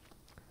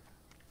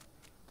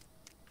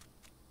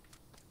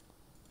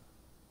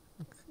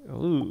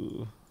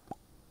 Ooh.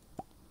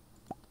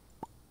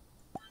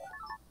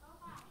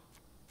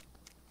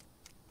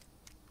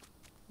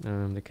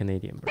 The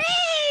Canadian bird. Hey!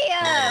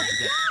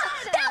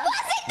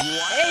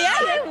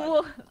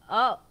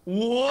 Oh.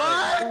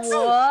 What?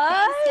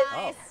 What?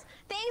 Guys,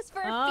 thanks for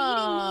feeding me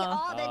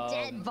all the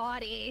dead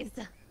bodies.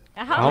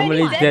 How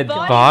many dead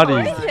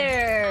bodies? Are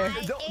there?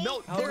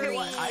 No, there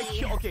was.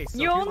 Okay, so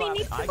You only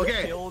need to.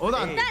 Okay, hold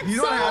on. You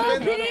know what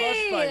happened?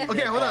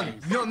 Okay, hold on.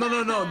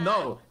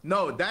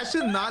 No. That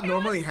should not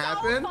normally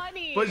happen.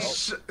 But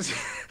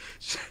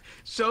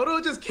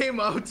Shoto just came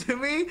up to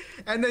me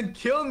and then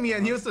killed me,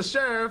 and he was the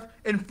sheriff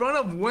in front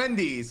of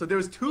Wendy. So there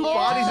was two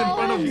bodies in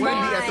front of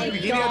Wendy at the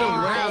beginning of the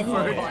round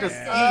for her to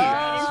just eat.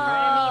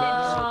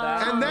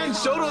 And then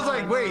Shoto was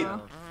like, "Wait,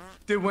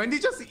 did Wendy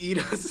just eat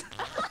us?"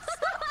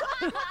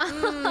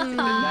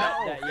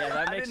 Yeah,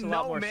 that makes a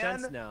lot more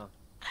sense now.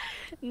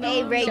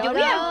 Hey, Ray, do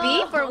we have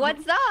beef or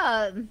what's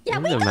up? Yeah,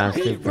 I'm we the got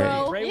master beef,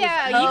 bro. Ray.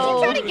 Yeah, you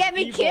keep trying to get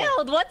me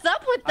killed. What's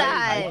up with I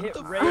that? hit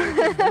Ray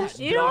with the goose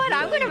You know what?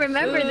 I'm gonna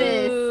remember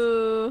this.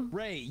 Ooh.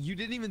 Ray, you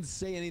didn't even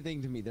say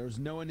anything to me. There was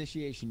no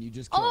initiation. You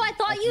just. Oh, killed I me.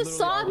 thought That's you literally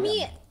saw all you me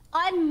did.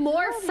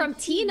 unmorph from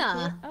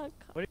Tina.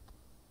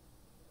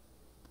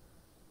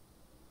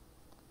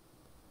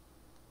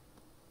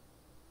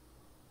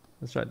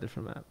 Let's try a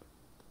different map.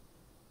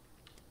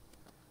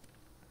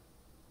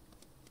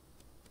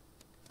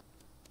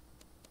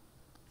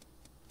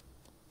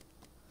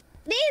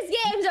 These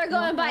games are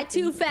going by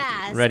too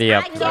fast. Ready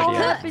up, I ready can't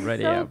up, cook.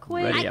 ready so up,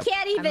 quick. ready I up.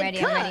 can't even I'm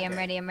cook. ready. I'm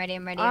ready. I'm ready.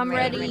 I'm ready. I'm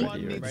ready.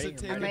 Everyone needs to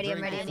take I'm a ready. I'm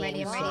drink ready. I'm before ready.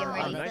 we I'm ready. start. I'm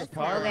ready. Nice Let's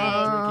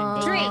car.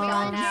 go. Drink.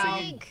 I'm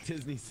singing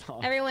Disney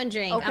song. Everyone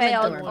drink. Okay,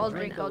 I'm I'll adorable.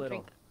 drink. I'll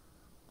drink.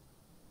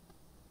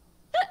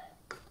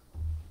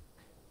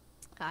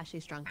 Gosh,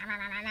 she's drunk.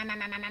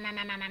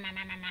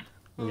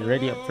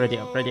 Ready up, ready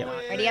up,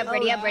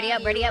 ready up. Ready up.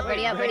 Ready up.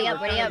 Ready up. Ready up.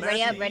 Ready up.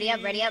 Ready up. Ready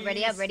up. Ready up.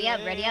 Ready up. Ready up. Ready up. Ready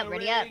up. Ready up.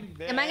 Ready up.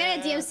 Am I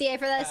gonna DMCA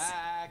for this?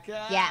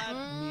 Yeah.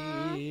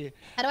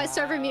 How do I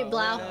server mute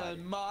Blau?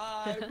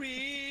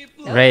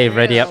 Ray,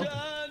 ready up.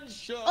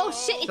 Oh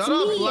shit, it's Shut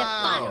up, me.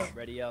 Blau. Fuck.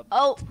 Ready up.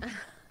 Oh,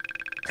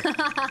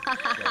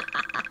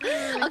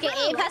 Okay,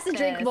 Abe has to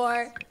drink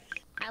more.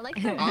 I like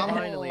the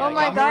Finally, Oh I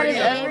my got God, it. is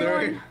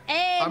everyone- Abe,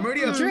 I'm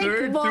already a drink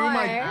third more. through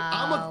my.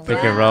 I'm a Pick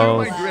third your through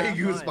rolls. my Grey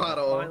Goose Fine,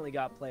 bottle. Finally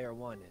got player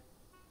one.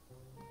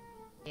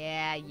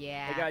 Yeah.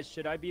 Yeah. Hey guys,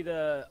 should I be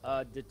the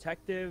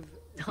detective,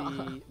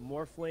 the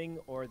morphling,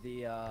 or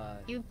the?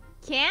 You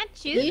can't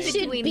choose You should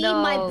between be those.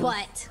 my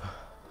butt.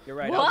 You're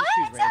right. I'll just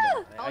choose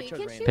random. I you chose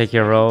can random. Pick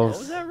your What rolls.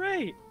 was that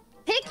right?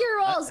 Pick your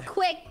rolls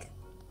quick,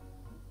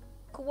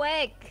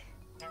 Quick.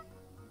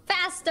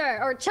 faster,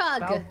 or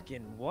chug.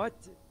 Falcon. What?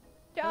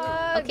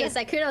 Okay,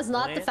 Sykkuno's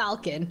not the Plant.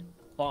 Falcon.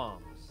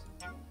 Bombs.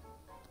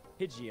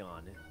 Pigeon.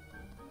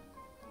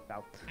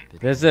 Falcon.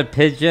 There's a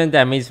pigeon.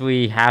 That means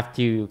we have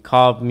to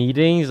call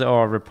meetings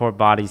or report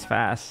bodies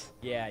fast.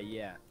 Yeah.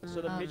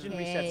 So the pigeon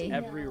Okay. resets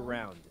every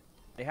round.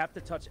 They have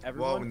to touch Whoa,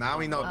 everyone. now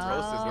we know Oh.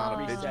 Toast is not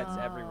a pigeon.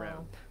 Resets every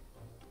round.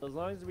 As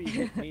long as we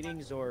hit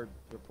meetings or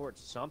report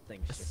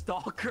something. shit.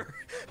 Stalker.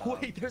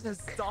 Wait, there's a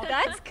stalker.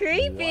 that's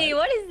creepy.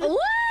 What is this? Woo!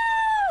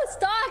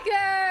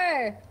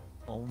 Stalker!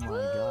 Oh my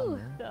god,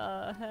 man.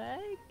 The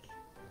heck?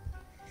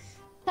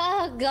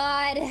 Oh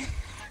god.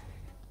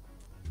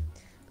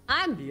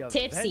 I'm The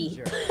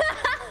tipsy. Avenger.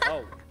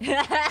 Oh.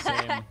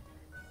 Same.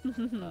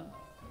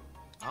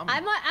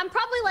 I'm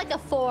probably like a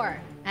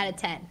 4 out of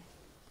 10.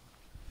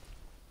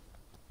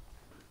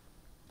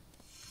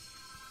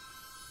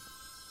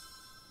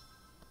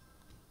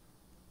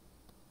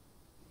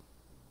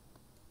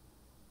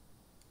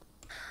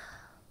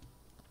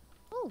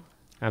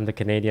 I'm the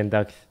Canadian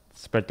duck.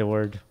 Spread the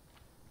word.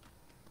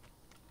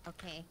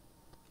 Okay.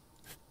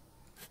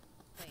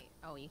 Wait.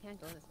 Oh, you can't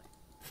go this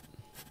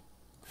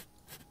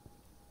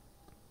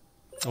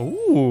way.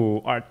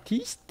 Ooh,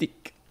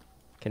 artistic.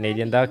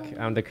 Canadian duck.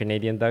 I'm the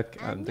Canadian duck.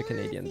 I'm the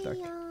Canadian duck.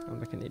 I'm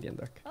the Canadian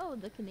duck. Oh,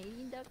 the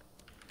Canadian duck.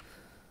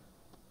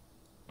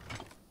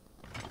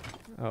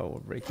 Oh, we're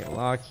breaking a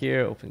lock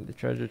here. Opening the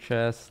treasure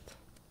chest.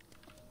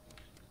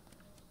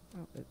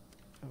 Oh,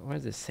 why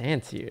is there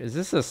sand here? Is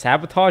this a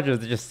sabotage or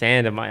is it just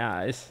sand in my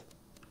eyes?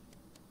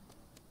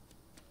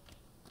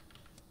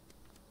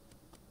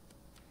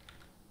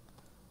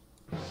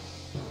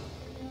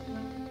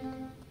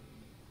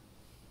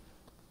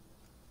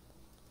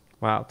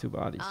 Wow, 2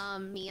 bodies.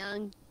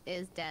 Myung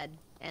is dead,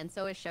 and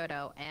so is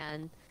Shoto,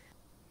 and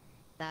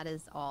that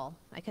is all.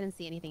 I couldn't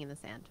see anything in the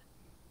sand.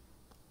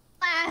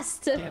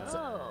 Last.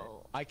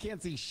 I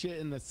can't see shit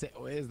in the sand.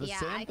 Is the Yeah,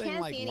 sand I thing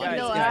can't like see lights? anything. Guys,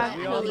 No, guys,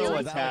 we all actually, know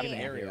what's it's happening the-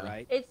 here,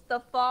 right? It's the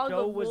fog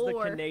Joe of was the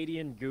war.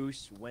 Canadian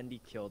goose.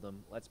 Wendy killed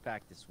him. Let's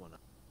pack this one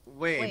up.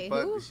 Wait,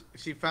 but who?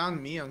 she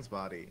found Myung's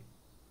body.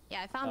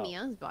 Yeah, I found Oh.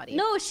 Myung's body.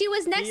 No, she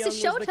was next Leon to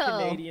was the Shoto.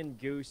 Canadian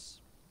goose.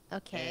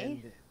 Okay.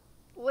 And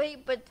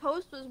Wait, but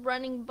Toast was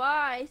running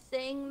by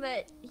saying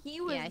that he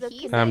was Yeah, the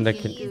he's I'm the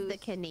Canadian he's goose. the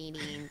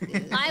Canadian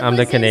goose. I I'm was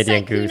the Canadian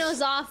in goose.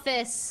 Sykkuno's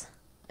office.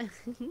 yeah,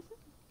 it's not me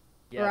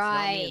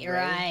Right, and Ray.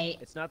 right.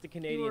 It's not the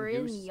Canadian were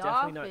in goose. It's the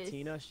definitely not office.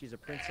 Tina. She's a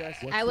princess.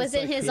 What's I was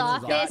the in his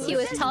Sykkuno's office. He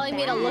was office? telling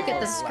me to look at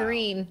the Wow.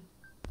 screen.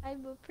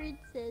 I'm a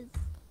princess.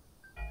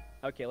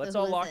 Okay, let's Who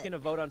all was lock it? in a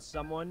vote on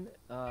someone,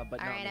 but All not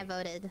right, I me.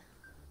 voted.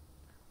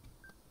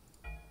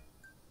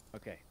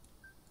 Okay.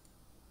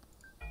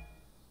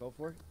 Go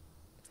for it.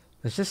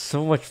 There's just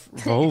so much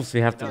roles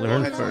we have to No,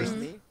 learn go ahead, first.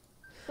 me.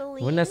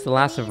 When that's the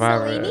last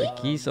survivor. Celine?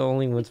 Geese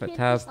only wins by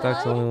task.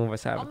 Ducks only win by Oh my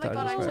sabotage.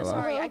 god, I'm so By life.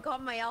 sorry. I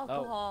got my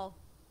alcohol.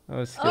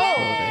 Oh, skip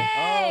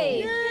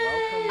Hey! Oh,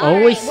 welcome.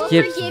 Always Alright, we'll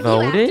skips forgive you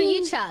after voting?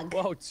 you chug.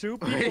 Whoa, 2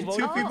 people Wait, voted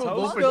 2 for people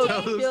Toast? vote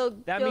for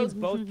Toast. That means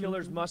both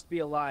killers must be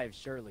alive,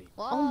 surely.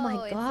 Whoa, Oh my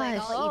it's like gosh.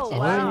 all each Oh, other.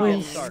 wow.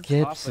 Always Start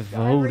skips off with that.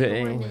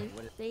 Everyone voting.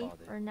 is safe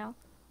for now.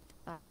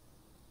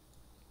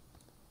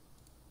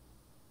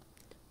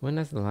 When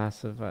that's the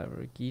last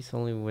survivor. Geese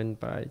only win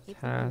by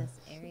Keep them in this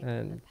task. area, in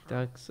And the path.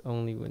 ducks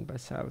only win by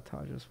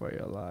sabotage. That's why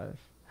you're alive.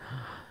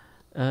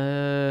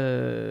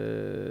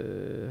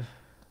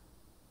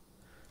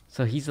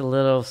 So he's a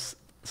little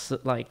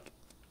like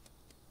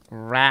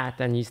rat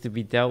that needs to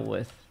be dealt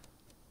with.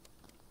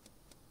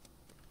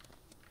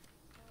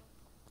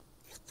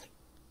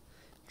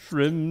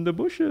 Trim the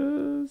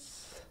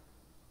bushes.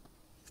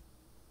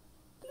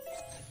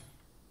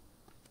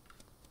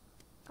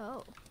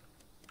 Oh.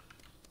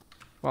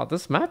 Wow,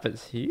 this map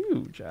is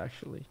huge,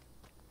 actually.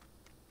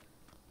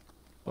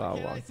 Wow, What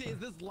can wow. I see? Is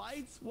this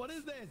lights? What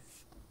is this?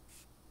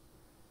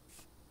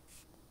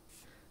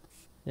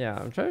 Yeah,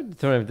 I'm trying to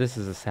determine if this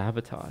is a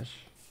sabotage.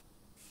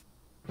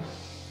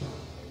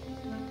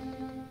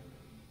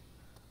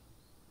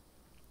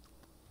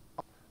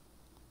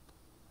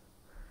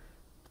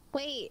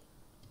 Wait,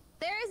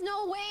 there is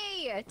no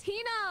way,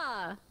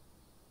 Tina.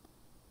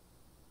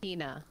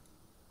 Tina.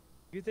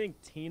 You think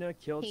Tina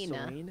killed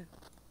Tina. Celine?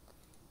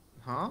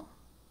 Huh?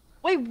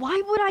 Wait,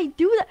 why would I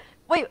do that?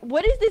 Wait,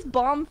 what is this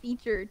bomb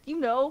feature? Do you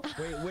know?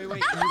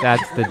 Wait.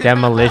 That's the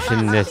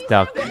demolitionist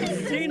duck.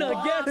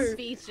 Tina, get her!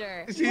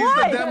 Feature. She's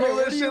What? the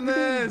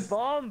demolitionist.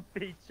 Bomb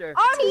feature.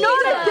 I'm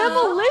not a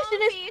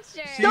demolitionist.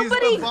 Feature. She's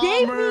Somebody the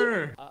gave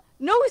bomber. me.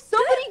 No,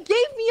 somebody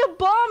gave me a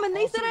bomb, and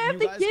they Also, said I have you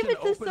to guys give can it to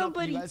open up-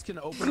 somebody. You guys can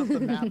open up the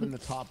map in the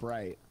top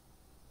right.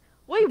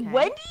 Wait, Okay.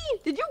 Wendy?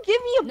 Did you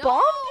give me a No,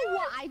 bomb, dude?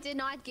 I did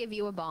not give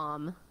you a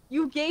bomb.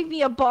 You gave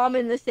me a bomb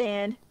in the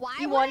sand. Why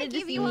You would I wanted to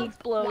give see you me a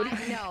explode. Why,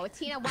 no,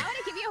 Tina, why would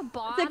I give you a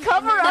bomb To and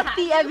cover then up have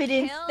the you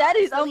evidence. kill That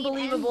is Celine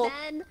unbelievable.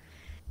 And then,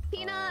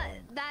 Tina,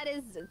 that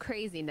is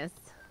craziness.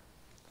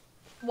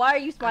 Why are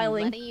you I'm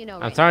smiling? letting you know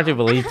I'm right starting to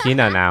now. believe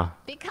Tina now.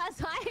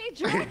 Because I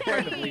drank.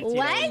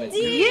 Wendy!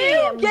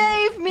 You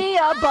gave me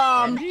a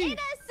bomb.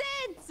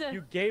 Innocent.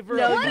 You gave her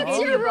No, a you What's gave bomb?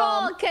 your me a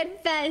bomb. role?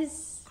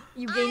 Confess.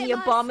 You gave me a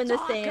I'm bomb in the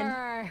stalker.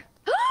 sand.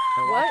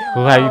 What? Who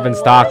have you been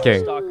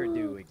stalking? Stalker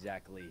do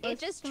exactly? It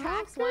just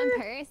tracks one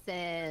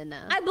person.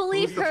 I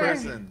believe Who's the her.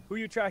 person? Who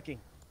you tracking?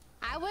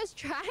 I was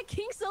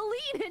tracking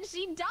Celine and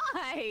she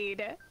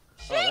died.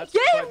 Oh, that's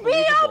Gave quite me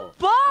a believable.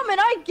 bomb, and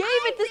I gave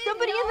it to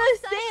somebody in the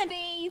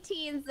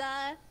sand.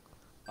 Tinza.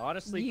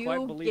 Honestly, quite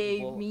You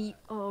believable. gave me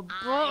a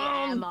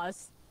I am bomb. a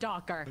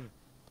stalker.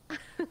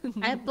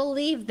 I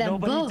believe them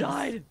Nobody both.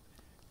 died.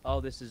 Oh,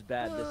 this is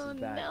bad. This is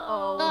bad.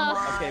 Oh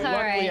Oh, Okay, my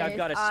luckily I've alright.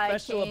 got a I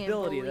special can't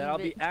ability that I'll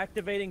be believe it.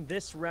 activating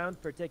this round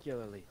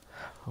particularly.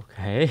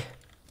 Okay.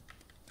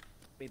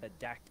 Be the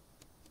DAC.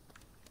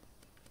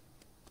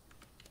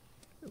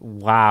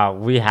 Wow,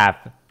 we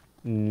have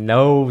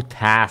no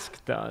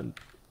task done.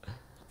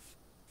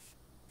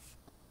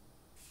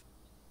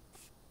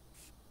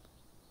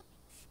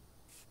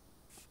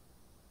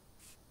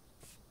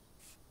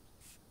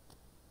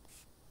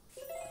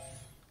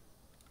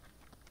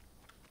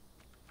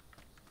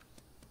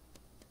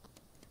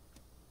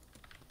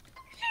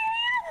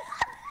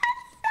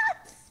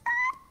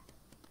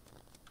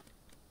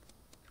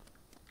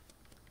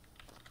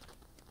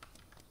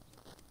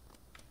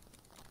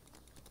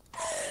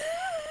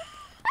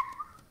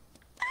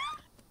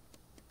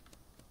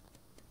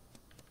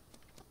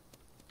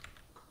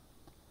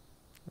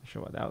 Not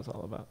sure what that was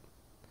all about.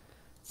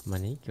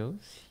 Money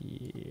goes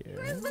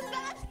here.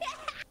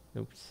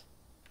 Oops.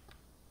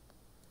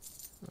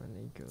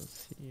 Money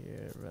goes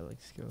here.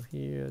 Relics go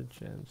here.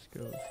 Gems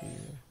go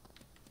here.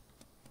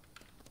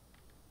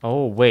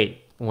 Oh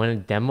wait, when a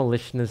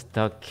demolitionist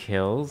duck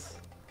kills,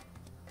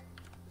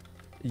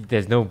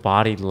 there's no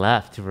body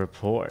left to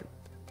report.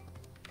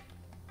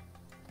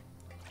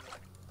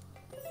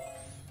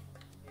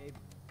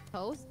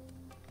 Toast?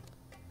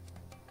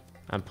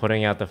 I'm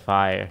putting out the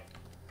fire.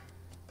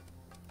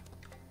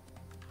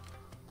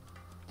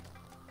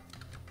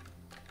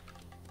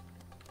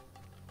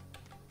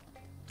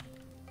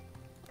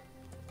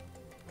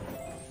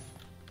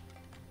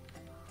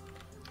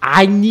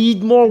 I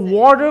need more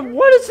water.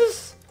 What is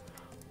this?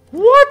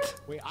 What?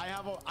 Wait, I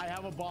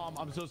have a bomb.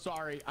 I'm so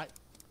sorry.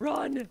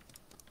 Run!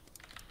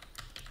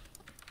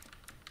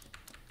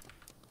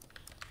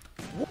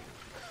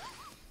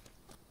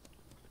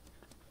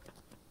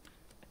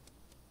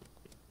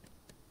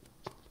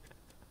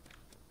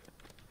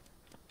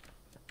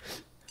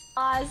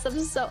 Awesome.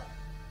 So,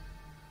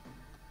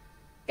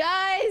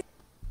 guys.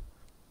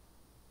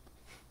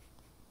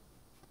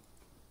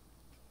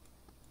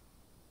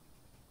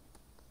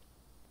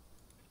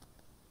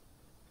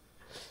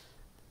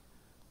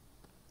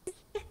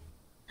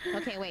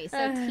 Okay, wait.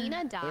 So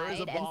Tina There is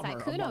a died and bomber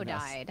Sykkuno among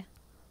us. died.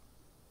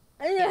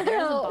 I Yeah, there's a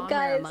know, bomber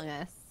guys. among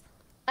us.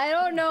 I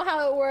don't know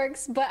how it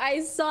works, but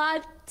I saw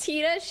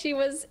Tina. She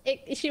was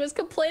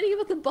complaining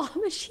about the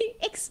bomb and she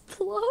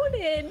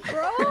exploded,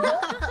 bro.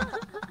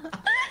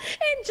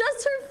 And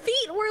just her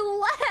feet were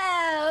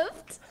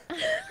left.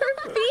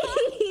 Her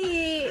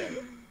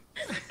feet.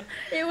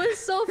 It was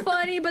so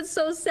funny, but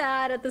so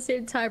sad at the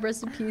same time.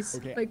 Rest in peace,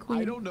 Okay, my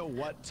queen. I don't know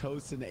what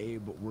Toast and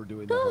Abe were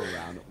doing the whole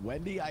round.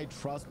 Wendy, I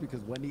trust because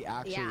Wendy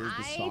actually Yeah, is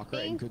the I stalker and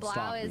think could Blau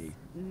stop is me.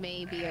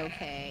 maybe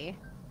okay.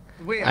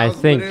 Wait, I I was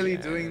think- literally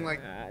doing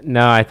like.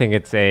 No, I think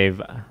it's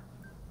Abe.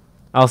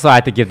 Also, I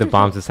had to give the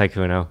bomb to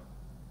Sykkuno.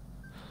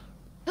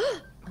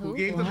 Who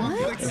gave the bomb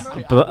to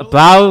Sykkuno?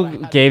 Blau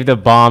gave the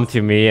bomb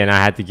to me, and I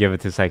had to give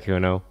it to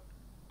Sykkuno.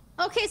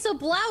 Okay, so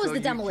Blau is So the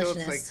you killed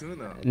demolitionist.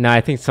 Sykkuno. No,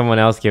 I think someone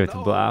else gave it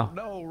to Blau.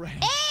 No, Ray.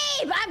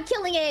 Abe! I'm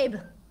killing Abe!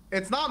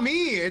 It's not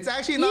me. It's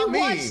actually You not me.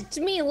 watched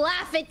me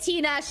laugh at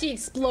Tina as she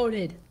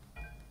exploded.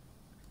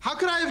 How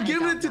could I have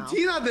given it to know.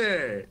 Tina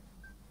there?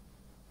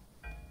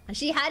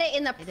 She had it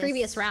in the It is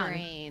previous round.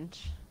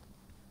 Strange.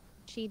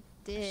 She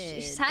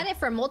did. She's had it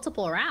for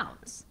multiple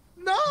rounds.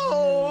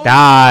 No.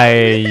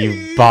 Die,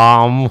 you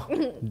bomb.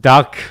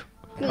 Duck.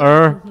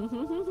 Ducker.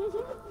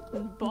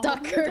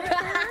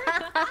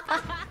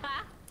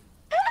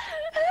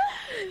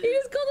 You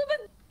just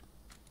called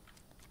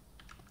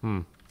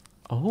him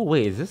Oh,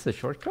 wait, is this a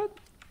shortcut?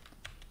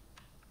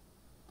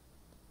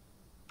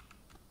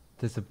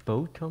 Does a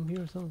boat come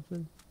here or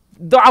something?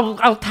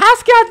 Our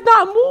task has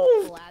not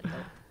moved!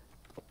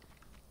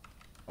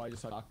 Oh, I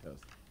just saw Octos.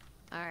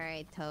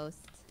 Alright,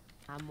 Toast.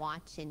 I'm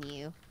watching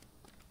you.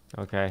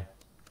 Okay.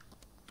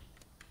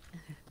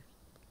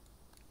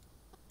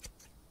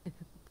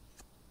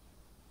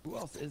 Who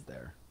else is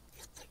there?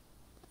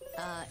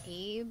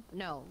 Abe?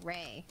 No,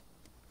 Ray.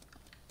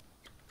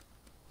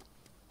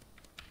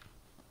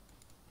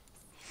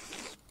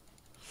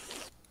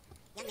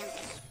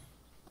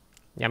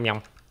 Yum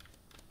yum.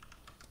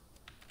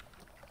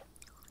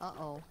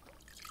 Uh-oh.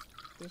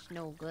 This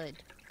no good.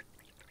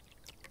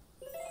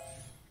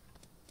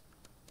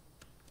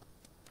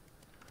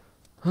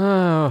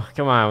 Oh,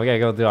 come on, we gotta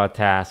go do our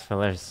task,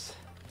 fellas.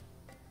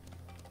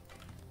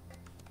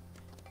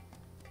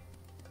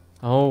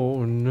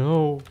 Oh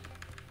no.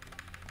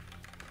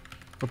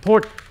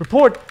 Report!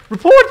 Report!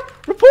 Report!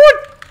 Report!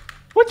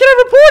 What can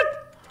I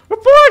report?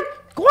 Report!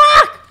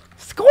 Squawk!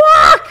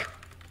 Squawk!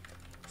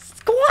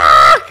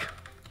 Squawk!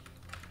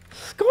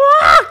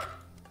 Squawk!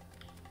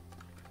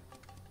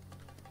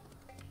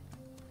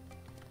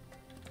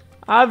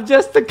 I'm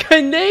just a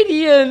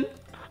Canadian!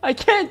 I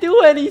can't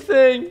do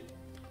anything!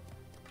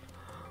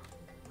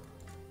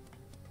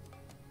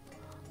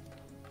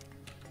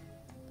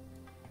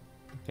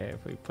 Okay,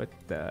 if we put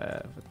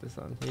this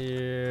on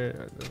here,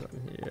 put this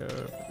on here,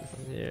 put this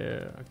on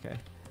here, okay.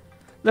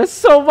 There's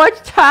so much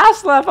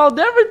task left, I'll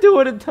never do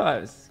it in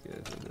time.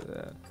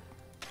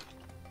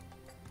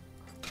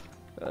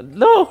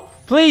 No!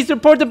 Please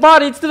report the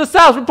body, it's to the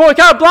south, report,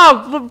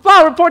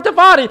 Blau, report the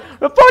body,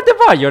 report the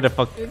body! You're the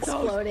fuck.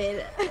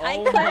 exploded.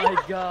 Oh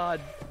my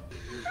god.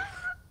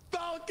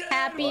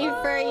 Happy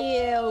for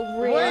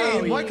you,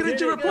 Wait, Ray. why couldn't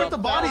you report the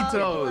body,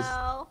 Toast?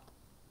 Wow.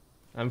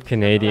 I'm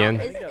Canadian.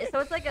 So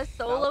it's like a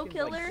solo Falcon's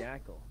killer? like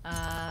Jackal.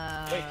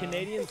 Wait,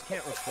 Canadians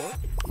can't report?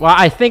 Well,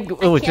 I think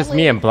it was can't just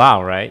me wait. and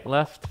Blau, right?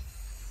 Left?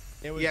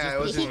 Yeah, it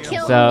was He just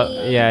killed So,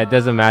 me. yeah, it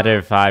doesn't matter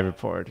if I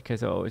report,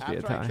 because it'll always be a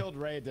After I tie. killed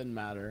Ray, it didn't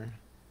matter.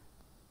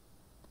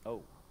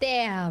 Oh.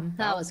 Damn,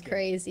 that was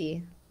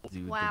crazy.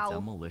 Dude, Wow. the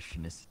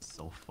demolitionist is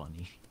so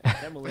funny.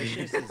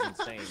 Demolitionist is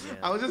insane, yeah.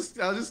 I was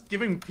just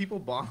giving people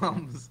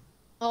bombs.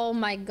 Oh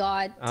my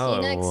god, Oh,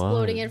 Tina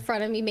exploding wow. in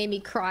front of me made me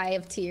cry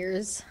of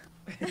tears.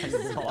 Dude,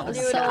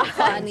 So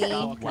funny.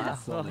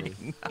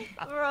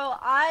 Bro,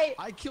 I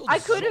killed I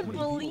so couldn't many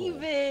believe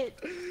people.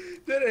 it.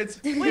 Dude, it's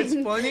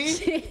funny.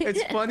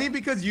 It's funny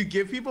because you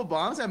give people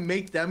bombs and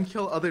make them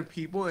kill other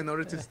people in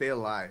order to stay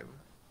alive.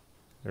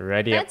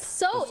 Ready up. That's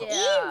so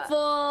Yeah.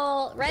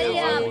 evil. Ready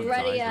Yeah, up, everyone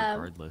ready dies up.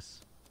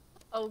 regardless.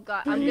 Oh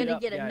god, I'm gonna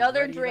get Yeah,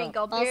 another ready it drink.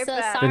 I'll be right Also,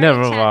 back. sorry,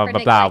 Never chat, for blah,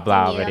 neglecting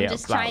blah, you. ready I'm up,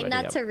 just blah, trying ready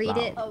not up, to read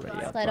blah, it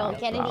ready up, so I don't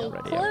get blah, any ready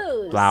up,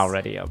 clues. Blah,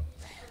 ready up.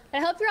 I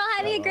hope you're all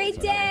having a great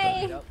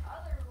day.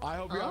 I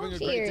hope you're Oh, having a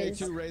great day cheers.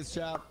 too, Ray's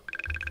chat.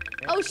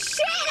 Oh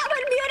shit, I'm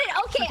unmuted.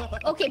 Okay,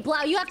 okay,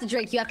 Blau, you have to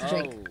drink. You have to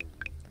drink.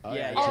 Oh.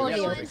 Yeah, All yeah,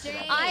 of you.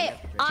 yeah, yeah.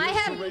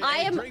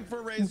 I am Drink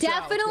for Ray's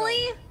chat,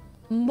 definitely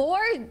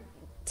more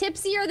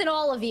tipsier than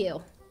all of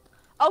you.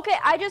 Okay,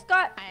 I just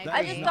got That I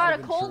is just not got a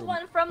even cold true.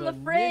 one from the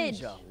fridge.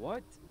 Ninja,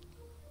 what?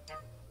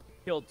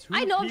 Killed two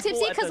I know I'm people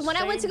tipsy at the because when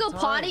I went to go same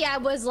potty, time. I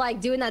was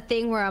like doing that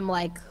thing where I'm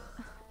like,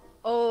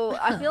 Oh,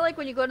 I feel like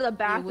when you go to the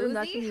bathroom,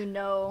 that's woozy? when you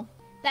know.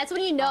 that's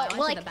when you know, I went to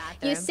like the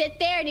bathroom. you sit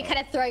there and you kind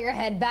of throw your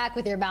head back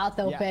with your mouth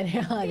open.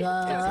 You're like,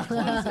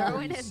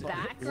 Throwing it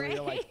back, Where you're Ray?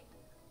 like,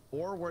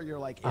 or where you're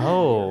like, in the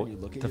Oh, mirror and you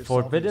look at the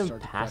yourself and you forbidden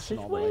start to question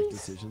all the life passageways?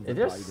 decisions Is that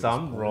there brought you to this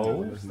some point,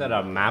 roles who that you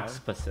are map are.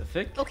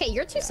 specific? okay,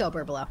 you're too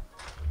sober, Blau.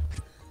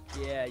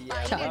 Yeah, you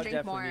Blau need to drink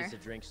definitely more. needs to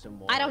drink some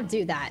more. I don't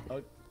do that.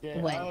 Okay,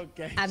 When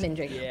okay. I've been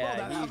drinking. Yeah, Well,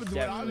 that he's happens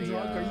when I'm definitely,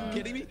 drunk. Are you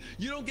kidding me?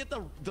 You don't get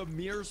the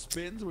mirror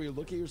spins where you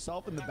look at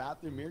yourself in the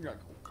bathroom mirror and you're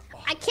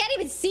like, I can't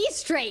even see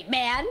straight,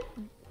 man.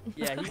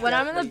 Yeah, he When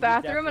I'm in the definitely- he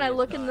bathroom and I definitely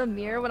look is in not. the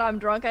mirror when I'm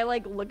drunk, I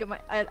like look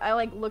at I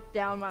like look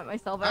down at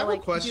myself. I I have a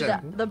like do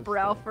question. the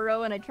brow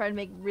furrow and I try to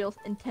make real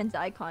intense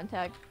eye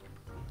contact.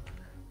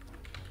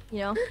 You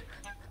know?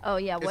 Oh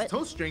yeah, Is what?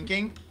 Toast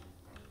drinking?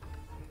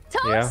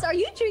 Toast, Yeah. are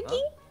you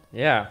drinking?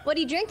 Yeah. What are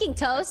you drinking,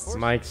 Toast?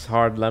 Mike's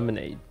hard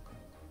lemonade.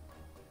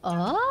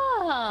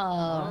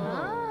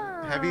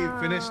 Oh. Have you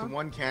finished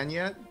one can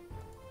yet?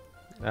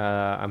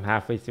 I'm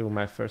halfway through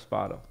my first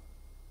bottle.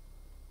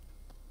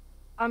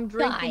 I'm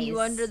drinking you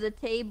Guys. under the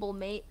table,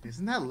 mate.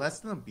 Isn't that less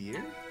than a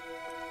beer?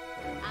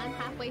 I'm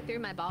halfway through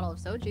my bottle of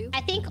soju.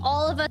 I think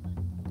all of us.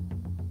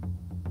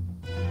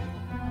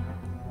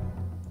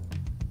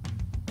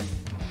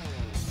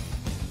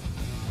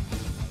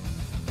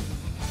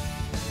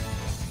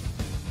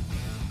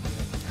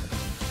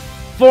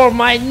 for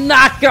my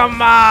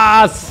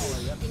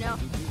nakamas! You know.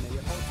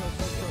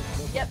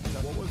 Yep.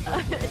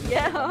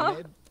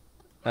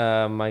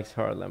 Yeah. Mike's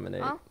Hard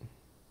Lemonade. Huh?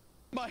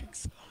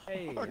 Mike's.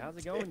 Hey, how's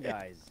it going,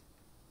 guys?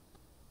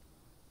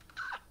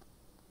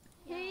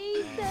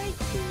 Hey,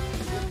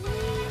 Sykkuno.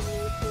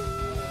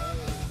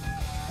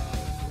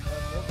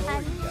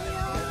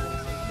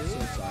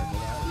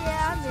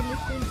 Yeah, I'm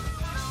innocent.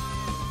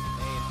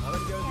 I'm gonna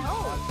go to the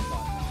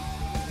hotspot.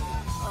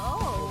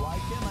 Oh. Why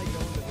can't I go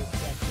into this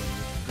section?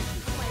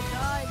 Oh my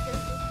god,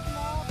 they're so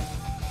small.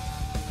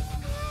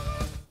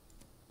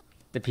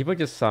 The people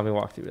just saw me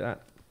walk through that.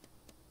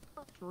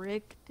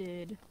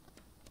 Restricted.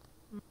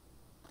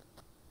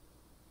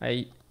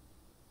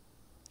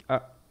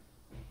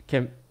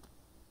 Can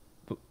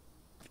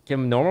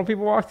normal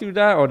people walk through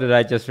that, or did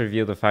I just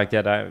reveal the fact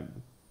that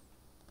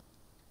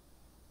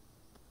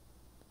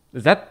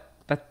is that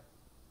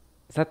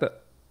the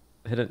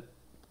hidden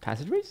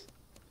passageways?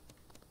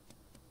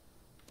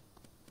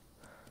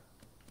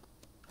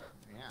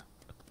 Yeah.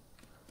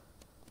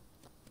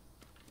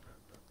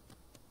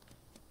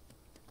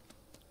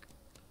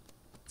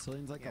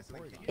 Celine's like a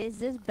boy. Is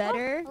this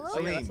better? Oh, Oh,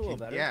 yeah, that's a little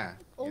better. Yeah.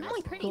 Oh Yeah, my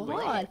that's pretty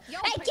god. Yo,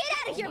 Hey, get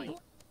out of here!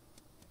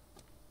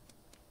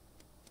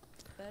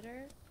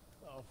 Better?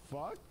 Oh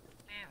fuck!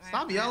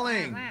 Stop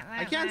yelling!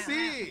 I can't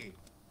see!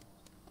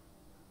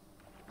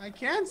 I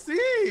can't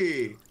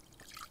see!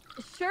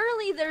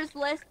 Surely there's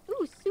less.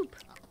 Ooh, soup.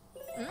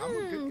 I'm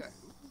a good guy.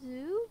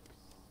 Soup.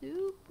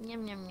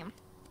 Yum yum yum.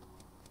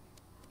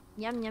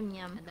 Yum yum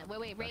yum. And then,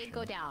 wait, Ray,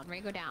 go down. Ray,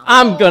 go down.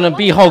 I'm gonna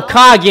be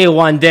Hokage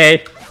one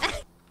day.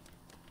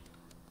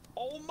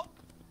 Oh my.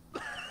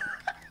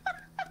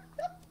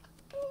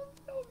 Oh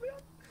no,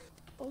 man.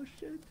 Oh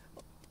shit.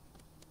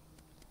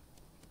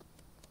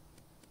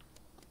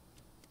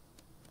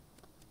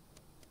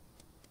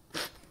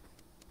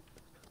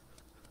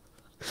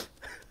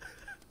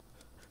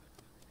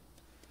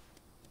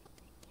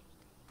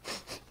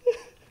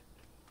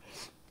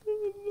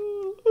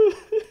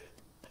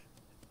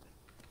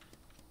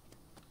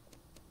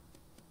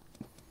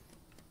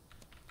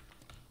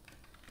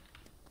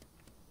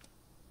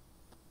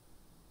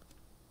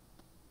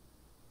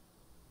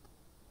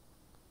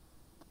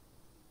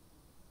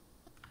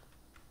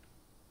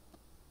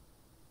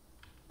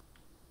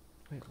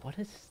 Wait, what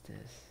is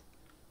this?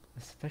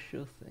 A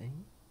special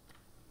thing?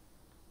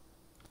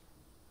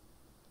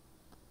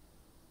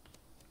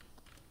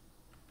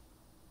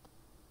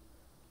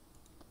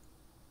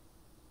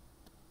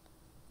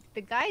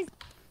 The guys.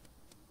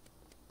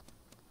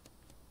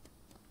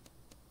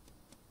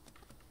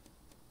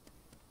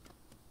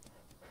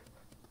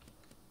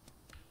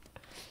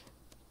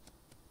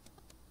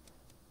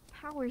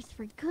 Powers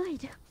for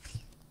good.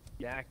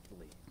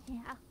 Exactly.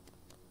 Yeah.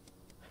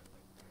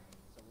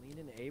 Celine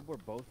and Abe were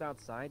both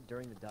outside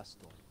during the dust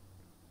storm.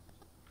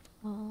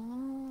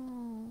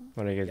 Oh.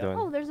 What are you guys Yep. doing?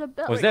 Oh, there's a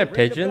bell. Was there a Ring the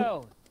pigeon?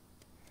 bell.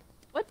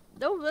 What?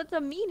 No, that's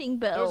a meeting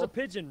bell. There's a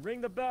pigeon.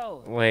 Ring the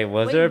bell. Wait,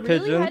 was Wait, there a really?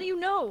 pigeon? How do you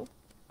know?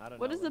 I don't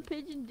What know. does the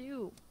pigeon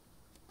do?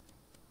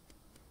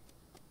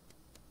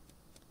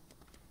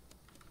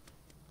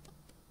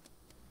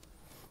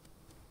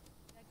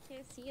 I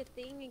can't see a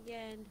thing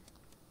again.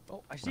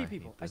 Oh, I see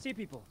people. I see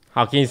people.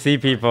 How can you see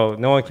people?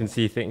 No one can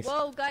see things.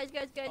 Whoa, guys,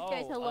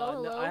 hello,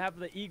 no, hello. I have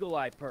the eagle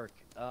eye perk.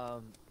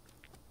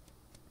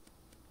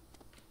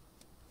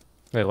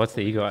 Wait, what's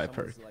the eagle eye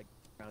perk? Like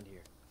around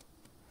here.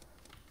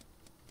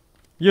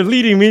 You're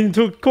leading me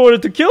into a corner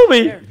to kill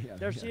me.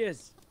 There she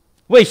is.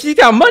 Wait, she's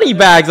got money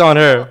bags on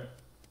her.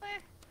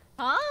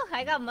 Huh?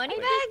 I got money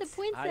bags? The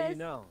princess. How do you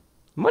know?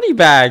 Money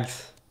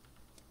bags.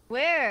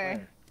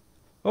 Where?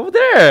 Over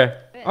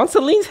there. On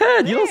Celine's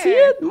head. You don't see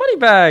Where? it? Money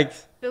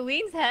bags.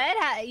 Celine's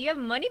head? You have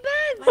money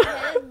bags? My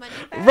head, money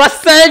back.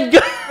 Rasen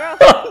gun.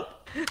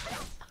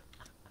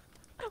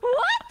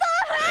 What the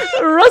heck?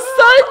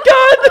 Rasen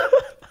gun.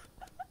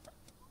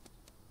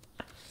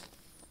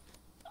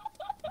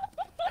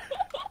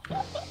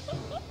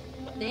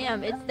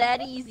 Damn, it's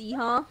that easy,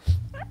 huh?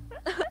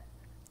 What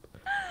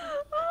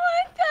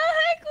the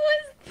heck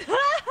was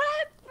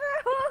that,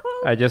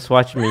 bro? I just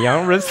watched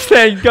Miyoung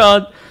Rasen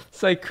gun.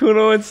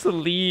 Sykkuno and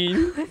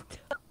Celine.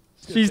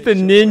 She's the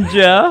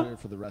ninja.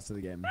 For the rest of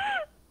the game.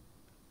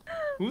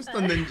 Who's the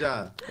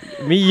ninja?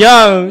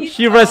 Miyoung.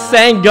 She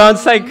Rasengan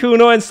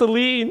Sykkuno and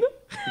Celine.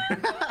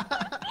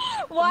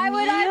 Why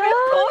would I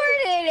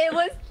record it? It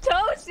was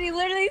toast. She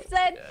literally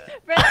said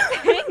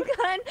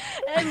Rasengan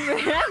and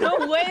ran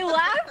away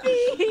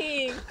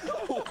laughing.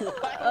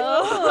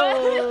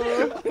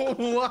 Oh.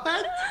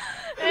 What?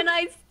 And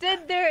I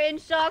stood there in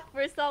shock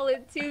for a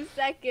solid 2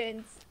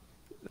 seconds.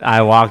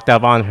 I walked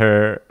up on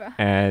her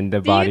and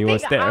the body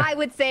was there. Do you think I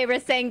would say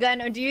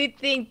Rasengan, or do you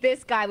think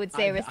this guy would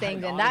say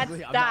Rasengan?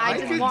 I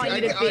just want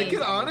you to I think.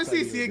 could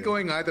honestly see it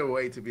going either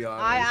way, to be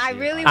honest. I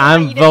really want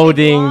I'm you to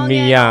voting think long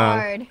and Miyoung.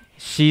 hard.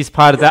 She's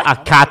part of the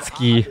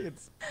Akatsuki.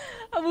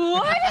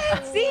 What?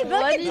 See,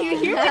 look at you.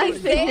 Hear what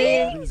he's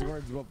saying? These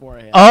words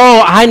beforehand.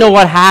 Oh, I know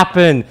what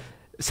happened.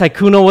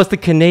 Sykkuno was the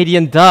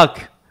Canadian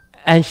duck,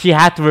 and she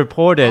had to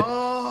report it.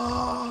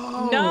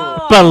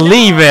 No.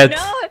 Believe it.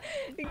 No.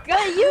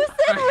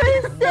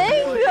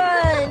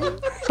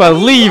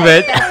 believe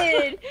it.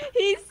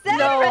 He said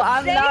No, for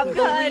I'm not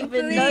safeguard,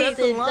 believing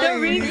please.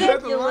 nothing.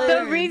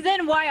 The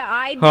reason why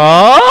I did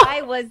Huh?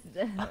 I was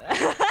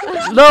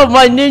No,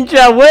 my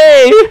ninja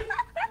way.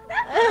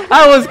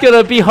 I was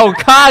gonna be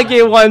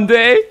Hokage one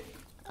day.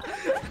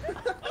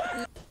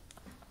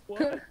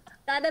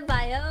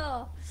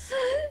 Tadabayo.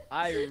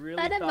 I really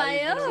Tadabayo. thought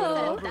he was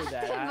gonna over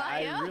that.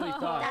 I really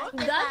thought.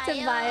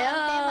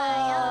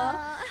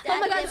 Tadabayo. Oh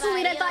my god,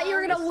 Celine, I thought you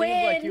were It gonna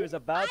seemed like he win. was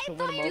about to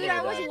win him over. Dude,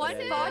 I was that one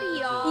day, body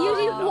but off. You it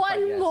did ended up, I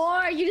one guess.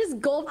 more. You just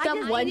gulped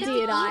up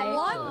Wendy and I.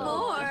 One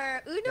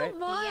more. Uno Right?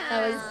 more.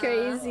 That was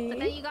crazy. But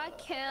then you got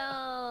killed.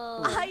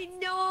 I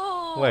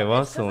know. Wait,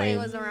 what, It's 'cause I Celine?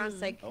 was around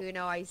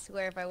Sykkuno. I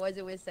swear, if I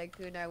wasn't with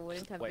Sykkuno, I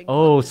wouldn't have been.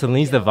 Oh,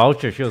 Celine's the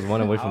voucher. She was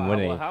one away from How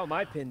winning. am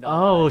I pinned on?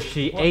 Oh,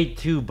 she ate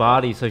 2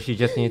 bodies, so she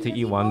just needed to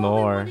eat one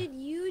more. wanted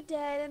you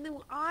dead, and then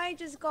I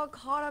just got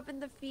caught up in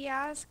the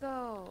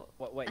fiasco.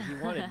 What? Wait, he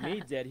wanted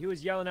me dead. He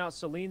was yelling out,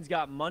 "Celine's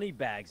got money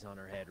bags on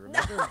her head."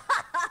 Remember?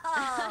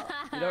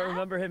 You don't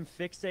remember him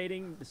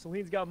fixating?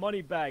 Celine's got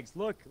money bags.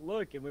 Look,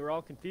 look, and we were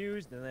all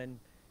confused. And then,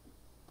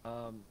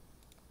 I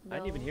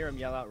didn't even hear him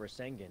yell out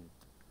Rasengan.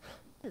 How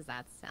does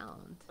that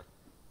sound?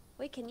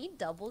 Wait, can you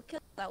double kill?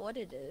 Is that what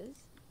it is?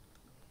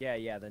 Yeah,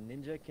 yeah, the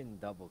ninja can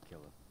double kill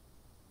him.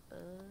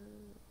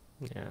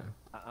 Yeah.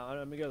 I'm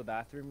gonna go to the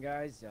bathroom,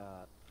 guys.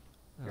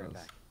 Be right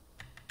back.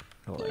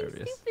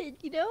 Hilarious. Stupid,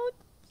 you know?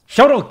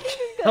 Shoto,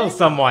 kill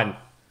someone.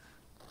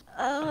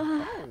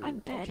 I'm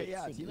bad Okay,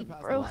 yeah, at Tina singing,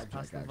 passed bro. the live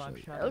check,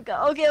 actually.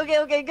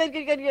 Okay,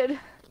 good.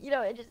 You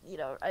know,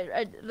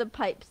 I the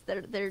pipes,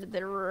 they're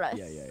rust.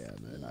 Yeah,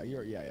 man.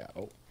 Yeah.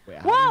 Oh, wait.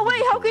 Whoa,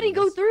 wait, how could he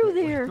go through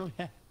there?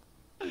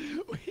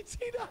 Wait,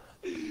 Tina,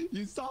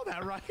 you saw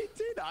that, right,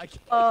 Tina? I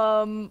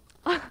can't.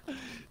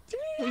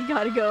 We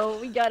gotta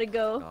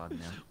go. God, man.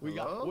 We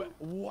got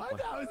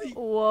what? How is he?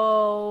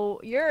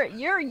 Whoa,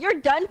 you're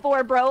done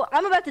for, bro.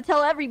 I'm about to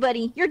tell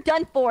everybody. You're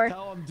done for.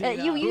 Tell him,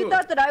 Tina. You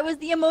thought that I was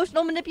the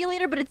emotional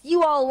manipulator, but it's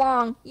you all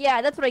along.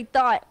 Yeah, that's what I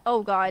thought.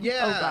 Oh god.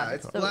 Yeah, oh, god.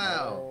 it's So-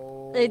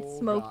 Blau. It's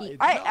Smokey.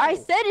 God, I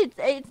said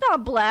it's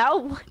not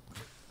Blau.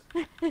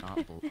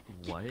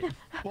 What?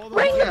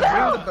 Bring the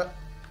bell. Bring the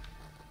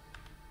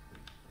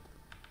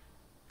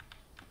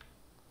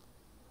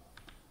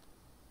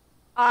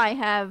I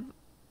have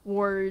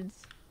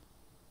words.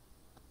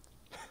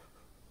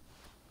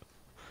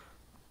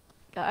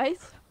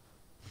 Guys?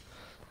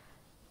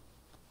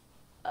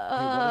 Hey, what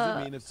does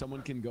it mean if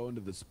someone can go into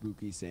the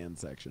spooky sand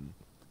section?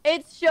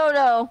 It's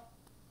Shoto.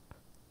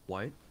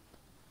 What?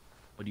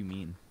 What do you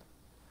mean?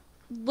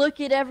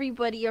 Look at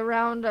everybody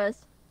around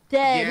us.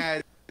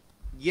 Dead.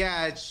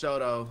 Yeah, it's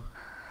Shoto.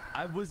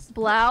 I was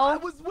Blau?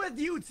 with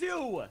you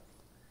too.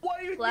 What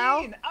do you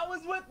Blau? mean? I was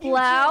with you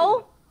Blau?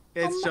 too.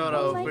 It's Oh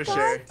Shoto my for God.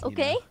 sure.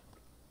 Okay.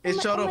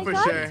 It's Oh Shoto my for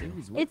God. sure.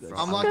 It's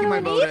I'm locking my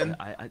vote in.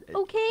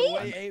 Okay.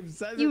 Wait, Abe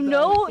said You it,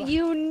 know though.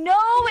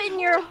 in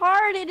your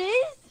heart it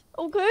is.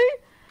 Okay.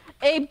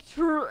 Abe,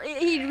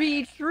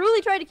 he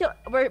truly tried to kill.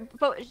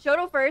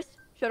 Shoto first.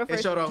 Shoto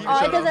It's first. Shoto. Oh, It's it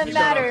Shoto. doesn't It's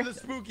matter. The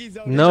spooky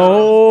zone.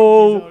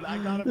 No. I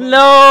got it.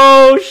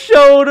 No,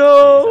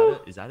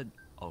 Shoto. Is that a?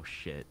 Oh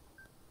shit.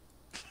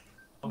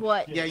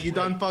 What? Yeah, you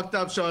done fucked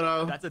up,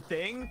 Shoto. That's a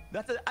thing?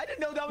 I didn't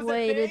know that was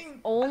Wait, a it's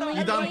thing. only.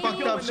 You done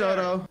fucked up,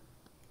 Shoto.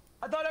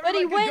 I thought But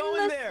he everybody went could go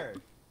in in the- there.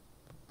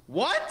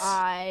 What?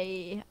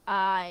 I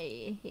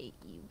hate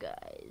you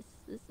guys.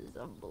 This is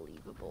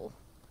unbelievable.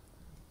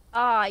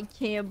 I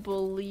can't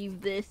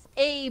believe this.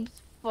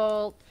 Abe's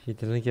fault. He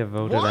didn't get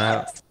voted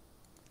out.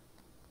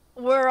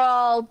 We're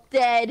all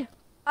dead.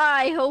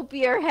 I hope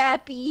you're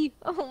happy.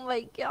 Oh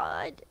my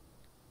god.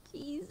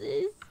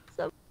 Jesus.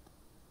 So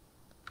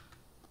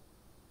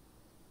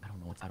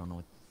I don't know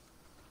what.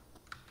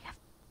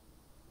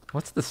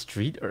 What's the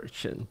street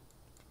urchin?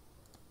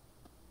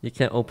 You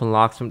can open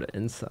locks from the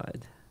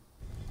inside.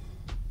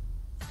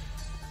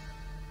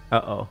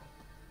 Uh-oh.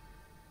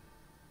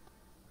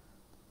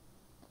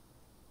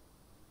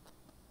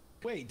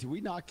 Wait, did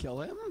we not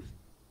kill him?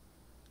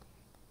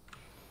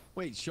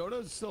 Wait,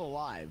 Shoto's still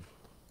alive.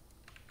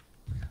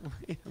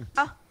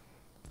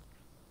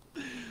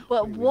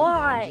 But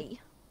why?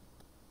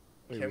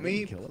 Can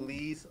we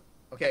please?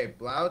 Okay,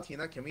 Blau,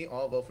 Tina, can we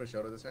all vote for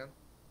Shoto this time?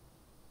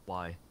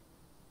 Why?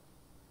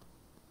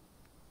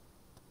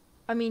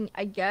 I mean,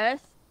 I guess.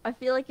 I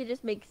feel like it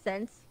just makes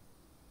sense.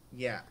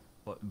 Yeah.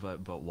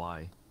 But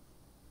why?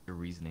 Your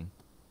reasoning.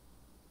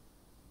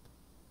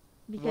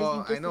 Because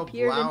Well, you I know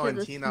disappeared Blau into and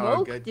the Tina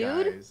smoke, are good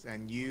dude. guys,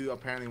 and you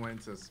apparently went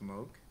into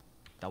smoke.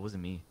 That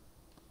wasn't me.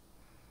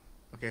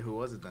 Okay, who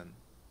was it then?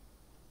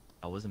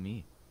 That wasn't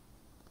me.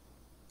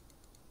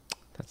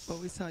 But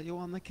we saw you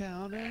on the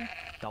counter.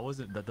 That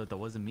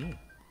wasn't me.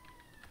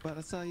 But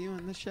I saw you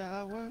in the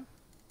shower.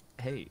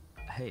 Hey,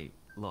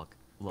 look.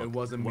 It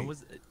wasn't when me.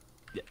 Was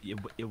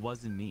it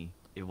wasn't me.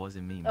 It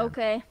wasn't me, man.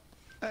 Okay.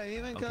 I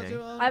even got Okay.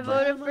 you on I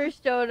voted camera.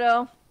 for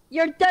Shoto.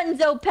 You're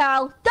Dunzo,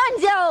 pal.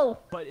 Dunzo!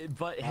 But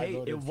I hey,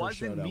 voted it for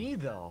wasn't Shoto. me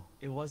though.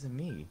 It wasn't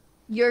me.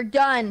 You're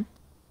done.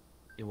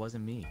 It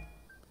wasn't me.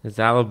 His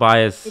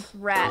alibi is It's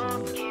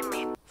rats.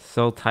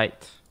 so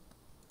tight.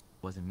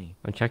 Wasn't me.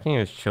 I'm checking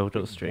if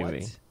Shoto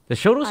streaming. The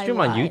Shoto stream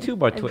on lied.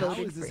 YouTube or I Twitch? voted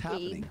How is this for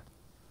happening? Abe.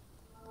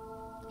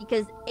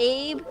 Because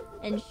Abe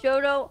and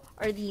Shoto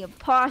are the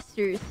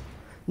imposters.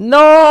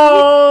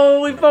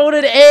 No, we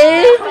voted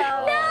Abe.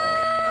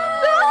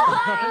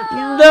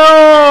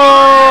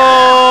 No.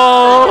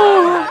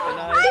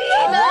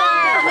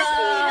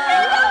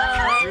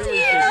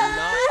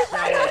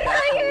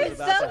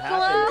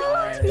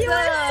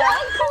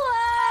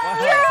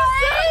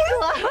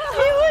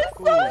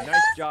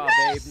 Nice job,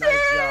 Abe.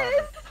 Nice job.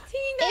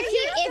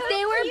 If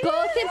they were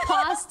both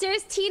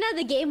imposters, Tina,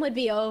 the game would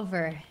be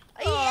over.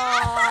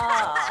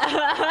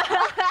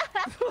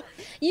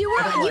 You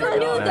were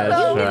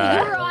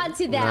on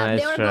to them. Nice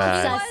They were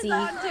try. both sussy.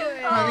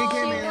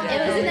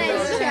 It was a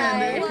nice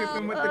try.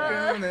 Creeping with the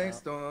girl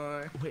next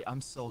door. Wait,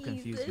 I'm so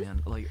confused,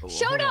 man. Like,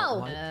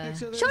 Shoto!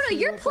 Shoto,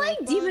 you're playing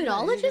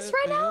Demonologist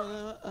right now?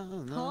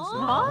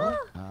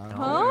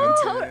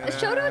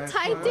 Shoto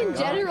typed in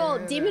general,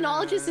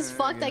 Demonologist is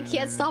fucked, I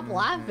can't stop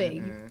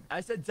laughing. I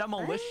said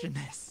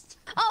demolitionist.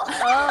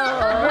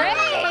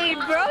 Ray,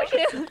 bro.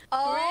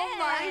 Oh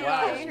my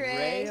gosh,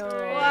 Ray.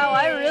 Wow,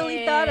 I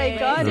really thought I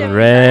got him.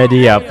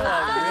 Ready up.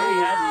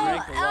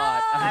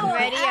 I'm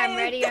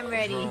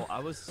ready. bro, I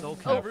was so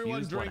confused.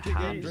 Everyone's what drinking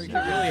happened. again. He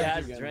really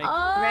has drank.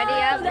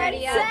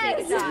 Ready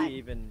up.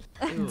 Even.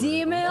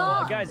 Demon.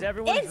 Oh, guys,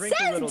 everyone It drink a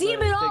says little bit.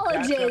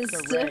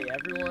 demonologist.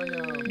 Everyone.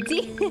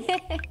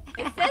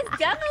 It says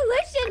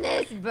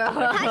demolitionist, bro.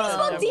 How do you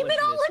spell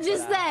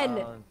demonologist then?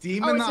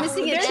 Demon. Oh, it's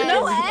missing a There's N.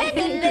 no N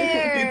in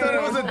there. He thought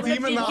it was a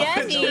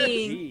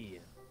demonologist.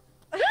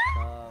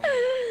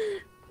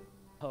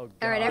 Oh, God.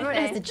 All right, everyone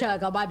has to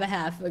chug on my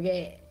behalf,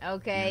 okay?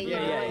 Okay.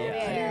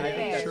 Yeah. I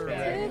think that's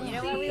fair. You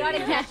know what? We gotta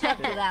catch up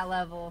to that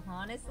level,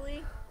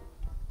 honestly.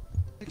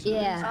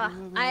 Yeah,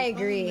 I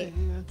agree.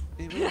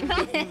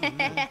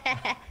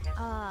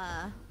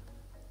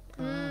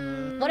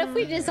 What if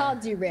we just all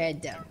do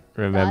random?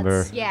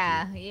 Remember.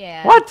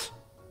 Yeah. What?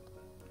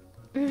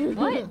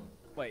 What?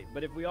 Wait,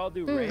 but if we all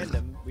do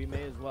random, we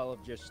may as well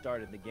have just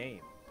started the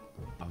game.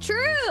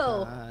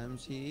 True.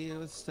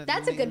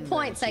 That's a good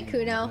point,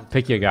 Sykkuno.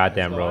 Pick your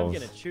goddamn So roles.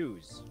 I'm gonna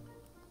choose.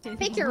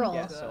 Pick your role.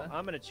 Yeah, so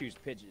I'm gonna choose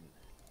pigeon.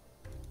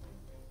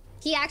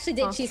 He actually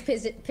did choose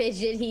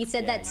pigeon. He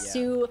said that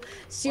super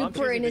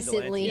choosing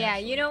innocently. Yeah,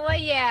 you know what?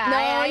 Yeah. No,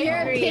 I you're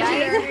a agree.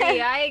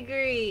 pigeoner. I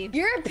agree.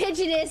 You're a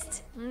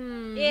pigeonist.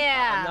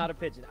 Yeah. I'm not a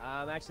pigeon.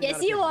 I'm actually Yes,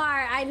 not a you pigeon.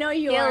 are. I know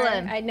you Kill are.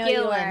 him. I know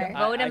Kill you him.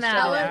 are. Vote him I said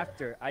out. it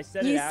after. I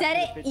said You it after said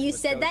the it. pigeon You was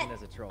said that. chosen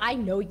as a troll. I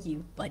know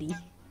you, buddy.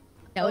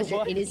 That was your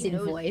What? innocent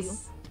knows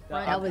voice.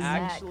 That I'm was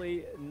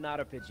actually not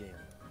a pigeon.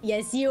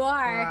 Yes, you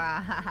are.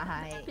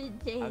 Right.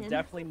 I'm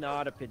definitely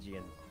not a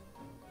pigeon.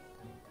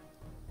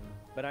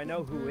 But I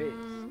know who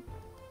is.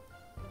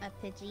 A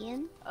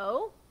pigeon?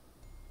 Oh?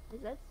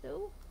 Is that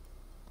so?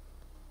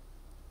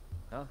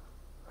 Huh?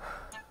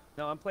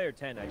 No, I'm player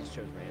 10. I just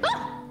chose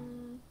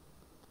random.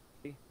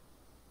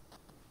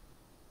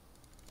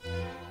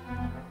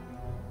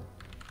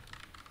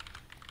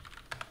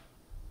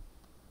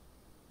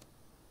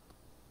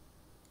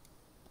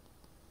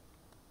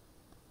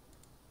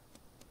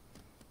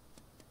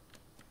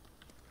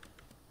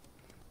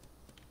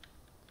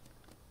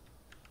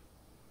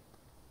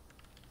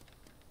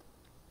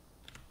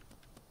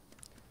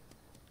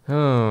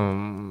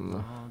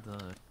 Oh,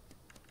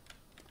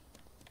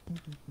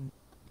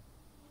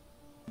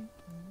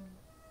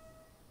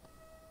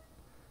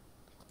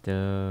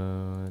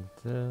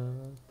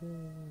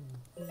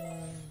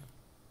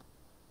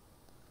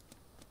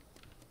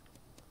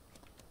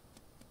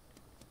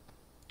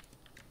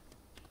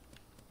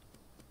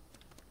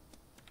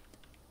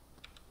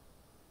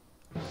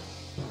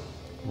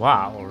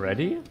 Wow,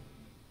 already?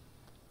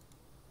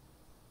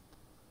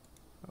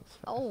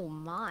 Oh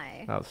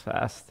my. That was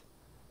fast.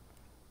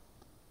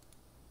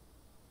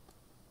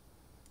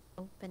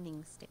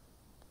 Opening state.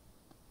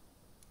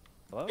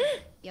 Hello?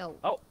 Yo.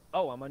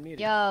 Oh, I'm unmuted.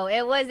 Yo,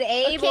 it was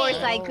Abe or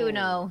Okay.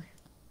 Sykkuno.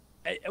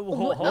 Hey, Okay,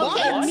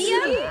 what?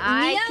 Mia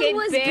I could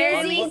was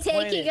barely- busy On what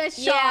taking a planet?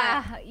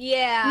 shot.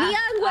 Yeah.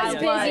 Mia was I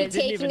busy didn't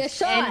taking even a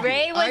see And shot.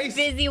 Ray was Ice.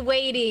 busy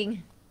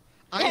waiting.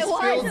 I It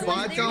spilled was.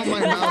 vodka on my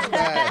mouse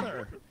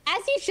pad.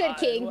 As you should,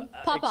 King.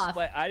 Pop off.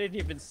 I didn't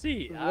even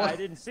see. I What?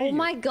 didn't see. Oh you.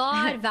 my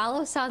God,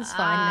 Valo sounds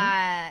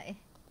fun.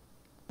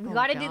 We Oh,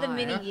 gotta do the God.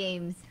 mini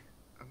games.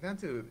 I'm going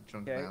to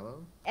drunk Okay.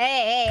 mallow.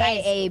 Hey,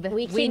 Guys, Abe.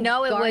 we We can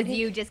know it was guard-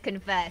 you. Just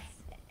confess.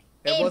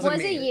 It wasn't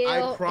me. you,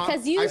 I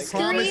because you I Is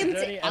there screamed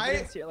any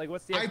evidence here? Like,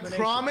 what's the I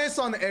explanation? promise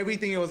on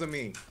everything it wasn't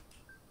me.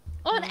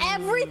 on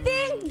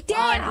everything. On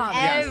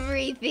Damn.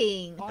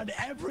 everything. On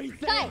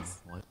everything.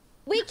 Guys, What?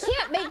 we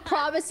can't make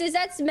promises.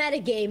 That's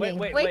metagaming.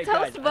 Wait, guys,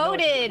 Toast I know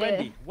it's-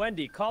 voted.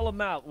 Wendy, call him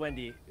out.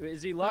 Wendy,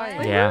 is he lying?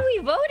 Wait, Yeah. Who are we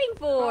voting I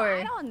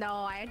for? don't know.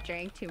 I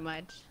drank too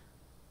much.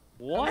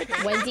 What?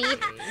 Wendy. All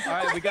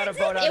right, we gotta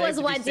vote on It was Abe to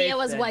be Wendy. safe It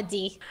was then.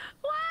 Wendy.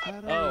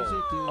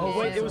 Oh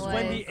wait, it was It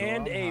Wendy was.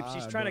 and Abe.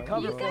 She's trying to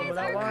cover You for him guys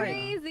without are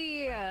lying.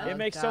 crazy. It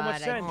makes so much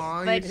God, sense.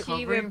 Aw, But you she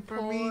covering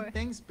for me? report-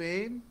 Thanks,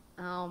 babe.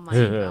 Oh my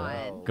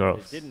god.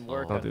 Gross. It didn't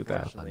work. Don't do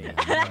that. unfortunately.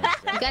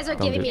 You guys are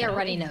Don't giving do me a that.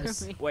 runny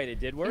nose. Wait, it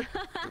did work?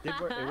 It did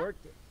work? It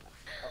worked?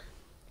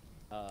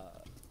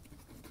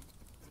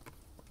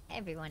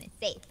 Everyone is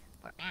safe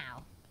for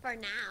now. For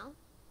now.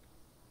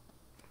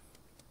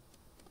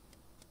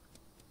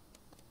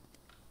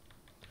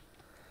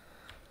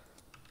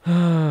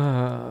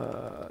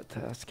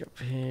 Task up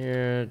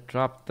here.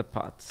 Drop the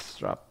pots.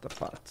 Drop the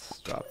pots.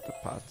 Drop the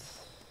pots.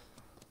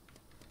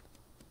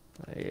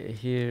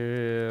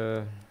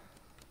 Here.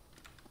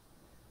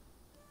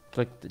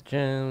 Click the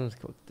gems.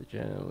 Click the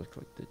gems.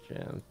 Click the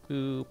gems.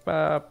 Boop.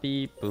 Bop.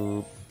 Beep.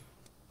 Boop.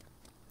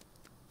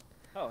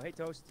 Oh, hey,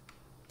 Toast.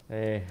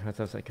 Hey, what's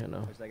up,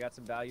 Sykkuno? I got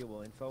some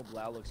valuable info.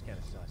 Blau looks kind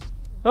of sus.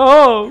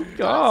 Oh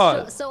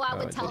God! So I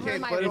would tell her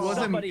my but it role.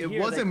 wasn't. It Here, they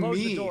wasn't closed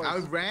the me. doors. I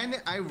ran.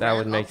 That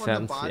would make up on the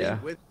sense, body yeah.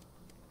 with.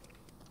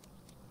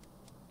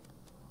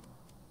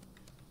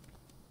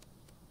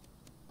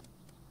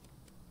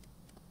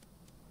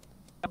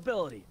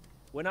 Ability.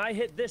 When I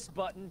hit this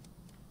button.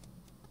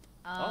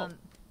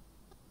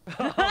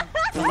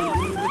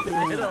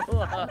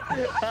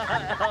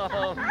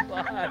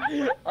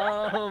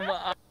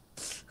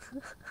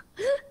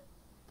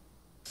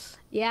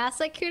 Yeah,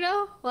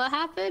 Sykkuno, what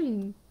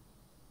happened?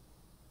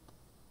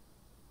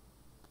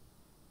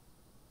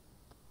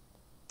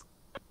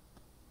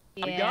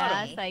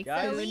 Yeah,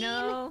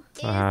 Sykkuno.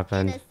 What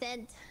happened?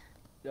 Innocent.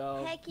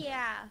 No. Heck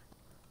yeah.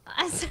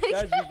 Guys, we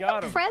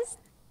got him. Press.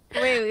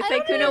 Wait, I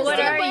don't Sykkuno, what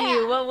are understand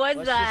you? What was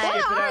Let's that?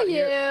 just skip it What out are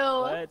here. you?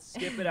 Let's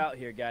skip it out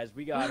here, guys.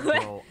 We got him.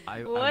 Bro,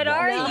 What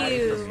are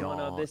you?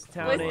 This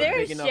town Was ain't there a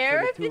big enough for the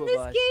sheriff two in of this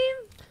us. game?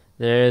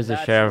 There is a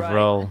That's sheriff right.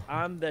 role.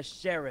 I'm the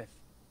sheriff.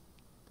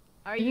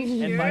 Are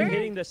you And sure? by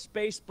hitting the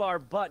spacebar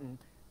button,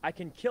 I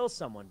can kill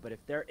someone. But if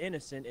they're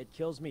innocent, it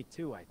kills me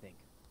too, I think.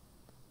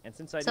 And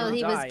since I So didn't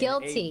he was die, and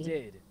guilty. Abe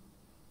did.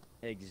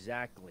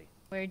 Exactly.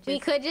 We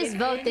could just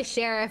vote the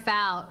sheriff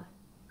out.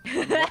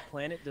 On what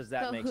planet does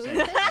that So make who's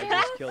sense? the I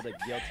just killed a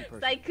guilty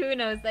person.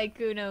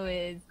 Sykkuno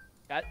is.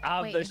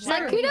 I'm the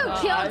sheriff.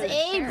 Sykkuno killed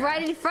Abe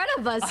right in front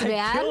of us, man.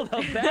 I killed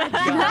a bad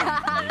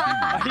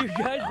guy. Are you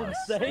guys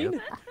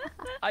insane?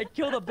 I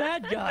killed a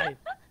bad guy.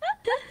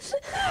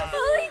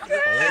 Holy crap!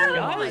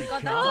 Oh my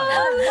God. Oh,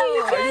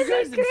 Oh, you guys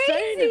are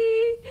insane.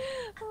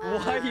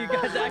 Why are you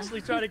guys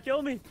actually trying to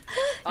kill me? He's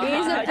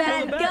I a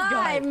killed bad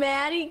guy,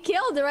 man. He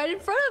killed her right in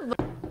front of us.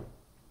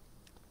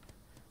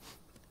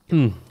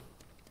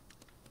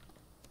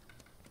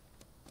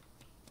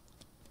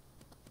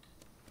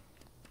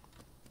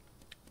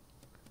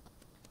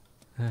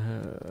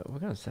 What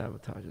kind of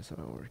sabotages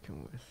am I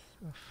working with?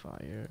 A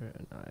fire,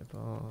 an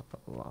eyeball,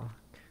 a lock.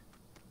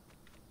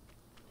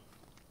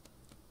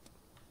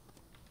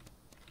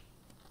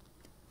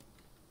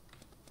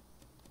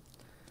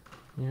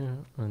 Yeah,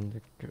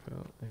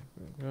 undergirl,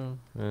 girl,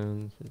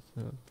 and she's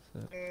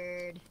upset.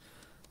 Bird.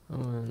 Oh,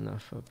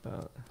 enough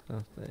about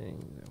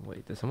nothing.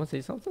 Wait, did someone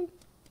say something?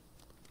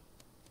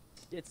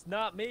 It's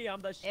not me.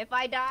 I'm the. If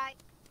I die.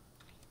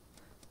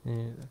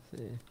 Yeah, let's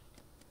see.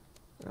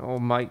 Oh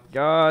my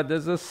God!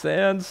 There's a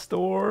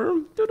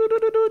sandstorm. I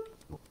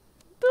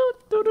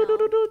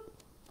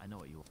know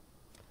what you.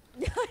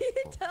 No, you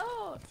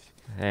don't.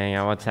 Hang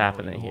on, what's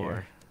happening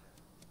here?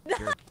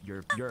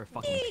 You're a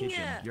fucking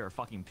pigeon. You're a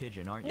fucking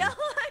pigeon, aren't you? No,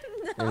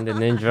 I'm not. In the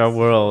ninja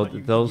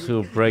world, those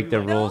who break the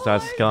rules are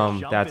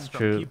scum. That's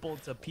true.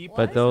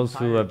 But those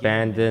who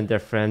abandon their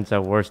friends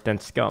are worse than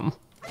scum.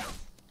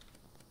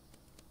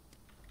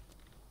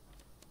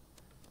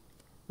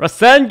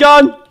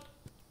 Rasengan!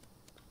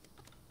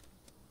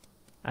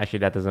 Actually,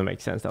 that doesn't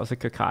make sense. That was a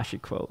Kakashi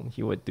quote.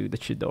 He would do the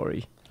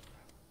Chidori.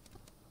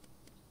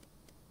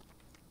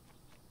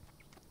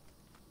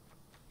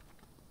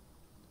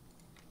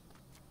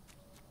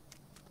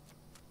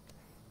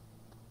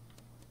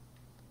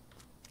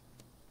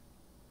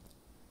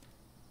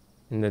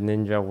 In the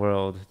ninja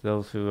world,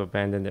 those who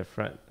abandon their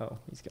friend. Oh,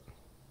 he's gone.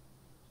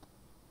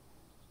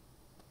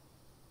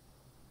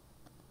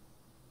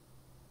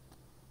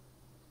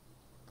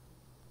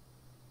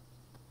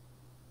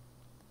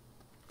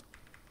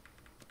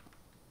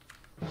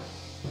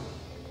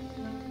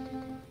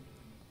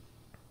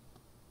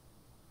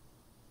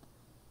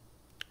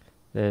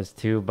 There's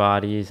two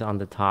bodies on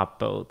the top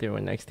boat. They were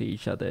next to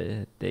each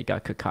other. They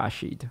got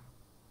Kakashi'd.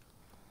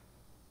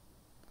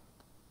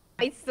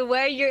 I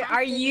swear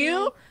are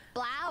you?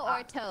 Blau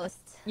or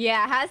Toast?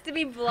 Yeah, it has to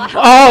be Blau.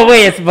 Oh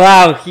wait, it's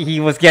Blau. He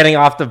was getting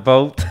off the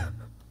boat.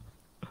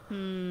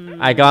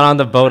 I got on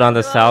the boat on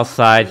the south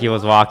side. He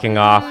was walking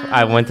off.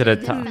 I went to the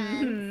top.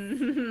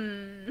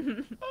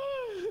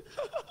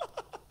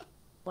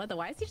 What?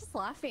 Why is he just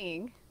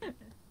laughing?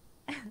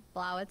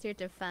 Blau, what's your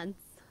defense?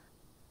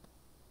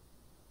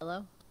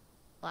 Hello?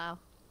 Blau.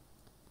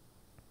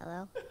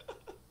 Hello?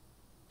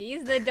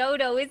 He's the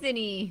dodo, isn't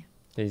he?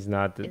 He's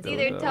not the It's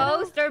either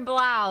Toast or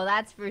Blau,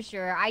 that's for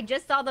sure. I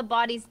just saw the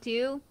bodies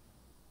too.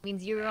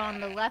 Means you were on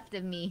the left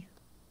of me.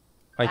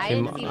 I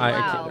didn't see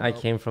Blau.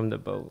 came from the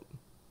boat.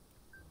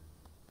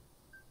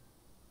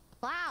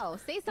 Blau. now.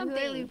 Say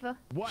something.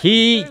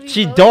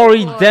 She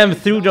doried them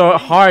through the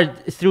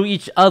heart, through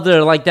each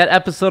other, like that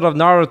episode of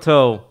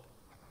Naruto.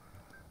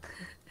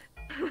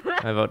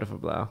 I voted for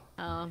Blau.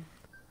 Oh.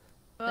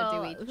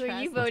 Well, who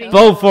are you voting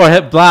Vote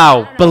for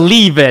Blau.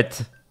 Believe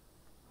it.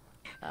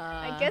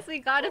 I guess we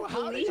gotta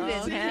believe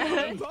it,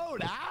 man.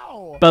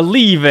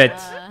 Believe it.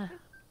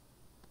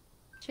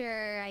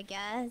 Sure, I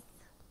guess.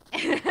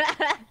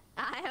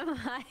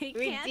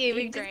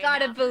 We just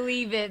gotta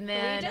believe it,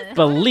 man.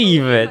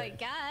 Believe it. I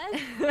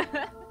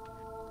guess.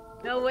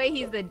 No way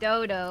he's the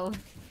dodo.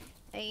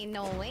 Ain't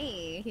no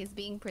way. He's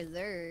being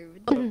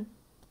preserved.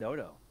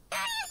 Dodo.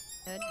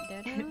 Yeah.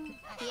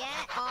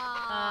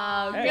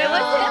 Oh, Hey. it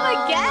was him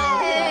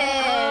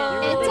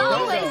again. It's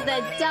always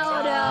the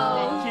dodo.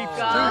 Keep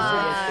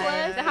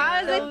God.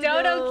 How does a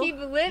dodo keep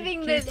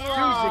living this long?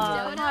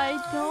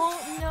 I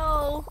don't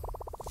know.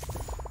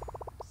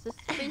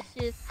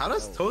 Suspicious. How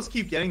does Toast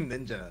keep getting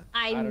ninja?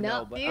 I don't know.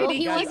 know, but- Dude, Oh, he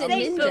he keeps was a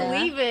saying ninja.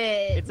 believe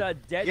it. It's a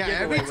dead Yeah,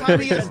 giveaway every when time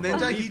he he gets says ninja,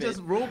 believe he it.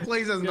 just role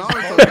plays as Just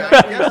Naruto.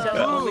 believe Get a it.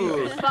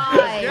 clue.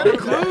 Fine. Get a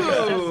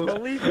clue.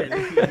 Believe it.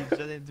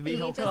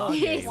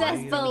 He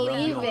says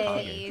believe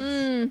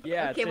it.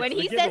 Yeah. Okay, it's when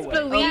the he says giveaway.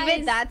 believe Guys.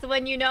 it, that's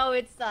when you know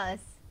it's us.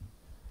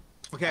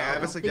 Okay, I have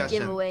a The suggestion.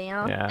 giveaway,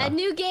 huh? Yeah. A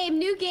new game,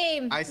 new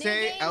game. I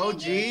say new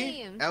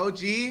game.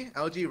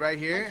 LG right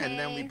here, and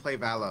then we Okay. play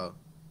Valo.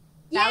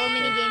 Valor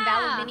minigame,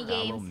 Valor Valor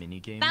minigames.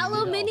 minigame.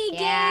 Follow mini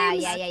Yeah,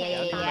 games. yeah. I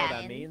don't know what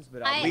that means,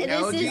 but I- We this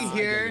LG is-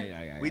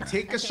 here, we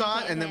take a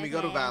shot, and then we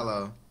go to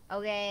Valo.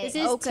 Okay. This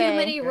is too okay.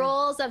 many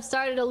roles. I've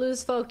started to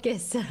lose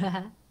focus.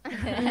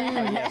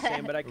 Yeah,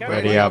 same, but I kinda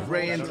Ready Ready up, up.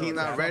 Ray and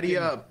Tina, ready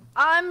up.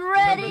 I'm Remember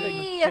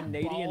ready. the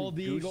Canadian Bald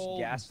goose eagle,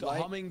 the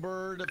gaslight?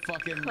 hummingbird,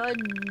 fucking.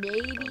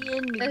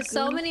 Canadian. There's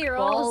so goose many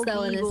roles bald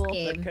though in this eagle. The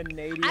game.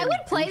 Canadian I would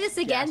play goose this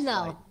again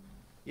gaslight. though.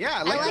 Yeah,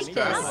 I like like this. this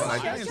one. I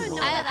think it's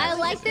I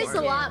like this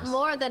a lot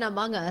more than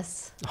Among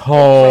Us.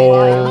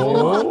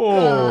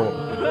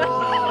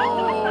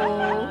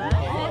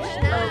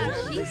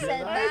 She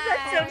said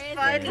That's so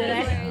funny.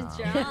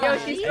 Yo,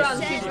 she's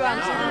drunk. She's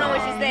drunk. She doesn't know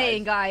what she's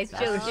saying, guys.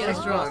 Chill,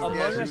 chill. drunk. Among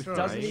Yeah, Us she's drunk.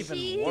 doesn't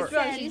even work.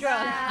 She's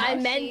drunk. I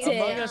meant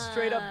Among it. Us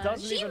straight up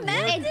doesn't even work.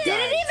 It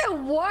didn't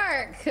even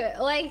work.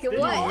 Like Didn't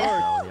what? work.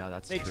 Oh, yeah,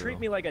 that's They true. treat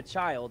me like a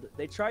child.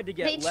 They tried to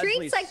get They treat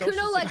Leslie's social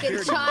Sykkuno like a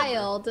security number.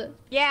 child.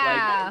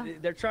 Yeah.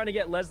 Like, they're trying to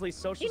get Leslie's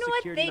social You know what?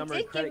 security They number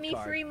did and credit give me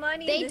card. free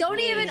money. They this don't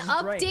week. even This is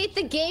great. update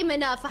the game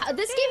enough.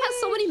 This game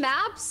has so many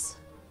maps.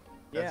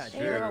 Yeah, That's do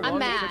you know how true. long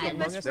I'm it took mad.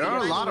 Among Us There to are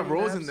a get lot of so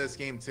many roles in maps? this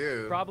game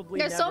too. Probably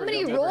There's so never.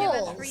 many They'll never get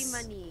roles. Free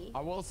money.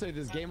 I will say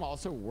this game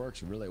also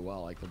works really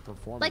well. Like the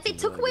performance. Like they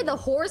is took really away the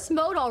good. horse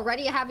mode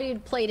already. I haven't even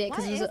played it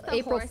because What it was is an the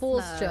April horse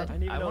Fool's mode? joke. I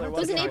didn't even know there It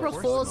was an a April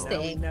horse Fool's mode. We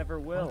thing. never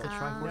will.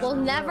 We'll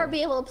never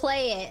be able to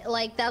play it.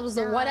 Like that was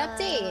the one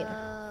update.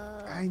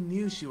 I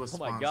knew she was Oh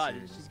sponsored. my god,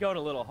 she's going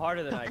a little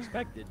harder than I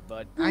expected,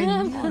 but I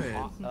knew it.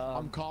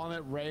 I'm calling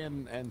it. Ray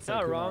and not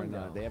Sykkuno wrong, are in,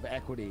 though. They have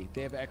equity.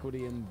 They have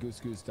equity in Goose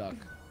Goose Duck.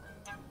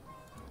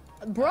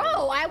 Bro,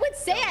 I would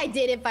say I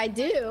did if I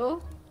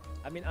do.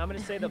 I mean, I'm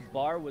gonna say the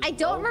bar was. I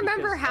don't low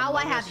remember because how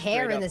I Among have Us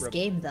hair straight in up this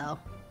game though.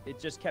 It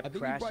just I kept think you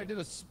probably crashing. did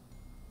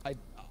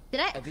Did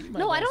I? think you might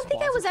No, have I been don't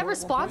think I was sponsored ever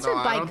for it at one point. sponsored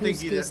No, by I don't think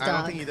Goose you Goose did. I don't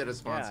Duck. think you did a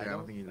sponsor. Yeah, I I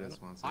don't think you did a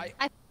sponsor.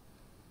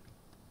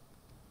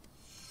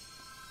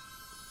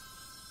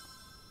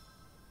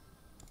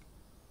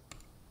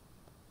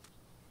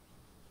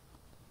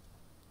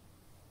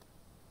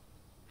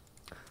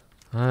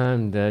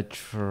 I'm the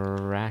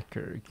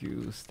tracker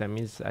goose. That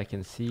means I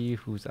can see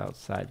who's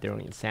outside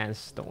during a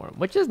sandstorm,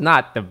 which is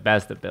not the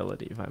best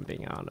ability, if I'm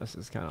being honest.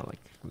 It's kind of like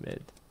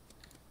mid.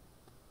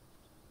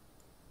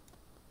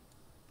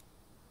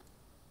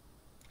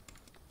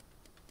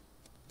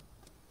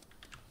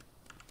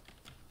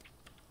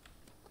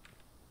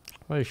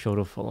 Why is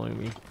Shoto following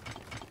me?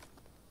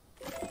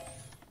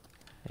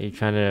 Are you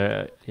trying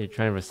to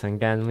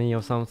Rasengan me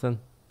or something?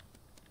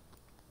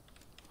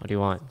 What do you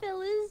want?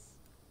 Fellas,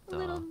 a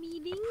little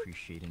meeting.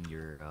 Appreciating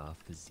your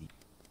physique.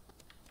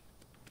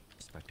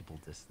 Respectable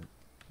distance.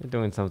 You're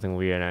doing something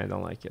weird and I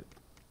don't like it.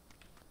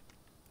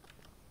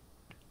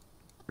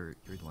 You're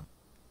the one.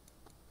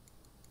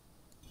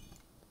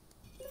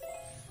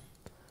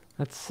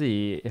 Let's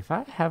see. If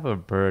I have a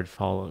bird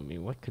following me,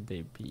 what could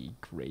they be?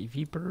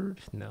 Gravy bird?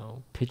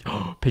 No.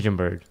 Pigeon. Pigeon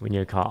bird. When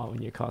you call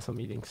some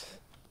meetings.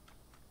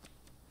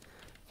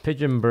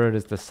 Pigeon bird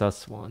is the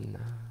sus one.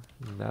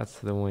 That's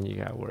the one you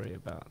gotta worry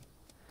about.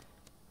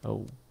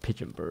 Oh,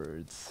 pigeon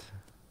birds.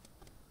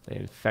 They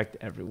infect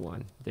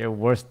everyone. They're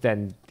worse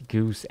than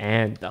goose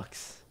and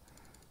ducks.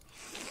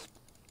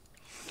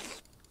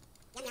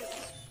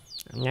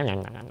 Nom,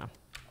 nom, nom, nom, nom.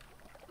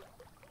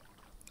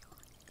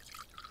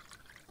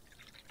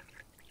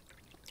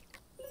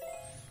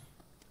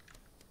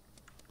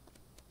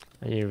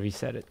 I need to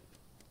reset it.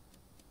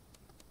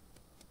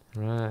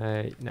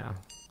 Right now.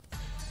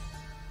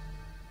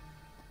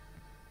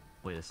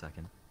 Wait a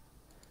second.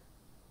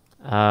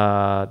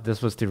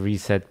 This was to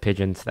reset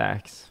pigeon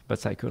stacks, but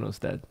Sykkuno's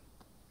dead.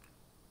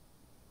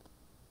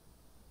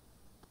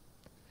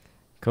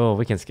 Cool,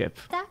 we can skip.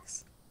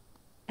 Stacks?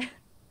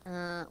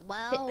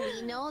 Well,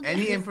 we know that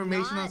Any it's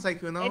information on not-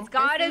 Sykkuno? It's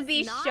gotta This be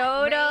is not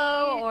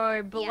Shoto Ray.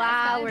 or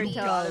Blau or it's You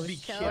gotta gotta be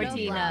Toast Shoto, kidding or me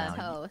Tina. right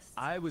now. Toast.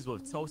 I was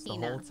with Toast the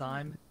Tina. whole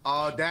time.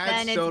 Oh, that's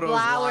Then it's Shoto's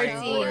Blau or lying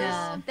voice.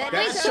 Tina. Wait,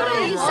 That's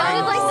Shoto, you Shoto's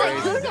sounded like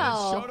lying voice.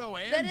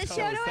 Sykkuno. That is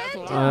Shoto and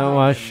Toast.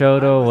 Well,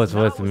 Shoto was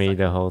with me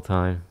the whole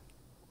time.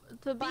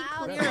 To be Wow,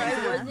 clear, Tina.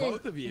 I wasn't.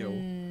 Both of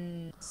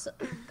you.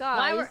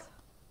 Guys. were-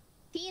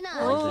 Tina.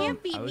 Well, it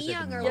can't be I was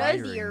Miyoung or admiring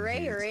Wendy or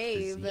Ray or his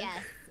Abe. physique.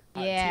 Yes.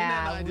 Tina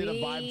and I did a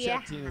vibe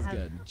check. Tina's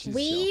good. She's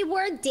We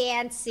were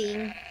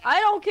dancing. I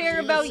don't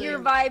care about your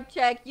vibe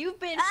check. You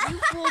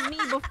fooled me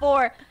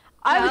before.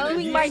 I was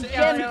doing my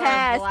gem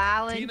task.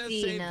 Blau and Tina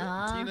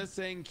Tina, huh? Tina's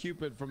saying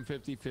Cupid from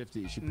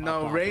 50-50. She popped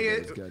No, off Ray if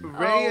it is was good.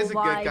 Ray is a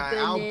Oh good my guy.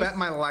 I'll goodness. bet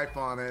my life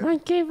on it. I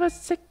gave a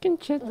second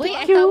chance. Wait,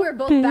 I thought we were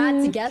both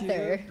bad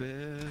together.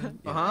 Cupid.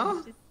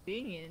 Huh?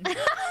 Singing.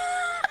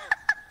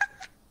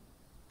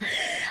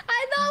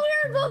 I thought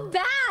we were both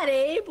bad,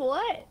 Abe.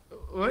 What?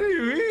 What do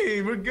you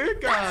mean? We're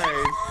good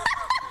guys.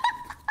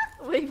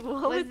 Wait,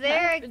 what Was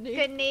there a happening?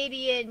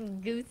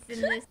 Canadian goose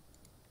in this?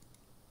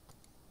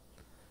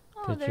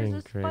 Oh, there's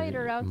a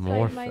spider outside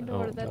Morph- my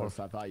door. oh, That's Morph,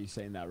 I thought you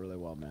saying that really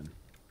well, man.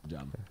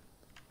 Jump.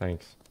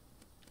 Thanks.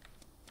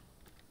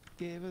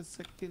 Gave a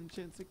second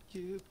chance at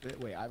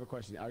Cupid. Wait, I have a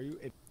question. Are you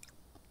it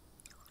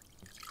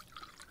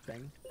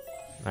thing?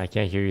 I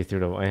can't hear you through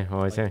the way.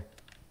 What was I saying?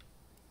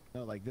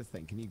 No, like this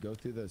thing. Can you go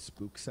through the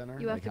spook center?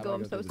 You have Like, to how go. do I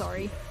I'm so through the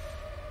sorry.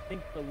 I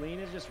think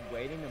Felina's just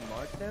waiting to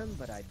mark them,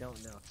 but I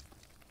don't know.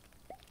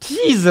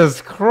 Jesus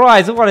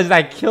Christ! What is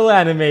that kill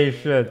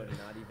animation? Not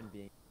even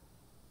being.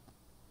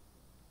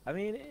 I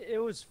mean, it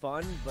was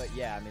fun, but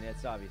yeah, I mean,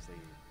 it's obviously.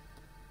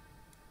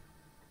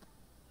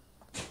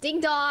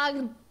 Ding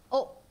dong.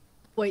 Oh,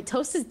 wait,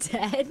 Toast is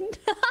dead.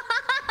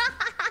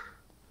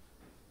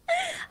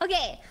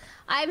 Okay,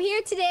 I'm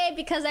here today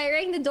because I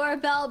rang the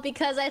doorbell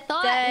because I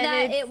thought Then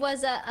that it's- it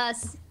was a.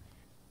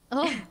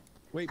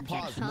 Wait,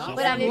 pause. Not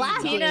But I'm Wendy,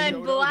 laughing. Tina and Shoto,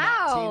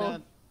 not Blau.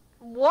 Tina.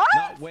 What?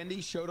 Not Wendy,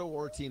 Shoto,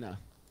 or Tina.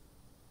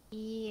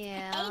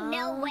 Yeah. Ain't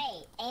no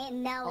way. Ain't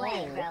no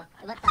way, bro.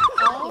 What the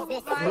Oh fuck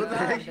is my this? What the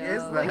heck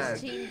is Which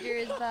that? changer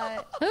is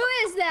that? Who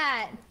is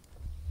that?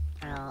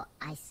 Bro,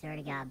 I swear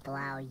to God,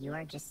 Blau, you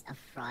are just a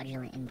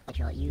fraudulent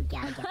individual. You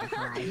gotta get the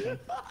hell out of here.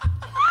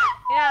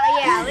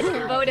 Yeah,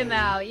 let's vote him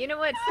out. You know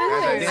what?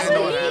 I think I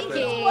know what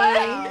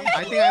happened.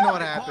 I think I know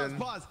what happened.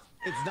 Pause.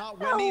 It's not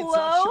Wendy, it's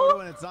not Hello? Shoto,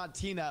 and it's not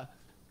Tina.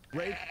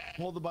 Ray,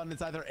 hold the button.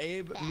 It's either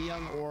Abe,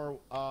 Miyoung, or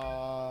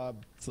Yeah,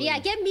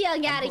 Celine. get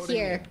Miyoung I'm out of voting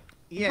here. me.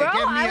 Yeah, Bro,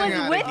 get I Miyoung was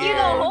outta with you here.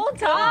 the whole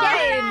Get her out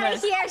time.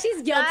 of here.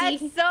 She's guilty.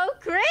 That's so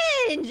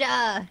cringe.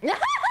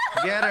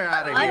 Get her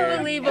out of here.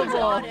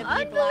 Unbelievable.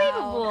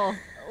 Unbelievable.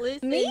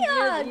 Listen,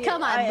 Miyoung,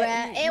 come on,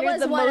 bruh. It you're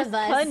was the one most of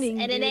us, cunning,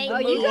 and it dude. ain't Oh,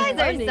 me. you guys are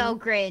Cunning. so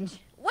cringe.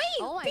 Wait,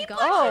 Oh my people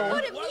God.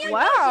 actually voted Miyoung.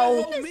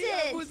 Wow. She's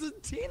innocent. It was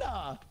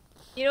Tina.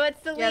 You know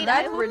what, Celine? Yeah,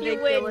 that's I hope you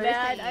ridiculous. win,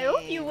 man. I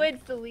hope you win,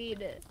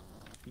 Celine.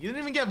 You didn't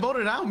even get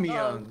voted out,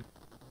 Miyoung.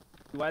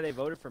 Why they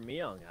voted for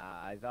Miyoung?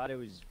 I thought it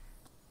was.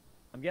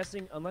 I'm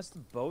guessing unless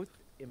both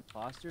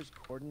imposters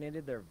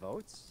coordinated their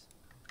votes.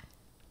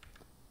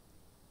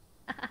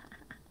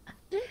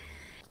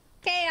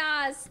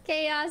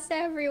 Chaos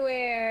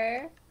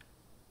everywhere.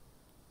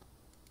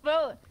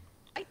 Vote.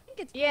 I think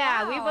it's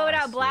Yeah, we vote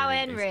out Blau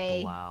and It's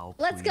Ray. Blau,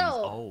 Let's please. go.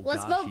 Oh,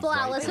 Let's gosh, vote she's Blau.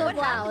 right Let's there. vote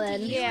Blau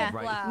then. Yeah.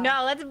 Right.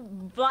 No, let's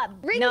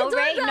Ring no, the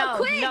Ray. doorbell, No,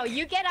 quick. no,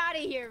 you get out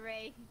of here,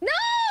 Ray. No,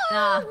 No,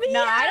 Miyoung,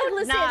 no, I don't.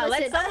 listen, Nah,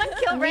 listen. let someone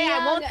kill Ray.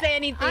 I won't Miyoung, say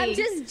anything. I'm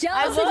just I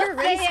jealous of won't your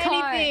say race car.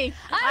 anything.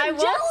 I I'm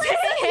won't jealous say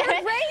of your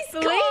it. race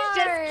Please car.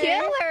 just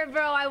kill her,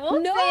 bro. I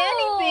won't No, say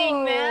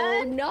anything,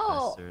 man.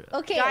 No. Yes, sir.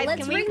 Okay, Guys, let's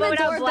can we ring the vote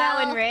out doorbell. Blau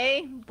and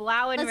Ray?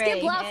 Blau and Let's Ray.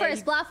 get Blau and-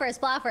 first.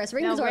 Blau first.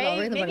 Ring No, the doorbell. Ray,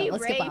 Ring the maybe doorbell.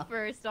 Let's get Ray Blau.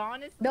 first,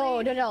 honestly.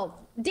 No.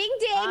 Ding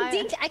ding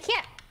ding. I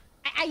can't.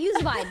 I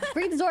use Vine.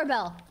 Ring the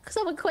doorbell.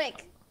 Someone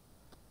quick.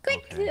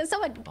 Okay,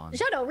 Someone. fine.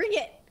 Shoto, ring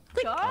it.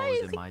 Quick. Oh,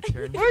 is it my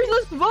turn? Where's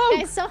this vote?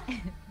 Guys, so.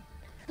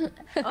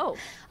 Oh.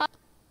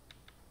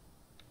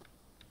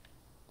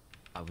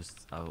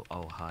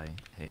 Oh, hi.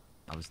 Hey,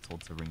 I was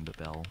told to ring the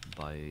bell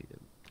by.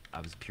 I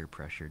was peer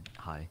pressured.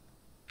 Hi.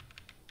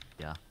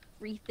 Yeah.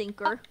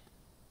 Rethinker.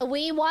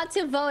 We want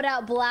to vote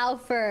out Blau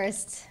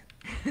first.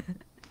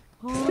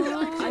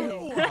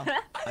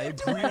 I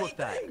agree with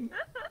that.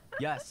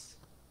 Yes.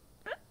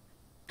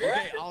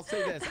 Okay, I'll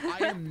say this.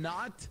 I am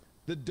not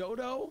the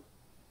dodo,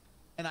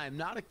 and I am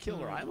not a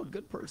killer. I'm a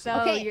good person. So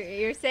Okay,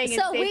 you're saying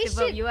it's so we safe to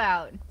vote should- you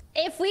out?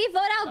 If we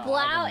vote out No, I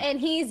Blau don't. and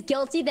he's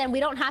guilty, then we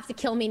don't have to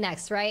kill me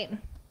next, right?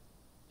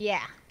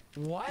 Yeah.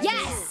 What?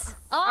 Yes.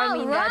 I All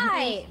mean,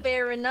 right. that's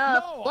fair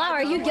enough. No, Blau,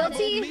 are you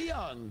guilty?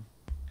 Miyoung.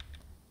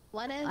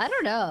 What if? I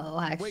don't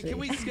know, actually. Wait, can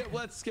we skip?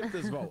 Let's skip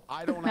this vote.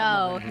 I don't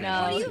No, have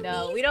no, do you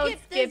no. mean We don't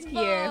skip skip this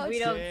here. vote? We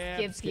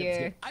don't skip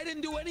here. I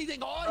didn't do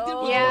anything. All I did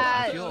was Oh,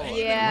 yeah, vote. I feel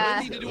yeah,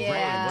 I need to do a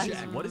yeah. vote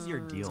check. What is your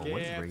deal?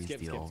 What is Skip, Ray's skip,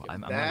 deal? skip.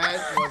 I'm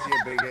That was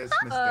your biggest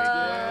mistake,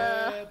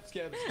 bro.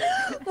 Skip.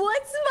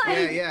 What's my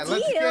Yeah,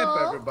 let's skip, deal?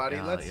 everybody.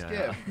 Yeah, Let's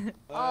yeah. skip.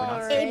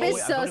 Abe is I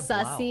so voted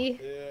Blau. sussy.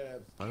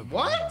 Yeah.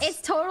 What?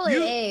 It's totally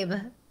You- Abe.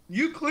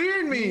 You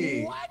cleared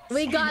me.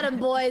 We got him,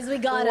 boys. We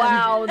got him.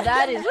 Wow,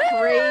 that is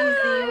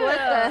crazy. What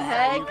the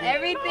heck?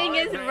 Everything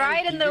is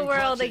right in the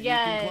world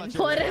again.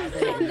 Put him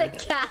in the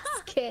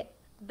casket.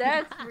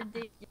 That's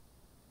ridiculous.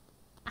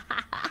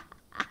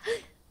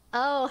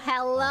 Oh,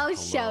 hello, Hello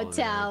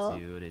Shoto.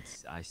 there, dude.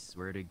 I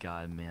swear to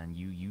God, man,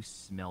 you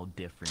smell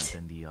different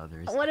than the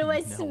others. What do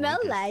I No, smell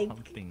like?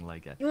 Something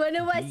like a What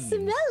do I beans.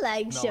 smell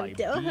like, Smell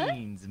Shoto? like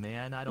beans,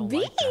 man. I don't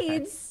Beans? like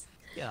that.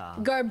 Yeah.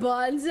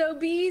 Garbanzo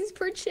beans,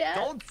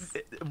 perchance?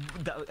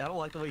 I don't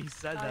like the way you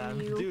said that.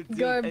 Dude,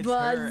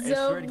 Garbanzo it's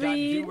her. I swear to God, dude,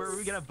 beans. are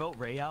we gonna vote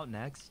Ray out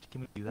next?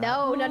 Can we do that?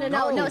 No.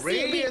 No, See,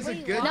 Ray is a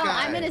good no,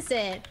 guy. I'm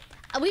innocent.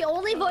 We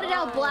only voted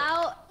out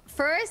Blau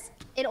first.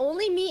 And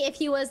only me if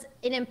he was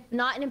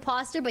not an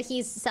imposter, but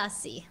he's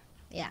Sussy.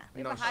 Yeah.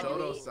 No,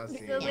 Shoto's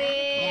Sussy.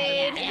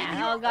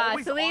 Oh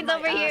god, Celine's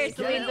over here.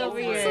 Celine's over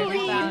here.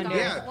 We found her.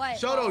 Yeah,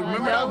 Shoto,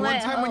 remember that one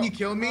time when you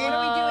killed me?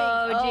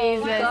 Oh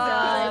Jesus!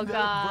 Oh Bro,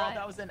 god!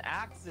 that was an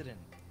accident.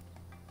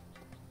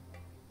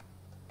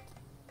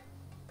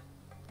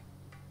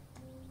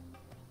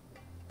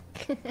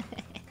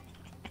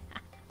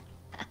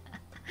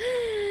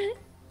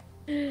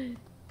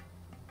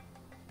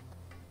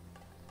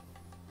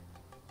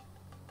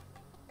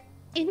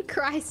 In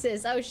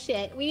crisis. Oh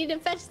shit. We need to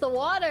fetch the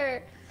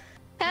water.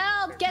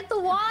 Help! Get the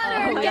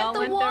water! Oh, we get all the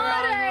went the wrong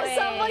water! way.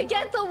 Someone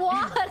get the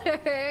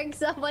water!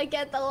 Someone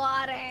get the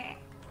water!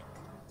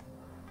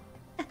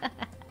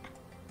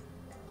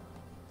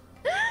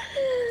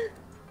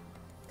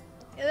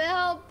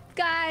 Help,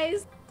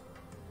 guys!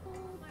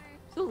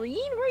 Celine,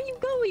 where are you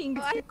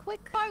going?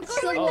 Quick!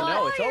 Someone, Oh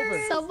no, it's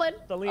over. Someone.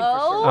 Celine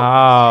Oh.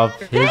 Oh,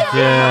 pigeon.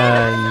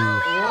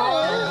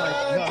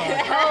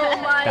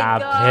 Oh my That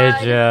god.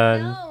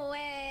 pigeon. No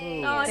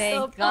way. Oh, Thank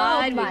so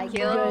God my we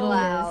killed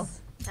Blau.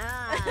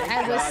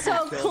 I was so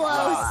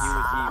close. He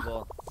was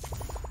evil.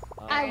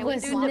 I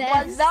was Dude,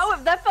 next.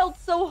 that felt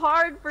so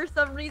hard for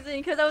some reason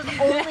because I was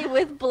only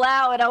with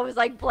Blau and I was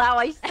like, Blau,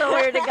 I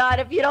swear to God,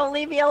 if you don't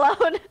leave me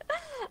alone,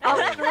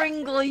 I'll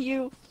strangle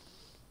you.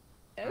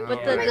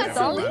 But the Oh my God,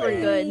 songs were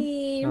good.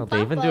 Oh,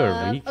 they even do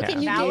a recap. Okay,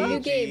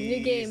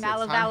 new game.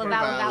 Valor.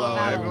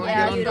 Everyone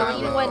Yeah, get on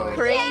Celine Valo. went Good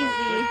crazy.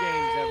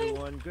 games,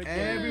 everyone. Good games.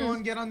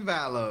 Everyone get on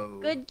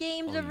Valo. Good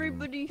games,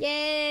 everybody.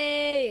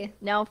 Yay!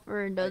 Now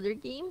for another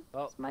game.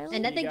 Well, Smiley.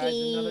 Another see you guys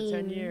in another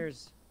 10 game.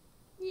 years.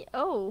 Yeah,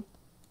 oh.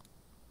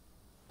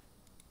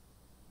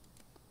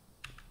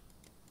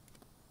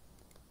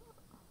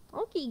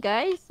 Okay,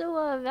 guys. So,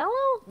 Valo?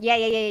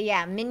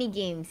 Yeah. Mini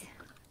games.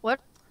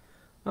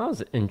 That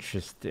was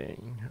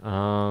interesting.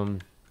 I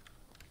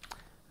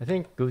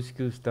think Goose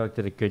Goose Dog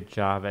did a good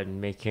job at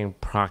making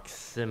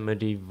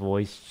proximity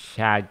voice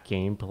chat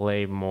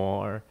gameplay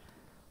more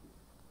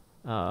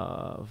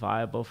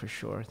viable for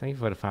sure. Thank you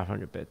for the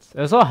 500 bits.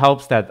 It also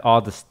helps that all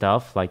the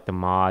stuff like the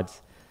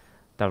mods,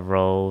 the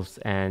roles,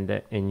 and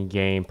the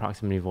in-game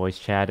proximity voice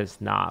chat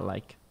is not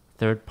like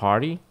third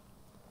party.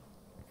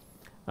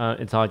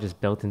 It's all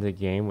just built into the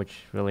game,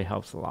 which really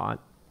helps a lot.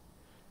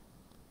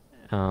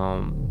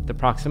 The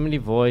proximity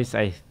voice,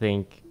 I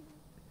think,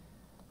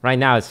 right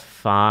now is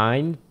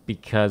fine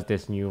because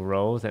there's new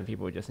roles and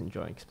people just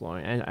enjoy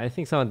exploring. And I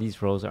think some of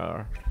these roles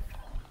are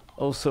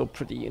also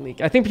pretty unique.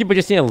 I think people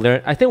just need to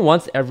learn. I think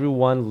once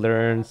everyone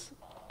learns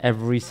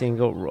every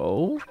single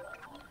role,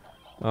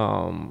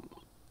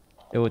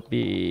 it would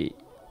be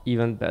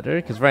even better.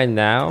 Because right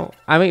now,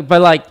 I mean,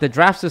 but like the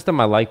draft system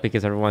I like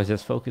because everyone's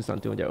just focused on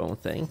doing their own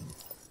thing.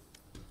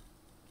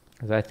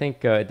 Because I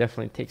think it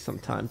definitely takes some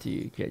time to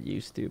get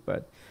used to,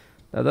 but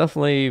that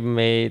definitely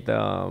made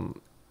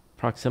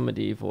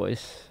proximity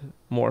voice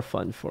more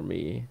fun for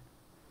me,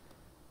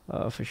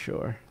 for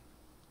sure.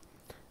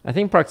 I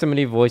think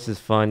proximity voice is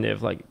fun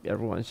if like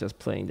everyone's just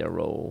playing their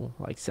role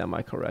like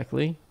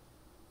semi-correctly.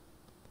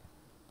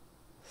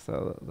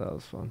 So that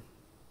was fun.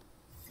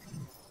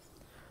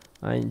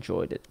 I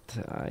enjoyed it.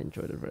 I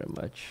enjoyed it very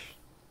much.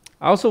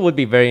 I also would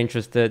be very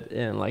interested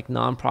in like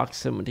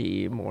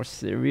non-proximity, more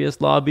serious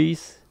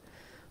lobbies.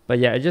 But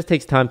yeah, it just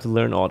takes time to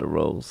learn all the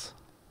roles.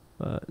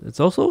 It's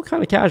also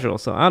kind of casual,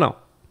 so I don't know.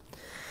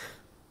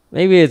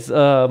 Maybe it's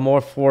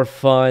more for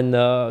fun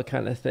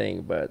kind of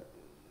thing, but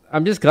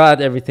I'm just glad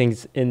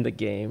everything's in the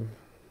game.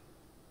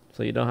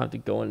 So you don't have to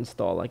go and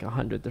install like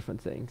 100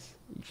 different things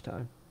each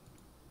time.